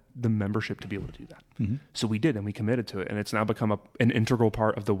had the membership to be able to do that. Mm-hmm. So we did, and we committed to it. And it's now become an integral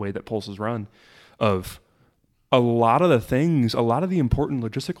part of the way that Pulse is run, of a lot of the things, a lot of the important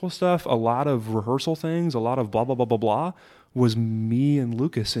logistical stuff, a lot of rehearsal things, a lot of blah, blah, blah, blah, blah, was me and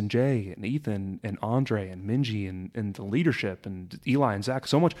Lucas and Jay and Ethan and Andre and Minji and the leadership and Eli and Zach.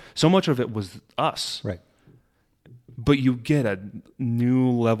 So much of it was us. Right. But you get a new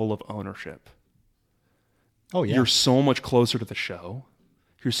level of ownership. Oh, yeah. You're so much closer to the show.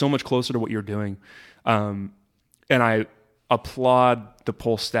 You're so much closer to what you're doing. And I applaud the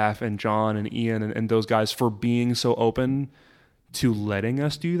Pulse staff and John and Ian and those guys for being so open to letting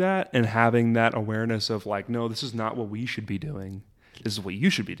us do that and having that awareness of like, no, this is not what we should be doing. This is what you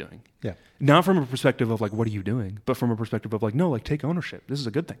should be doing. Yeah. Not from a perspective of like, what are you doing? But from a perspective of like, no, like take ownership. This is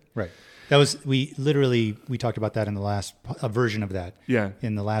a good thing. Right. We talked about that in the last version of that. Yeah.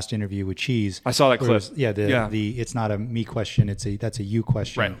 In the last interview with Cheese. I saw that clip. It's not a me question. That's a you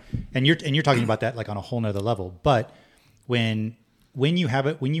question. Right. And you're talking about that like on a whole nother level. But when you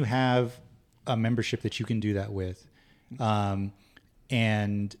have a membership that you can do that with,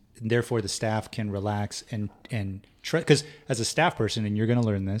 and therefore the staff can relax and because as a staff person, and you're going to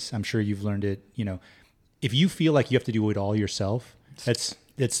learn this, I'm sure you've learned it. If you feel like you have to do it all yourself, it's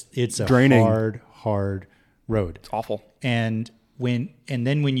a draining, hard road. It's awful. And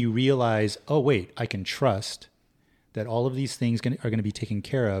then when you realize, oh wait, I can trust that all of these things are going to be taken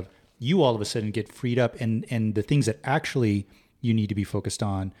care of, you all of a sudden get freed up, and the things that actually you need to be focused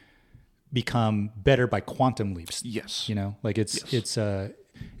on become better by quantum leaps. Yes.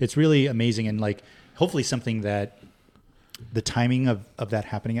 It's really amazing, and like hopefully something that the timing of that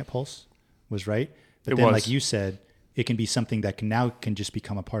happening at Pulse was right. But then, like you said, it can be something that can just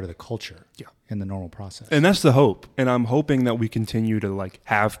become a part of the culture in the normal process. And that's the hope. And I'm hoping that we continue to like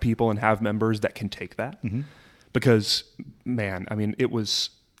have people and have members that can take that because man, I mean, it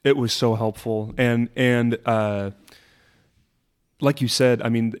was so helpful. And like you said, I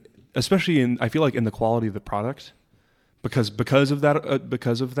mean, especially I feel like in the quality of the product, because of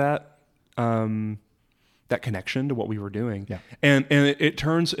that connection to what we were doing. Yeah. And it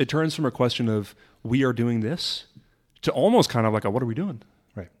turns from a question of we are doing this to almost kind of like a, what are we doing?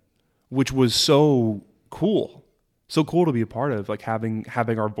 Right. Which was so cool. So cool to be a part of, like having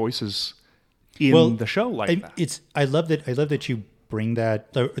our voices in the show like that. I love that you bring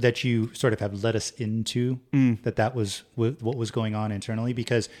that you sort of have led us into that was what was going on internally,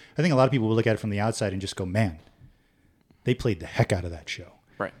 because I think a lot of people will look at it from the outside and just go, man, they played the heck out of that show.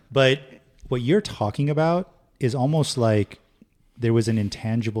 Right. But what you're talking about is almost like there was an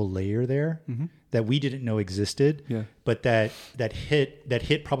intangible layer there that we didn't know existed, but that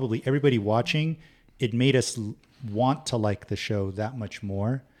hit probably everybody watching. It made us want to like the show that much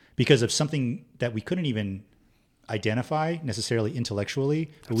more because of something that we couldn't even identify necessarily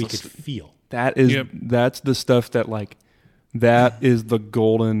intellectually, but we could feel. That's the stuff that like, that is the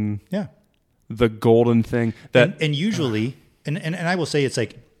golden thing that, and usually, and I will say, it's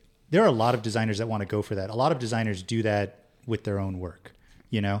like, there are a lot of designers that want to go for that. A lot of designers do that with their own work,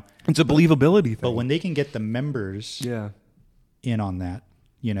 you know, it's a believability thing. But when they can get the members in on that,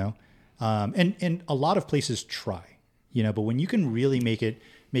 you know, and a lot of places try, you know, but when you can really make it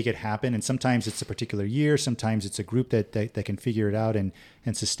happen, and sometimes it's a particular year, sometimes it's a group that can figure it out and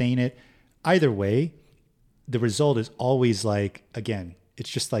sustain it. Either way, the result is always like, again, it's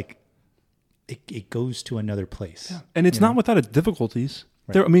just like it goes to another place. And it's not without its difficulties.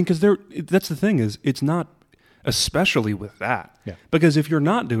 Right. I mean, because that's the thing, is it's not, especially with that. Yeah. Because if you're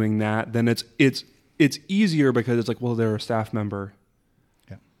not doing that, then it's easier, because it's like, well, they're a staff member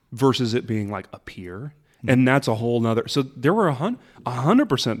versus it being like a peer. And that's a whole nother. So there were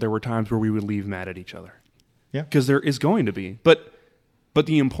 100%. There were times where we would leave mad at each other. Yeah. Because there is going to be. But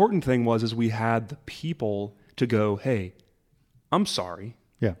the important thing is we had the people to go, hey, I'm sorry.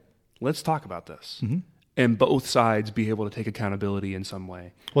 Yeah. Let's talk about this. Mm-hmm. And both sides be able to take accountability in some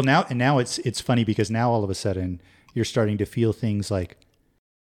way. Well, now it's funny, because now all of a sudden you're starting to feel things like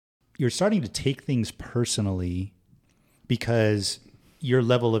you're starting to take things personally, because your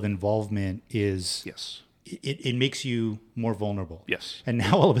level of involvement is it makes you more vulnerable. Yes. And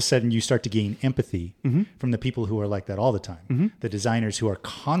now all of a sudden you start to gain empathy from the people who are like that all the time. The designers who are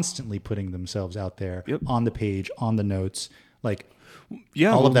constantly putting themselves out there on the page, on the notes, like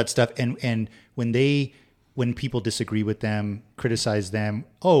all of that stuff. And when people disagree with them, criticize them,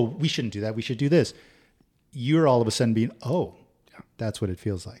 oh, we shouldn't do that, we should do this, you're all of a sudden being, that's what it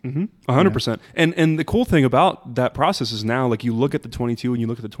feels like. 100%. And the cool thing about that process is now, like, you look at the 22 and you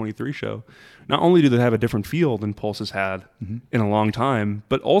look at the 23 show, not only do they have a different feel than Pulse has had in a long time,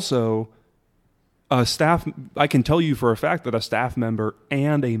 but also I can tell you for a fact that a staff member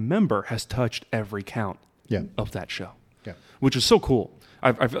and a member has touched every count of that show, which is so cool.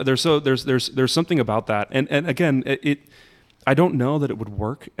 There's something about that. And again, I don't know that it would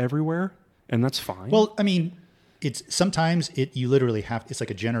work everywhere, and that's fine. Well, I mean, it's sometimes you literally have, it's like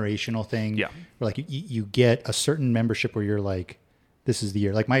a generational thing. Yeah. Where like you get a certain membership where you're like, this is the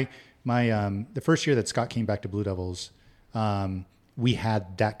year. Like my the first year that Scott came back to Blue Devils, we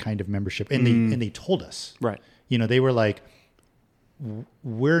had that kind of membership, and they told us, right. You know, they were like,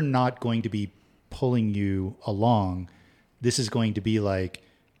 we're not going to be pulling you along. This is going to be like,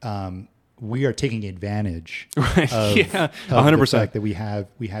 we are taking advantage of 100%. The fact that we have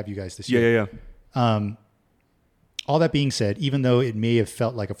you guys this year. Yeah. All that being said, even though it may have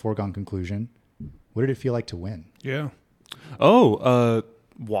felt like a foregone conclusion, what did it feel like to win? Yeah. Oh,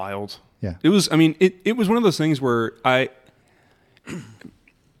 wild. Yeah. It was, I mean, it was one of those things where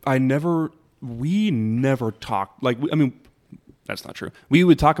we never talked, like, I mean, that's not true. We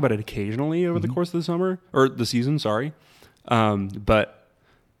would talk about it occasionally over the course of the summer, or the season, sorry. But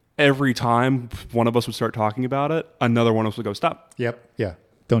every time one of us would start talking about it, another one of us would go, stop. Yep. Yeah.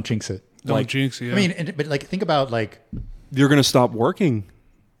 Don't jinx it. Don't jinx it. Yeah. I mean, but like, think about like, you're going to stop working.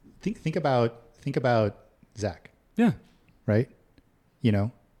 Think about Zach. Yeah. Right. You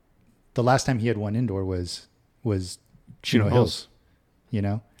know, the last time he had one indoor was Chino Hills, you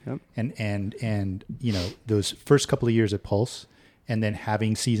know, and, you know, those first couple of years at Pulse, and then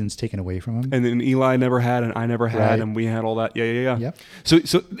having seasons taken away from him. And then Eli never had, and I never had, and we had all that. Yeah. Yep. So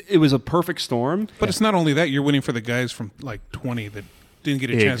it was a perfect storm. But it's not only that, you're winning for the guys from like 20 that didn't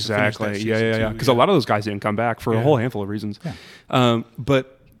get a chance to finish that season. Yeah. Because a lot of those guys didn't come back for a whole handful of reasons. Yeah.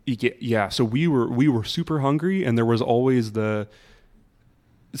 But so we were super hungry, and there was always the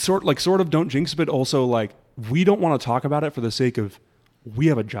sort of don't jinx, but also like, we don't want to talk about it for the sake of, we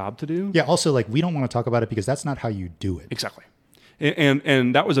have a job to do. Yeah. Also, like, we don't want to talk about it because that's not how you do it. Exactly.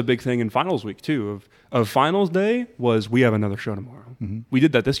 And that was a big thing in finals week too. Of finals day was, we have another show tomorrow. Mm-hmm. We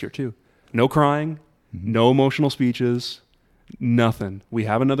did that this year too. No crying, no emotional speeches, nothing. We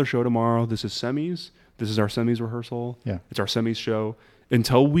have another show tomorrow. This is semis. This is our semis rehearsal. Yeah. It's our semis show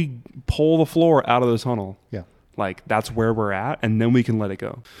until we pull the floor out of the tunnel. Yeah. Like that's where we're at, and then we can let it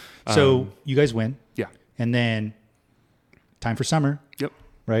go. So you guys win. Yeah. And then time for summer. Yep.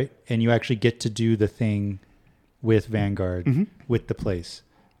 Right? And you actually get to do the thing with Vanguard, with the place.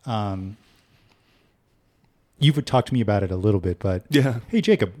 You've talked to me about it a little bit, but Yeah. hey,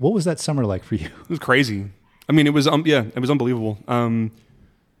 Jacob, what was that summer like for you? It was crazy. I mean, it was it was unbelievable.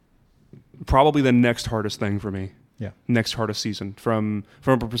 Probably the next hardest thing for me. Yeah. Next hardest season from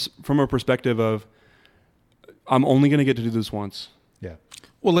a perspective of I'm only going to get to do this once. Yeah.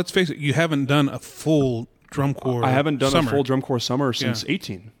 Well, let's face it. You haven't done a full drum corps. I haven't done summer. a full drum corps summer since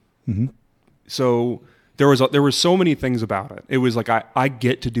 18. Mm-hmm. So there were so many things about it. It was like I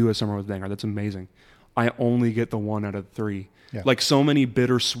get to do a summer with Vanguard. That's amazing. I only get the 1 out of 3. Yeah. Like so many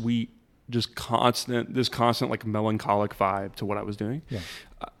bittersweet, just constant like melancholic vibe to what I was doing. Yeah.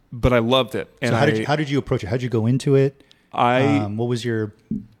 But I loved it. And so how did you approach it? How did you go into it? I what was your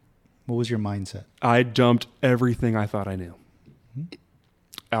mindset? I dumped everything I thought I knew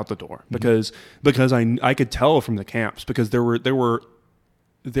out the door because I could tell from the camps because there were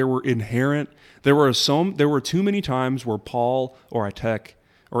too many times where Paul or a tech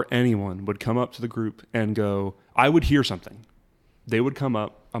or anyone would come up to the group and go, I would hear something. They would come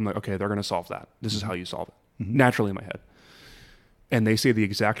up. I'm like, okay, they're going to solve that. This is how you solve it. Naturally in my head. And they say the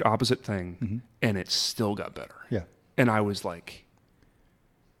exact opposite thing and it still got better. Yeah. And I was like,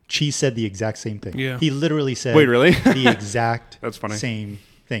 Cheese said the exact same thing. Yeah. He literally said wait, really? the exact That's funny. same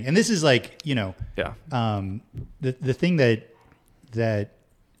thing. And this is like, Yeah. the thing that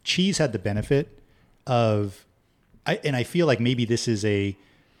Cheese had the benefit of, I feel like maybe this is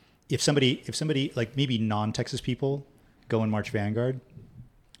if somebody like maybe non-Texas people go and march Vanguard,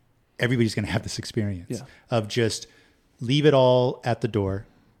 everybody's going to have this experience of just leave it all at the door,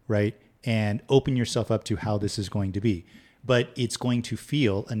 right? And open yourself up to how this is going to be. But it's going to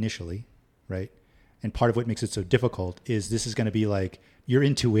feel initially, right? And part of what makes it so difficult is this is going to be like your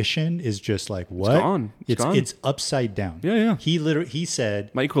intuition is just like, what? It's gone. It's upside down. Yeah. He said,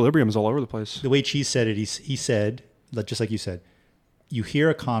 My equilibrium is all over the place. the way Cheese said it, he said, just like you said, you hear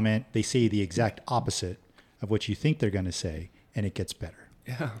a comment, they say the exact opposite of what you think they're going to say, and it gets better.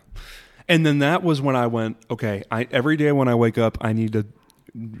 Yeah. And then that was when I went, okay, every day when I wake up, I need to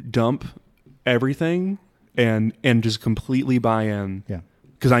dump everything and just completely buy in. Yeah.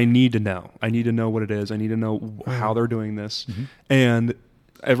 Because I need to know. I need to know what it is. I need to know how they're doing this. And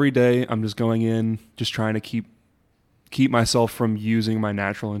every day I'm just going in, just trying to keep myself from using my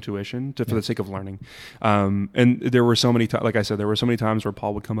natural intuition for the sake of learning. And there were so many times, like I said, there were so many times where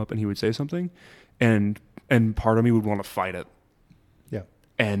Paul would come up and he would say something and part of me would want to fight it. Yeah.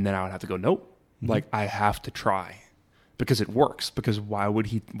 And then I would have to go, nope, like I have to try because it works. Because why would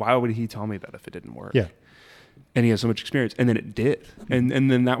he tell me that if it didn't work? Yeah. And he has so much experience, and then it did, and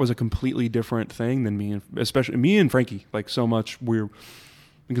then that was a completely different thing than me, and especially me and Frankie, like so much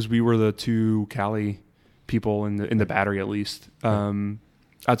because we were the two Cali people in the battery at least,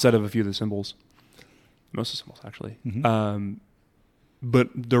 outside of a few of the cymbals, most of the cymbals actually, but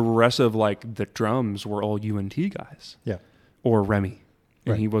the rest of like the drums were all UNT guys, or Remy,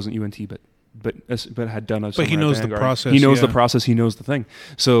 and he wasn't UNT, but had done a. But he knows the process. He knows the process. He knows the thing.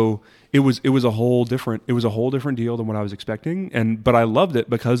 So it was a whole different deal than what I was expecting. But I loved it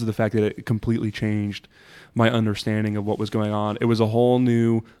because of the fact that it completely changed my understanding of what was going on. It was a whole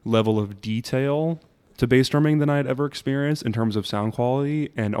new level of detail to bass drumming than I had ever experienced in terms of sound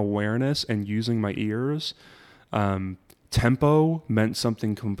quality and awareness and using my ears. Tempo meant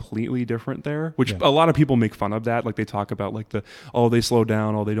something completely different there, which a lot of people make fun of that. Like they talk about like they slow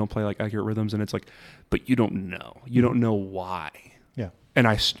down, they don't play like accurate rhythms. And it's like, but you don't know. You don't know why. Yeah. And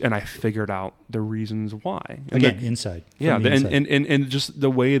I figured out the reasons why. And again, inside. Yeah. And just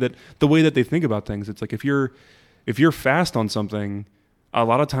the way that they think about things. It's like, if you're fast on something, a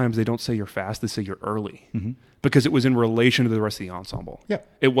lot of times they don't say you're fast. They say you're early because it was in relation to the rest of the ensemble. Yeah.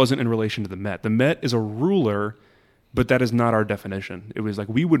 It wasn't in relation to the Met. The Met is a ruler, but that is not our definition. It was like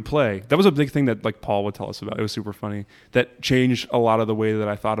we would play. That was a big thing that like Paul would tell us about. It was super funny. That changed a lot of the way that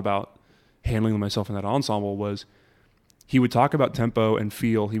I thought about handling myself in that ensemble. Was he would talk about tempo and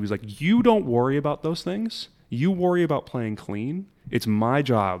feel. He was like, you don't worry about those things. You worry about playing clean. It's my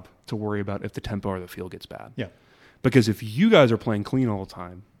job to worry about if the tempo or the feel gets bad. Yeah. Because if you guys are playing clean all the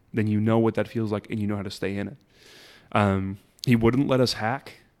time, then you know what that feels like and you know how to stay in it. He wouldn't let us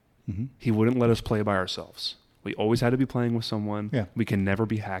hack. He wouldn't let us play by ourselves. We always had to be playing with someone. Yeah. We can never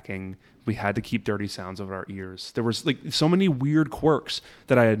be hacking. We had to keep dirty sounds of our ears. There was like so many weird quirks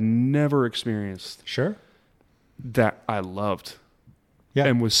that I had never experienced. Sure. That I loved. Yeah.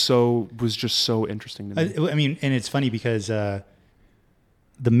 And was just so interesting to me. I mean, and it's funny because the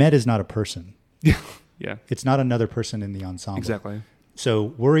Met is not a person. Yeah. Yeah. It's not another person in the ensemble. Exactly.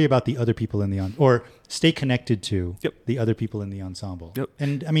 So worry about the other people in the or stay connected to Yep. the other people in the ensemble. Yep.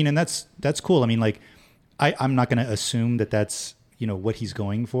 And I mean, and that's cool. I mean, like, I'm not going to assume that that's, what he's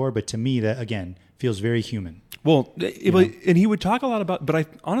going for, but to me that again feels very human. Well, and he would talk a lot about, but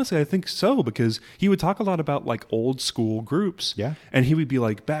I think so, because he would talk a lot about like old school groups. Yeah. And he would be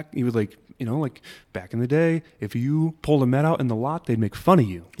like, back in the day, if you pulled a Met out in the lot, they'd make fun of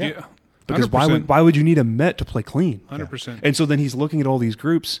you. Yeah. Because 100%. why would you need a Met to play clean? 100%. And so then he's looking at all these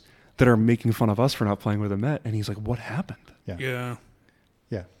groups that are making fun of us for not playing with a Met, and he's like, what happened? Yeah. Yeah.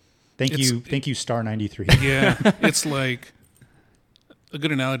 Yeah. Thank you, Star 93. Yeah. It's like, a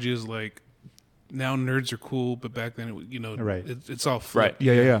good analogy is like, now nerds are cool, but back then, Right. it's all flipped. Right.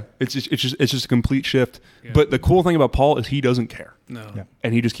 Yeah. It's just a complete shift. Yeah. But the cool thing about Paul is he doesn't care. No. Yeah.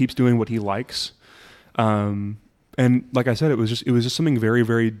 And he just keeps doing what he likes. And like I said, it was just something very,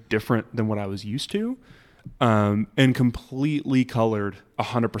 very different than what I was used to. And completely colored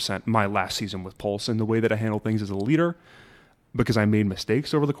 100% my last season with Pulse and the way that I handled things as a leader, because I made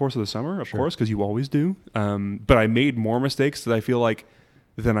mistakes over the course of the summer, of course, because you always do. But I made more mistakes that I feel like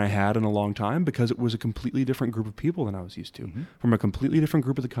than I had in a long time, because it was a completely different group of people than I was used to, from a completely different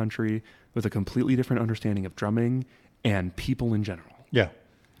group of the country with a completely different understanding of drumming and people in general. Yeah.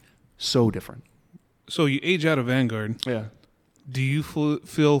 So different. So you age out of Vanguard. Yeah. Do you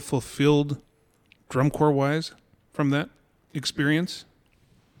feel fulfilled drum corps wise from that experience?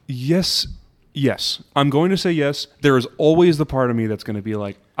 Yes. I'm going to say yes. There is always the part of me that's going to be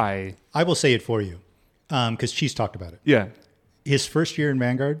like, I will say it for you, because Cheese talked about it. Yeah. His first year in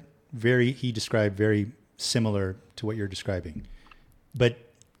Vanguard, he described very similar to what you're describing. But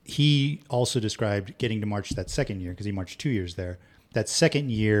he also described getting to march that second year, because he marched 2 years there. That second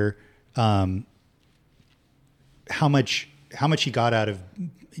year, how much he got out of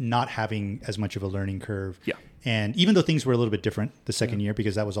not having as much of a learning curve. Yeah. And even though things were a little bit different the second year,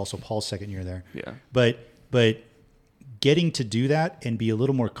 because that was also Paul's second year there. Yeah. But getting to do that and be a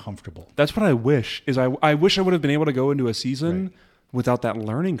little more comfortable. That's what I wish. I wish I would have been able to go into a season without that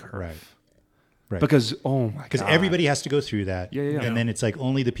learning curve. Right. Because because everybody has to go through that. Yeah. And then it's like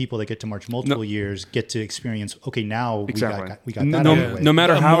only the people that get to march multiple years get to experience. Okay, now Exactly. we got that out of the way. No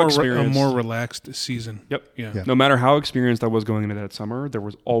matter how a experienced, more relaxed season. Yep. Yeah. No matter how experienced I was going into that summer, there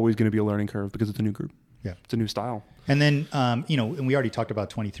was always going to be a learning curve, because it's a new group. Yeah. It's a new style. And then and we already talked about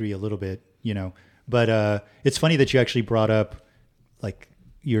 23 a little bit, but it's funny that you actually brought up like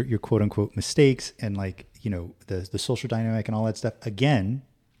your quote unquote mistakes and like the social dynamic and all that stuff again,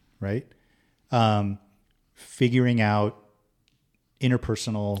 right? Figuring out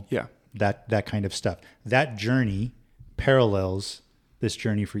interpersonal, that kind of stuff. That journey parallels this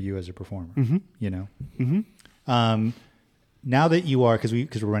journey for you as a performer. Now that you are, because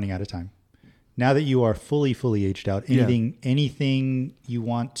we're running out of time. Now that you are fully aged out, anything you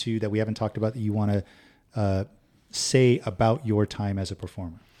want to, that we haven't talked about, that you want to say about your time as a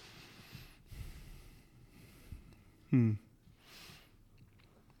performer?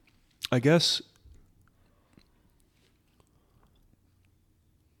 I guess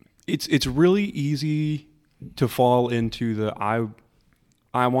it's really easy to fall into the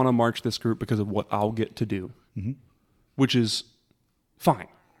I want to march this group because of what I'll get to do, which is fine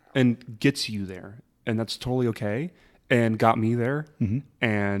and gets you there, and that's totally okay, and got me there,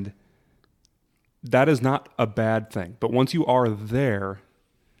 and that is not a bad thing. But once you are there,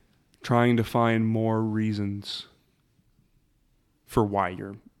 trying to find more reasons for why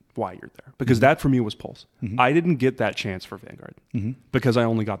you're there, because that for me was Pulse. I didn't get that chance for Vanguard because I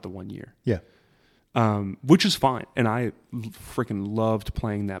only got the 1 year. Yeah. Which is fine. And I freaking loved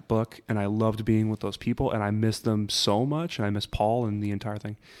playing that book, and I loved being with those people, and I miss them so much, and I miss Paul and the entire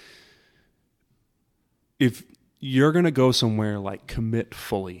thing. If you're going to go somewhere, like, commit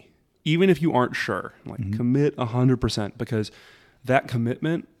fully, even if you aren't sure, like commit 100%, because that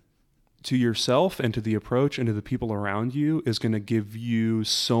commitment to yourself and to the approach and to the people around you is going to give you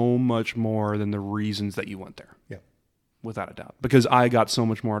so much more than the reasons that you went there. Yeah. Without a doubt. Because I got so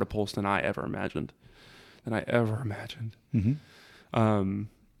much more out of Pulse than I ever imagined. Yeah.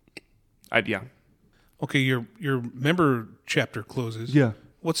 Okay, your member chapter closes. Yeah.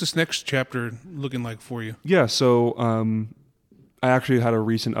 What's this next chapter looking like for you? Yeah, so I actually had a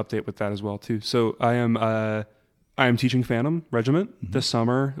recent update with that as well too. So I am teaching Phantom Regiment this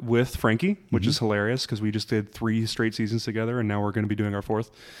summer with Frankie, which is hilarious because we just did 3 straight seasons together, and now we're going to be doing our 4th.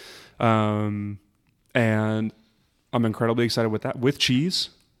 And I'm incredibly excited with that, with Cheese.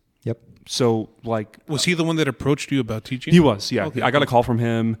 Yep. So, like... Was he the one that approached you about teaching? He was, yeah. Okay, I got a call from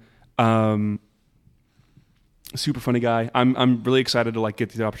him. Super funny guy. I'm really excited to like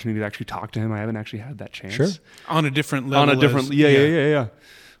get the opportunity to actually talk to him. I haven't actually had that chance. Sure. On a different level. On a different, yeah.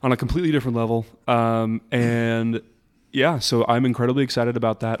 On a completely different level. And yeah, so I'm incredibly excited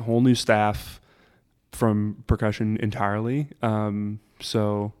about that whole new staff from percussion entirely.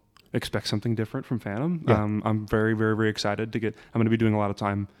 So expect something different from Phantom. Yeah. I'm very, very, very excited to get. I'm going to be doing a lot of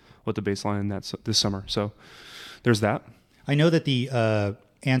time with the bass line this summer. So there's that. I know that the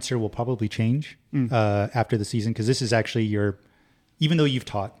answer will probably change after the season, because this is actually even though you've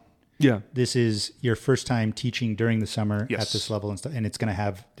taught, this is your first time teaching during the summer at this level and stuff, and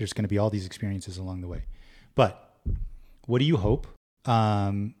there's going to be all these experiences along the way. But what do you hope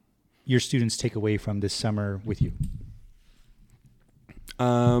your students take away from this summer with you?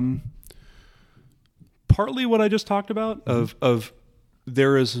 Partly what I just talked about of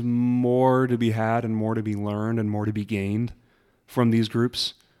there is more to be had and more to be learned and more to be gained from these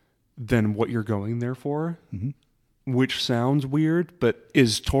groups than what you're going there for, which sounds weird, but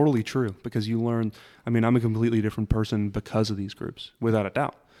is totally true, because you learn. I mean, I'm a completely different person because of these groups, without a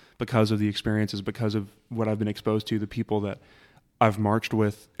doubt, because of the experiences, because of what I've been exposed to, the people that I've marched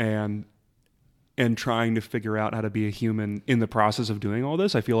with, and trying to figure out how to be a human in the process of doing all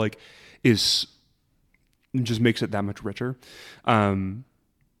this. I feel like just makes it that much richer.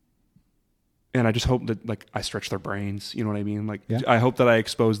 And I just hope that like I stretch their brains, you know what I mean? Like I hope that I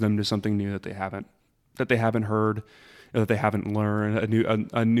expose them to something new that they haven't heard, that they haven't learned,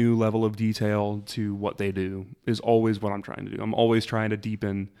 a new level of detail to what they do is always what I'm trying to do. I'm always trying to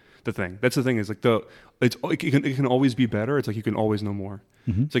deepen the thing. That's the thing, is like it can always be better. It's like you can always know more.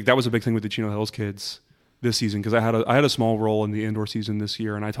 It's like that was a big thing with the Chino Hills kids this season, because I had a small role in the indoor season this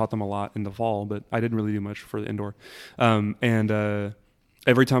year, and I taught them a lot in the fall, but I didn't really do much for the indoor.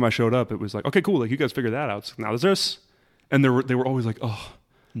 Every time I showed up, it was like, okay, cool, like you guys figured that out. So now there's this, and they were always like, oh,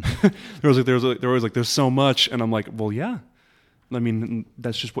 there was always like, there's so much, and I'm like, well, yeah, I mean,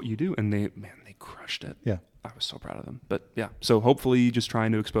 that's just what you do, and they crushed it. Yeah, I was so proud of them. But yeah, so hopefully, just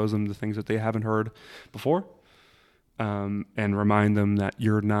trying to expose them to things that they haven't heard before, and remind them that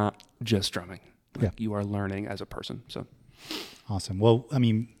you're not just drumming. Like you are learning as a person. So awesome. Well, I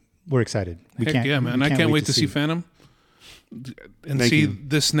mean, we're excited. Man! I can't wait to see Phantom and see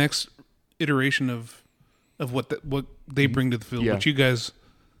this next iteration of what they bring to the field. But you guys,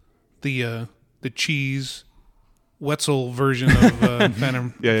 the cheese Wetzel version of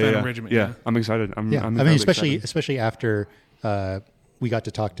Phantom Regiment. Yeah, I'm excited. I'm I mean, especially after we got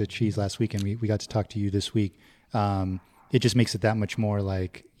to talk to Cheese last week, and we got to talk to you this week. It just makes it that much more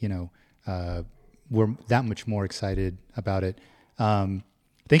like, we're that much more excited about it.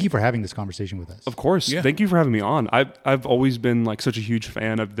 Thank you for having this conversation with us. Of course. Yeah. Thank you for having me on. I've always been like such a huge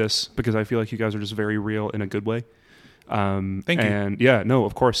fan of this, because I feel like you guys are just very real in a good way. Thank you. And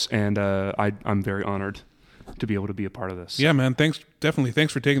of course. And I'm very honored to be able to be a part of this. Yeah, man. Thanks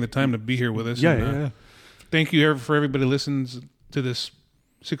for taking the time to be here with us. Yeah. Thank you for everybody listens to this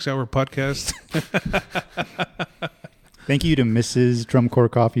 6-hour podcast. Thank you to Mrs. Drum Corps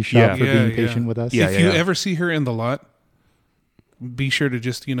Coffee Shop for being patient with us. If you ever see her in the lot, be sure to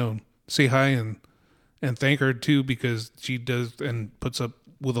just, say hi and thank her too, because she does and puts up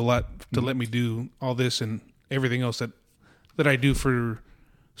with a lot to let me do all this and everything else that I do for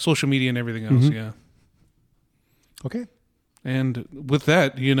social media and everything else. Yeah. Okay. And with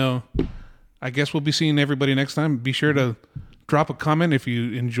that, I guess we'll be seeing everybody next time. Be sure to drop a comment if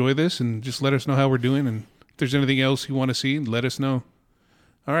you enjoy this, and just let us know how we're doing. And if there's anything else you want to see, let us know.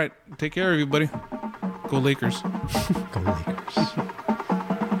 All right. Take care, everybody. Go Lakers. Go Lakers.